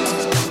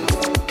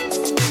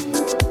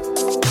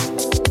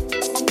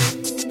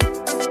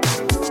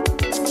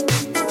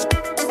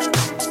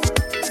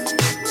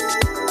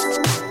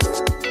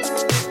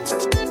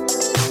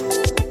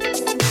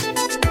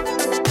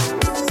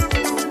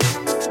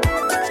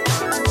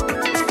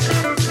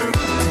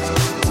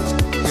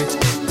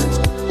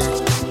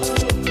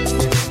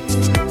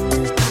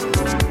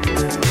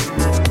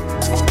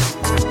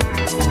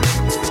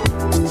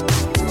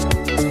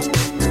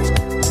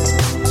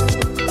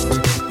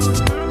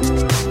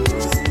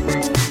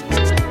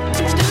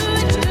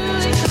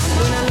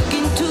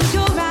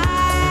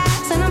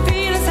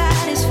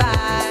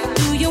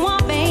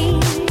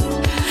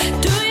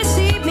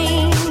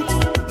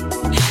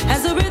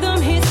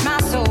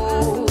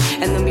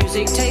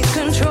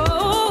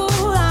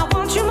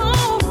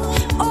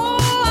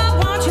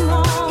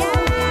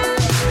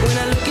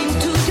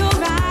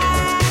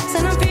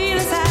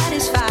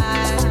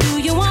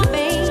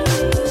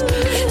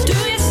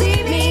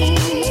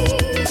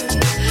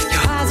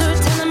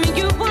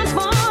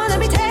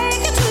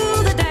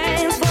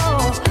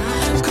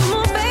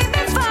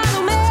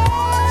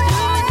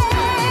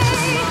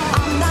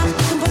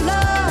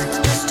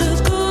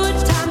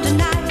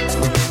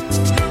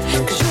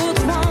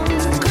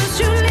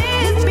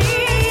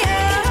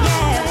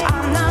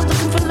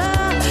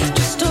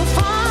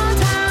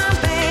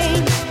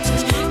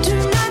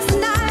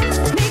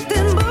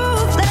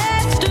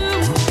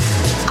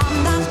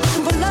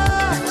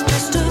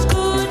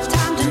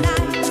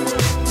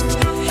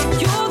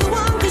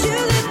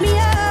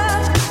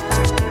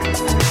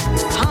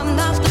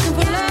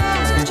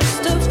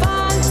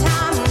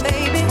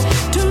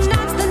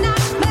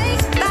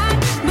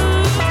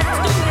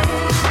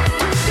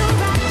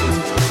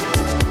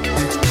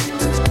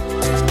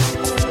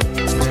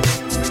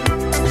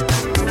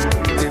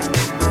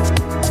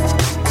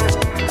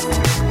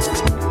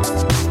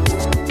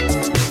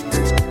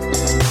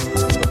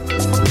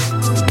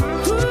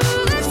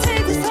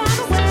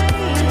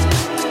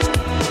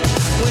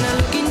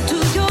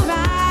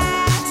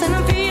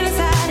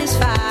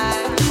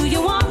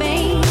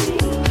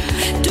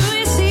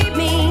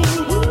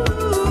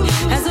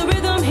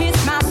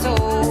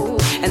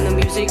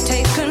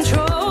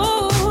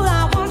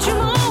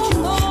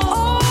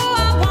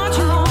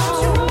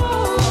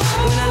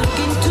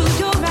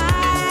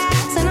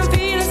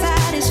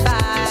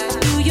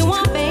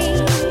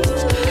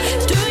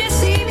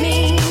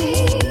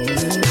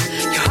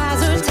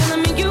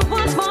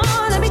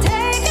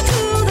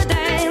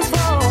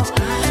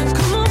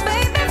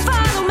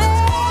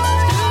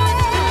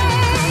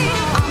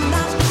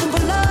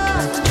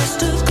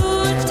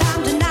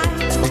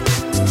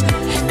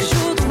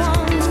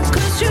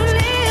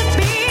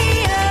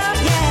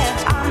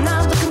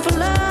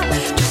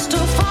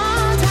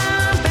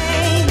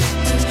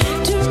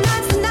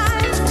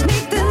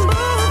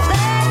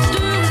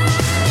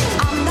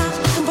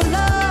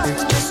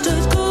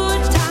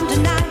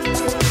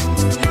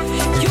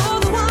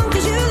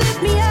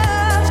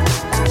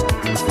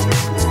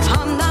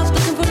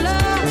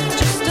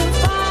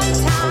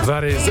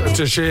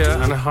 Dajir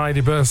and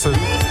Heidi Burson.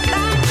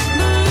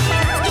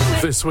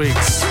 This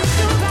week's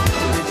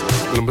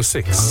number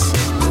 6.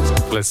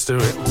 Let's Do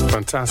It.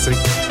 Fantastic.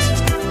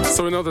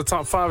 So we know the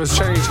top 5 has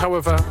changed.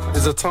 However,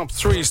 is the top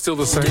 3 still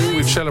the same?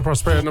 With Shella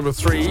Prospero at number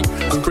 3,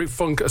 Greek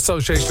Funk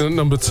Association at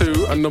number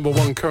 2, and number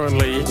 1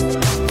 currently,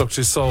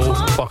 Luxury Soul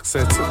Box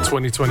Set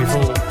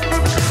 2024.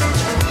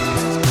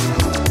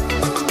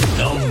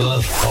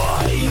 Number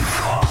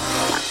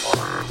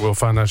 5. We'll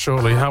find out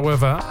shortly.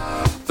 However,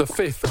 the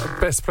 5th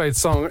best played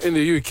song in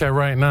the UK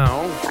right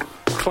now,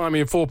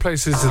 climbing 4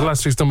 places is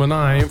last week's number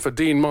 9 for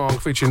Dean Mark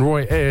featuring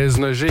Roy Ayers,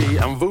 Najee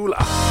and Vula.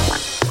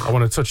 I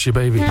Want to Touch You,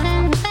 Baby.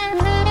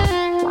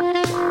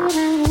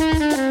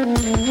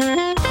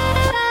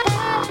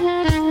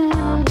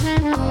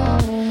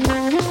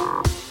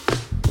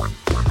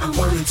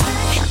 wanna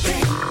touch you,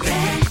 baby.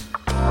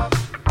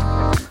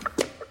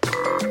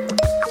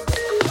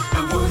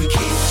 I wanna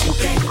kiss you,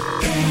 baby.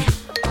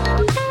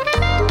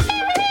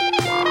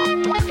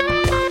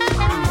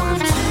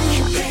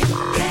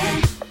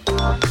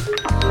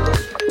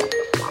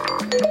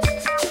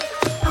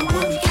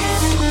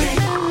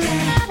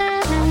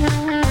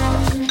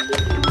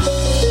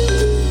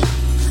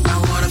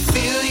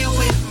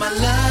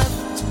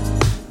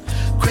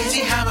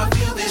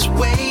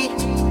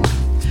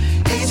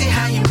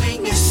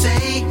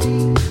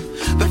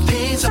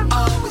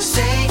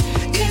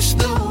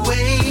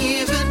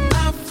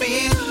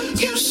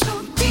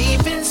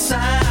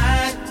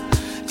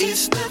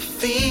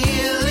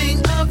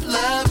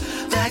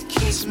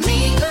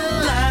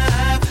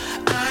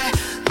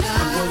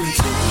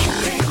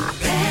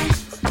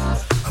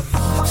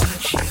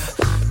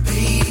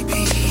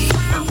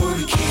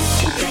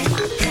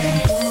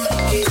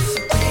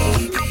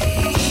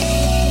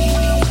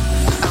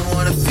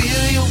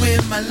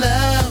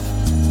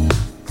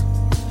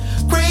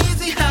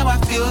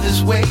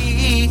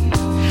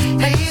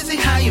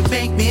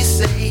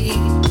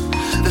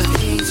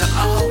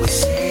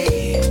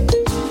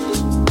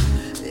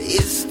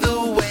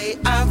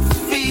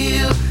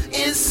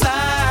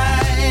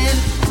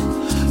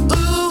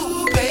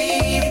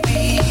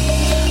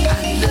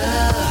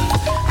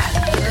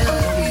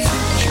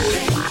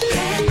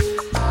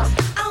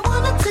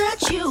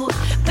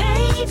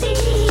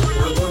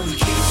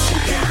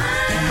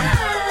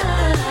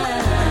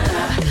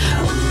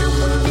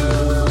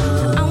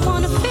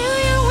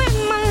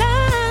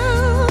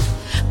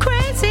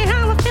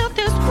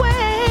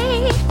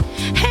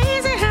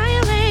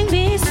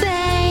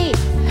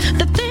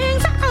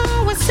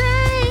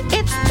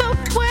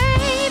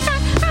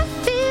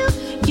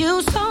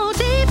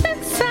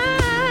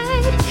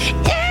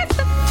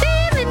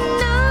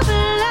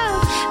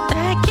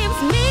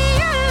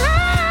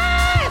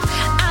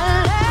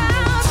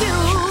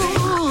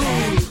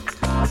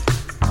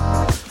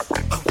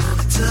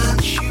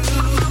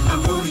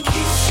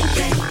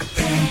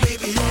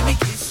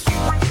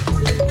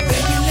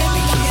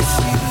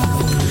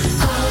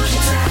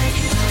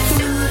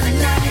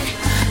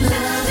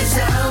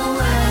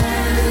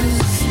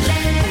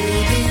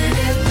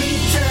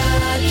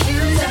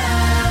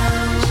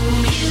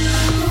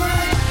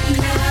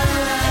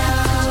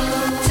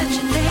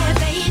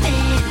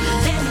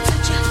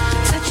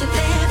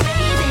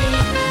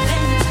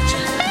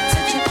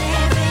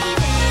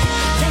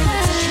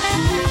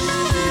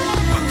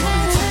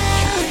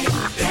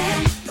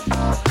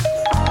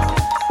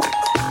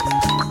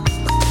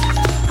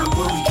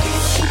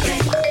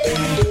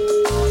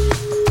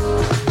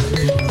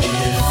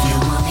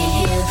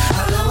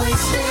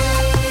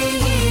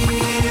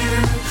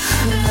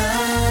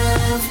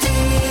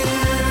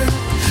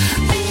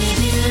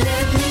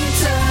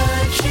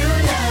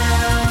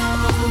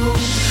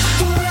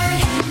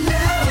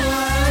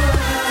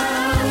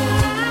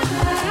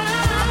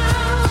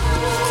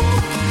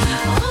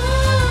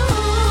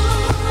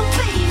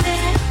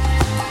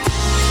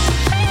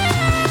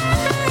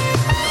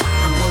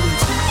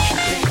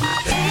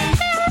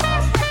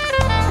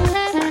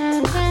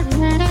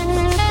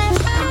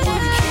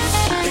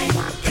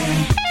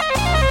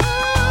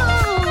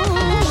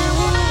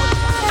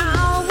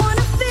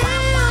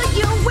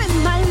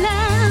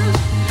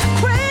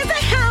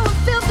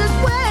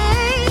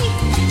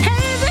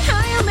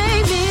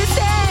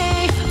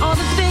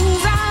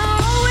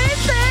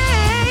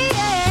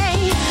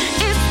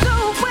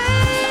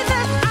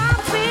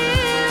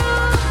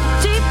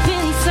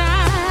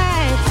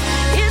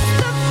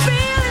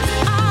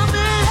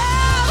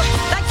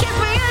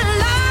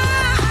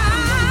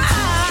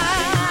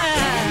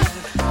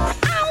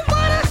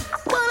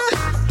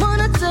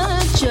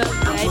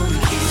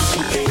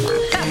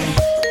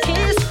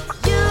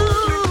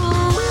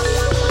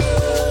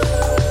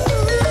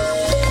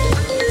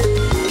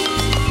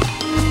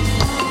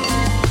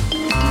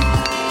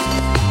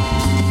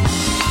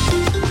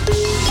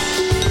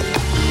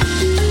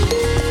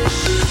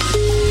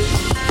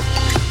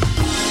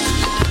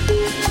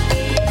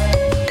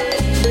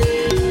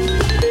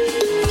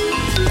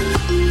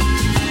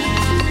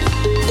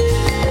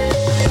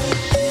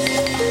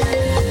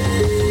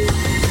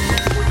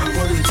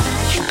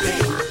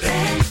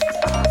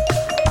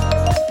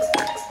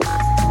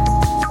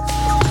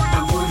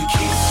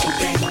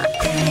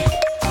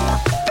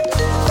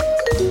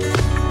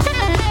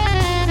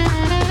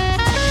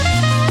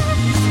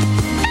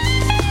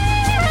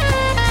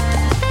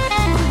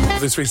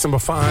 This week's number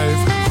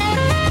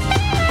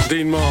 5.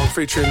 Dean Mark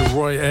featuring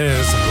Roy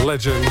Ayers,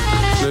 legend.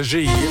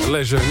 Najee,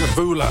 legend.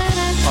 Vula,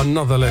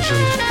 another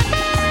legend.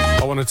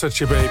 I Want to Touch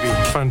You, Baby,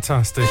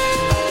 fantastic.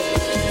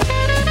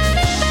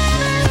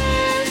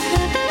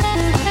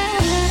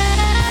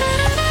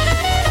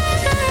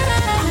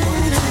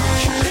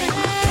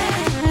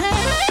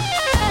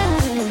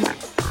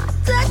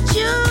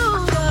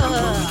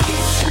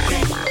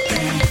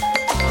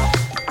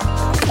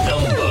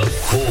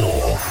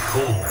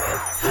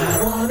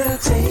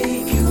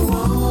 Take you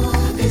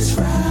on this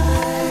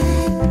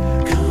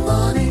ride. Come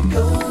on and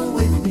go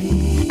with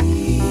me.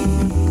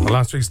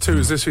 last week's 2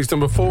 is this week's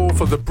number 4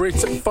 for the Brit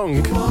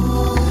Funk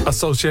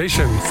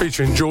Association,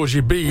 featuring Georgie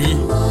B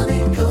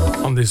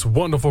on this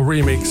wonderful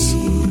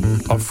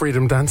remix of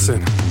Freedom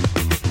Dancing.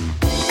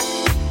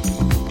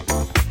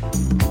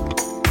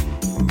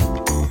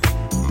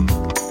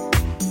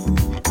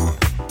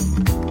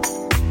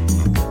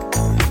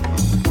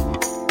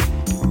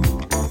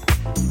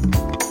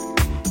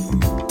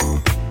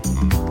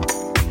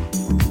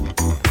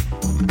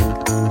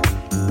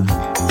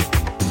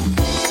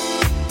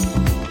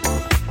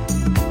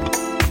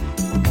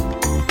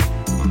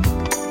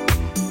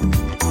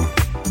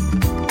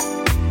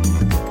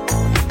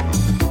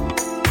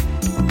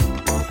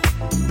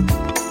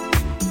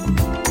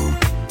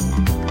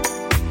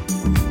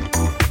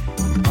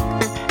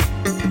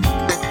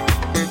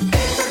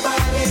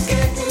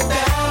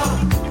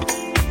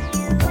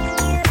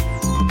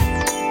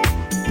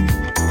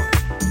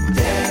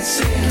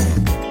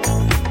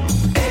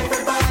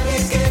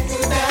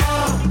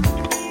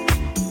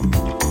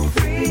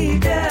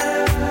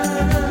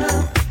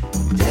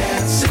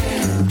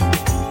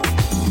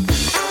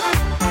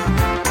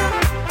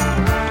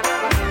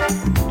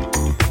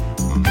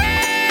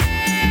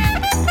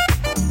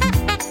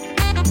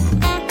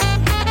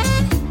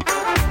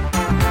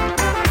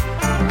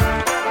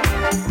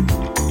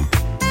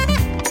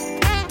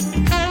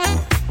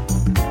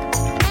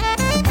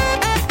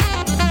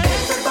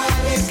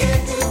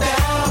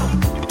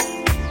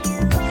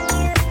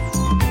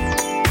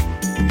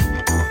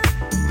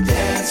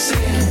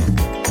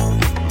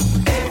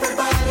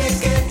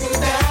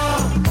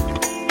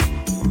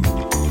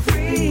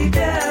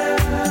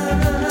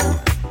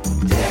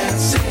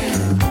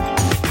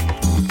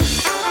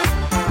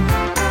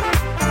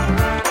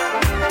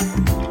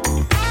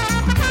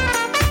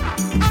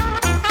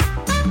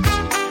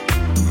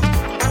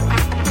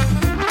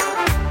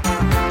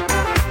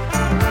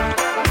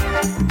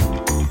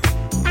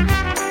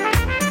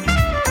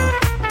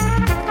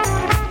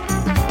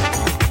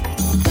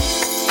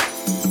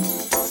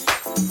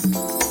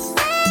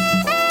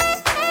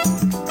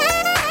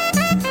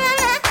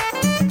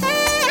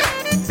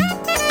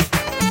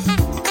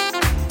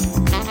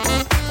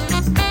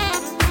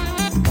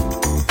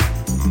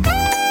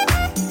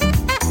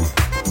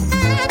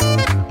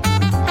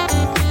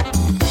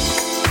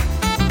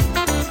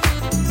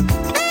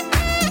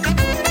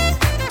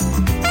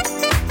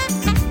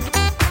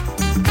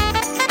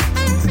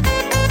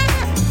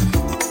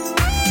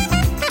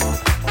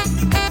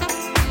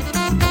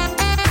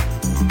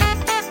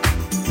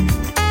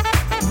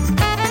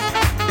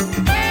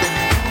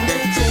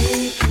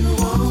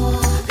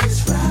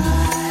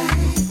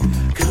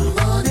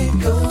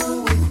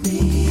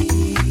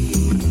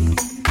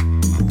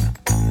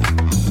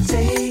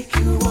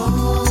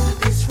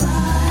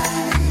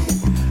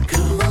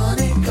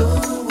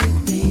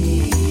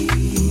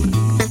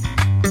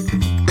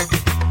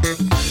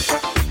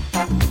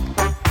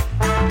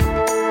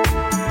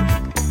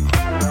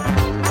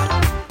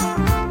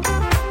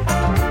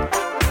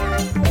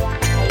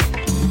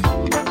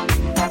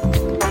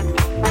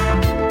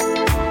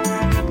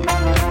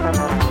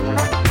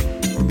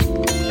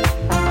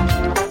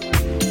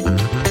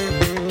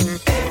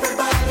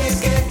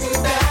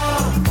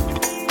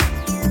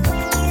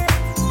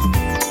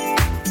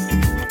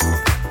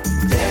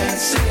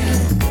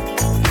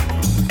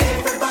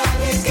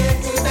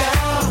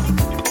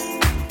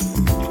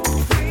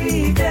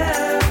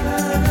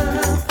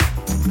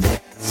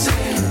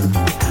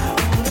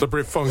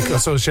 Brit Funk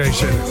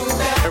Association.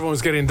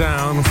 Everyone's getting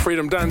down.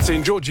 Freedom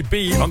Dancing. Georgie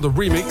B on the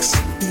remix.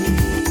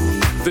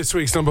 This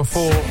week's number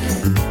 4.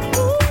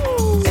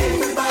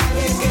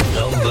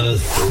 Number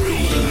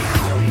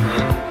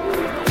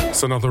 3.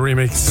 It's another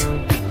remix.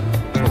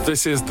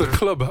 This is the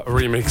club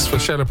remix for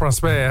Sheila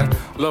Prosper.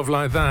 Love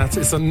Like That.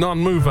 It's a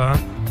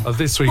non-mover of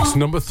this week's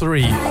number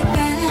 3.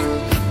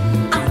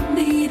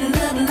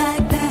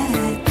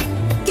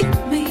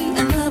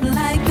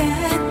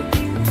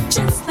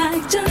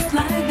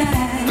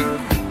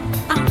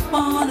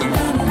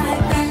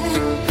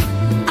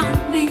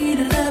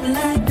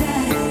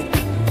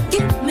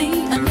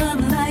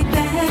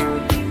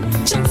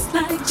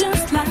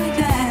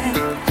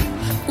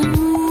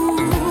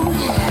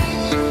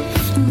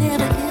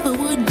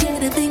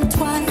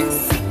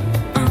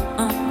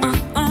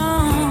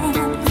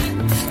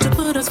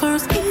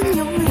 First in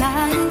your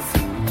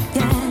life.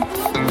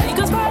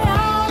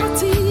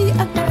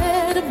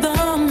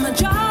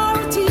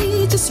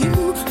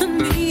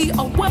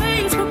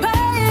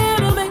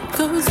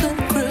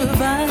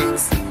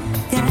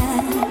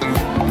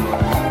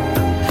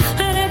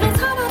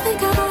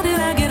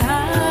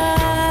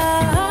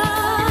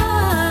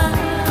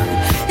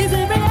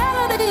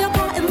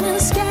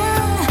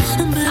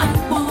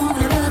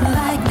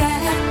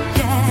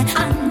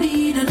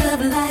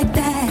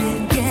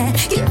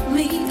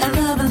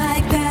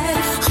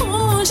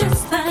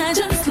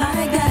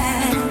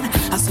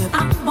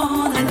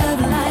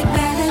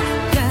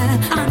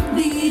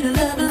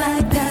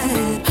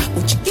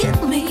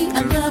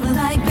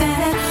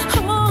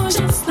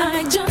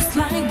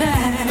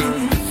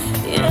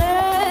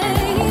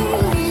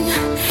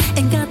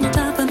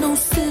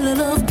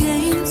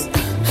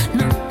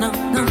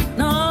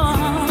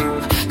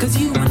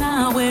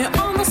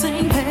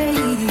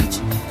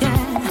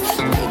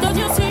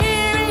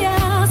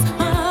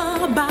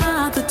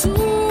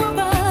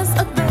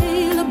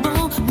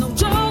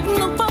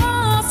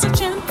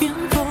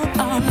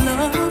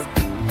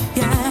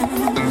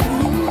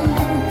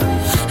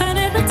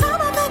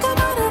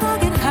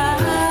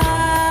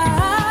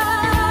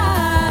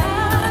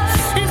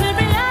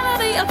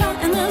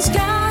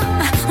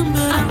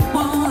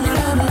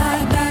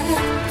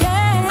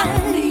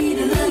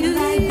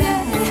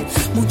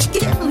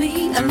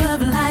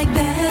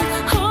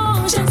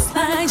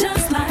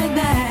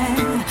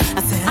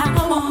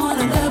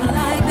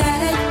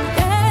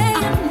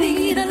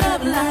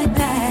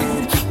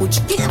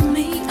 Would you give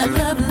me a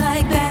love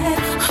like that?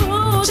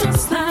 Oh,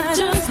 just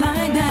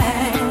like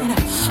that.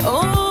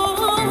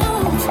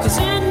 Oh, 'cause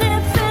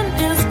anything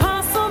is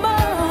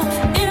possible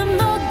in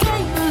the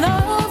game of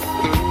love.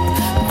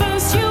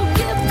 First you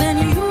give, then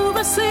you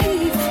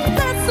receive.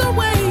 That's the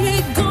way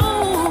it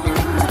goes.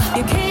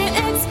 You can't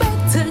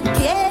expect to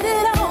get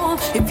it all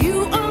if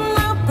you are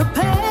not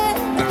prepared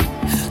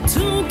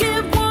to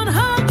give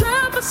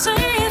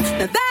 100%.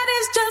 Now that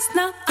is just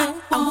not I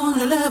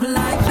want a love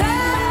like that.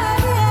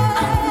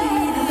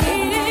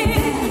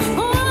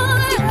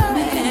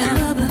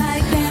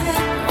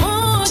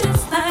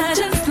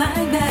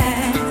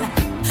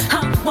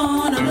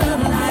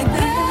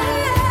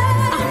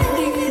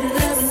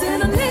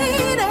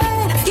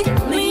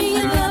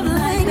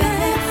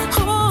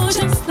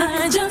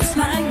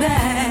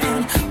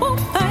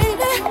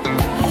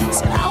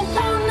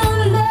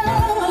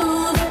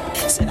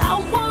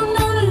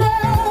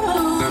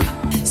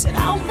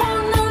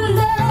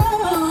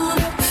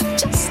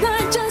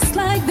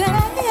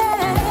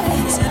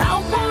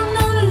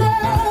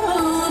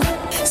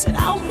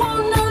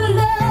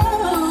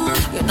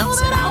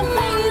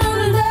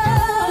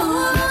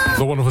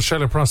 Wonderful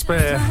Shelley Prosper.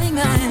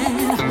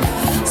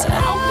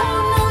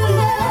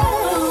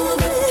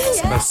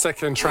 The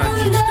second track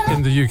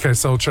in the UK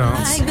Soul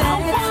Charts.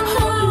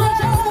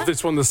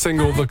 This one, the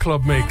single, The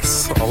Club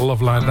Mix, I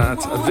love like that.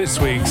 This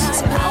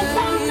week's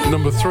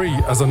number 3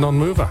 as a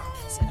non-mover.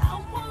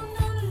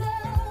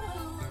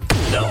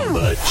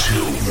 Number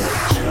 2.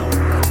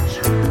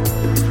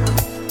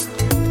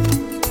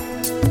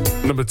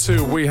 Number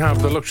 2, we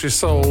have the Luxury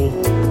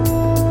Soul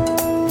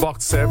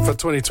box set for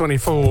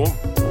 2024.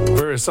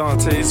 Various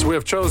artists. We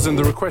have chosen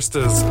the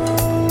requesters.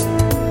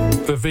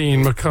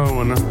 Vivienne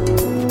McCone.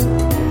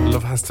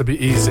 Love Has to Be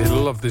Easy.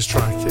 Love this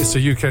track. It's a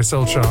UK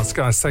Soul Charts.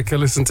 Guys, take a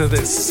listen to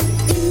this.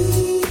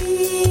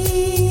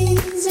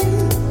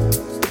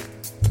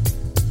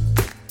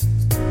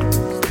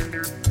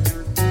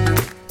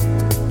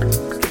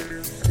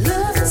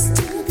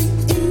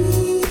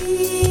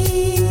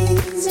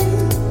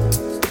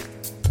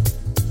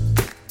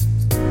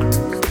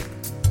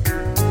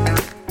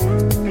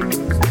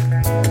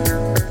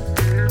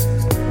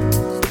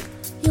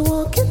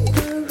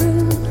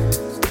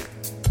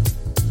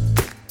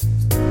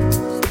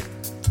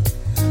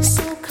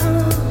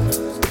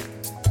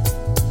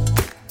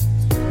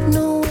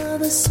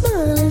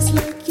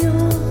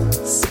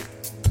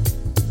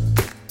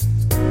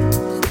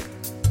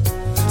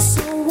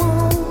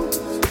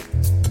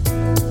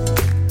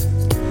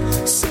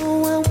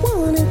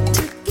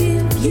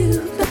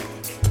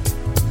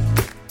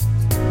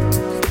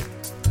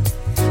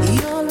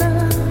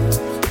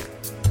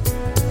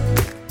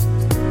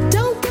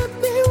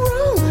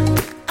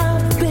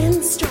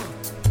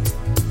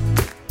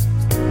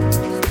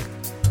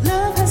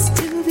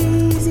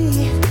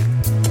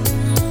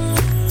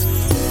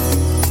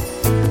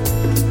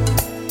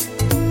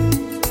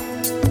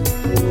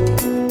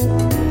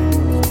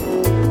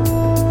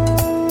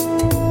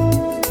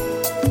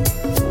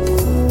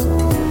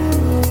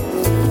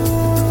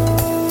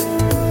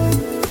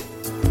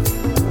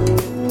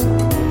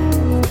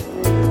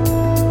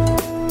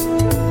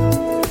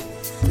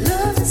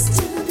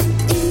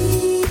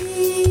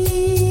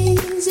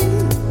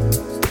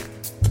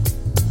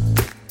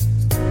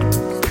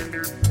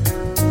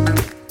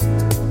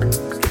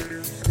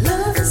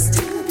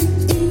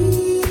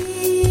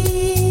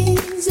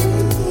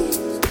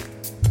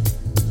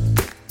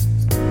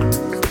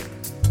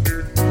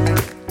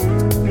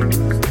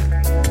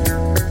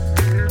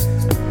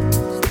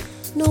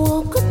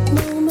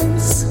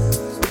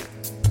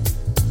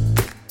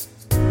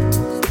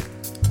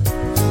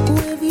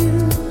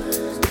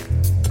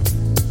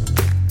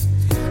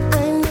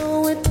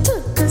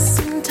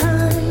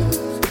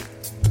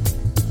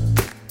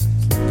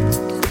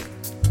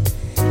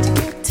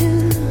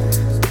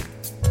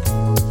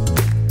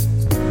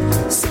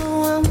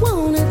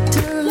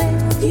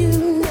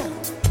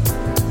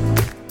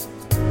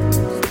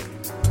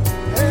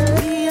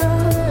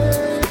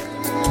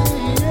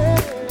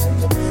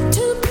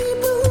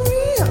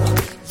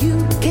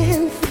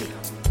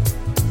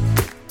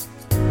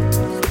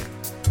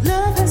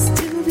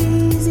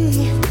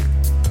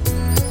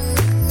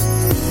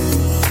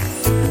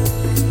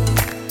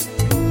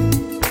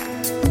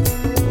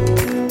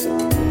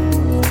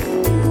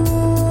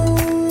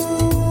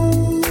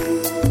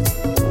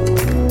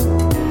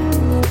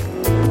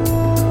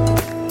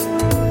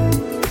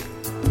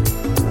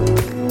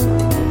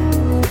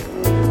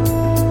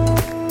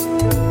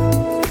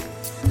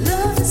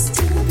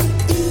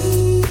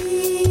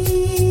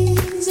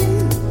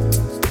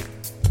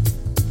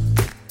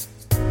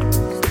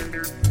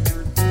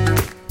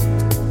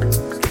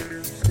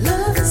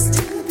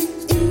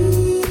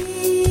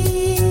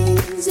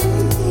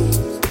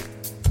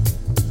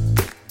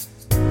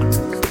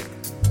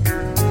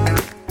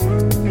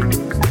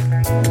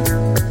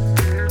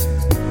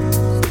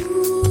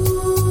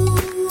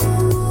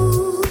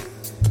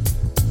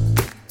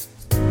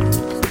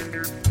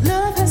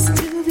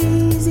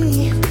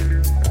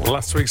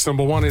 week's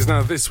number one is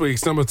now this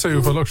week's number two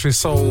for Luxury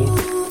Soul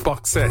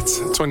Box Set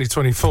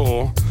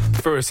 2024.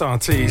 Various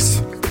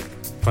artists.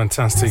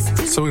 Fantastic.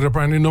 So we got a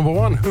brand new number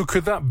one. Who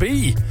could that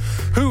be?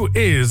 Who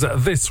is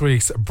this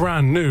week's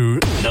brand new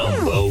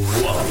number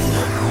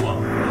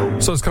one?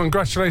 So it's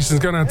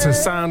congratulations going out to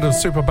Sound of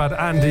Superbad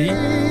Andy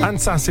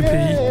and Sassy P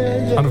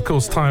and of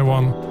course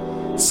Taiwan.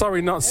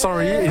 Sorry Not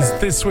Sorry is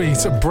this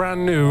week's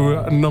brand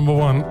new number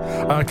one.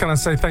 Can I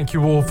say thank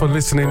you all for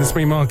listening? It's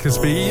me, Marcus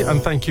B,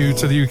 and thank you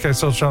to the UK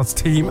Soul Charts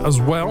team as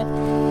well.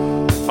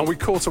 And we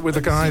caught up with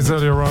the guys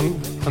earlier on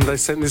and they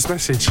sent this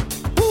message.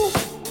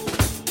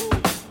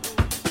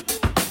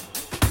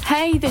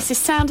 Hey, this is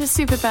Sound of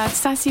Superbad,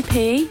 Sassy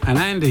P. And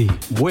Andy,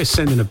 we're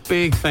sending a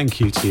big thank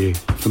you to you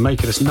for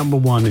making us number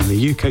one in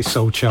the UK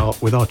Soul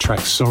Chart with our track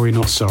Sorry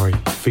Not Sorry,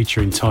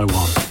 featuring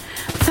Taiwan.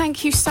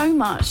 Thank you so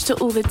much to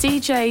all the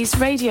DJs,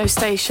 radio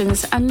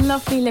stations and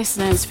lovely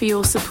listeners for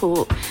your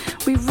support.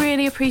 We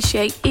really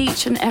appreciate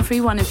each and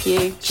every one of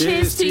you.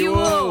 Cheers to you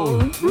all.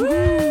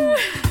 Woo!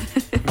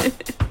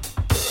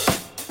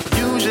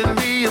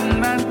 Usually I'm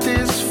not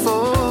this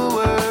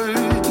forward.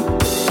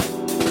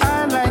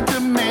 I like to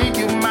make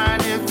you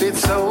mine if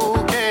it's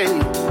okay.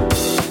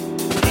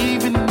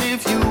 Even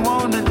if you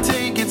wanna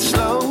take it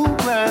slow,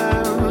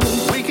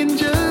 we can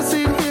just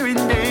sit here and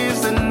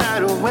dance the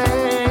night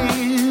away.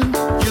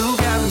 You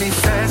got me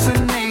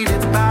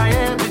fascinated by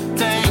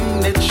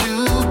everything that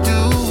you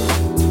do.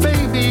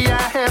 Baby,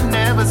 I have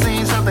never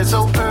seen something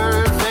so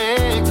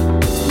perfect.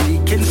 We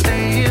can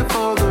stay here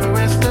for the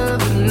rest of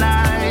the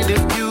night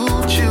if you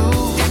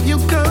choose. If you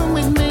come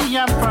with me,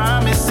 I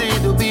promise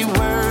it'll be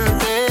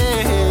worth it.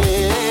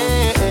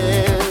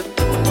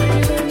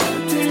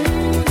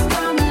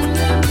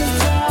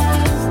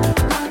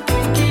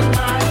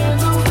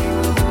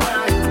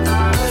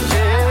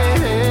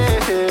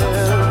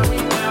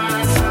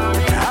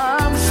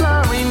 I'm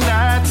sorry,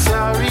 not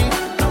sorry.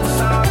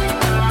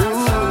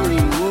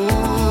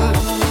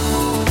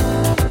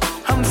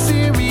 I'm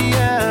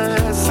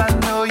serious. I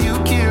know you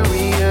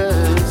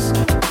curious.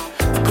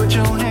 Put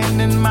your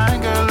hand in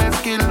mine, girl.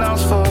 Let's get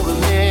lost for a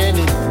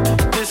minute.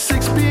 This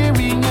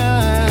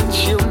experience,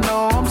 you'll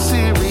know I'm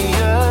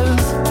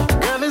serious.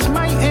 Girl, this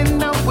might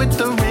end up with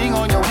the ring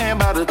on your hand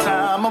by the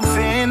time I'm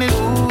finished.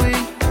 Ooh,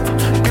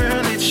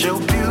 girl, it's your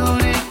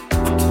beauty.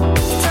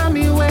 Tell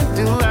me when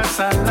do I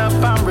sign up?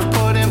 I'm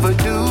reporting for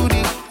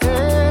duty.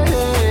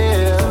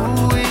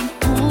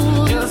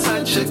 Ooh, you're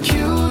such a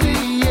cutie.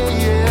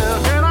 Yeah.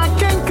 Girl, I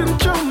can't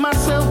control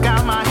myself.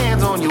 Got my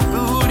hands on your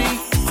booty.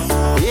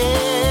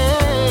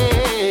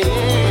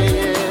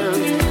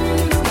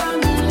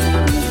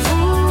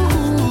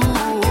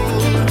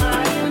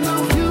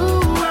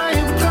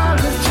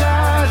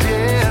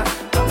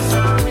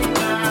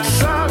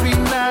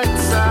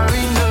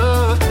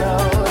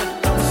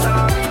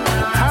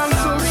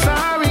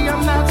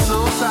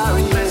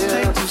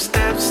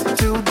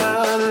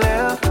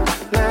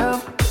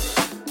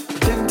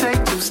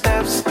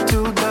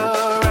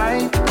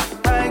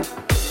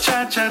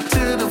 Cha-cha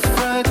to the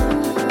front,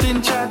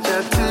 then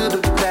cha-cha to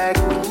the back.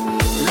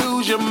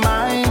 Lose your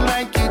mind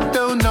like you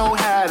don't know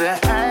how to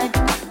act.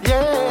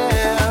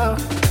 Yeah,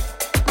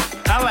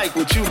 I like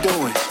what you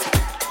doing.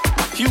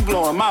 You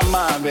blowing my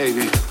mind,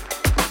 baby.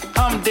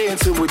 I'm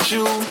dancing with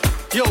you.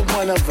 You're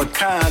one of a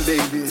kind,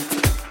 baby.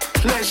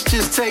 Let's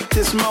just take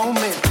this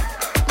moment,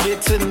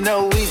 get to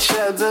know each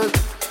other.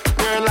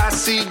 Girl, I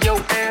see your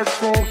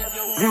ass.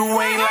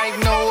 You ain't like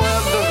no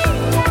other.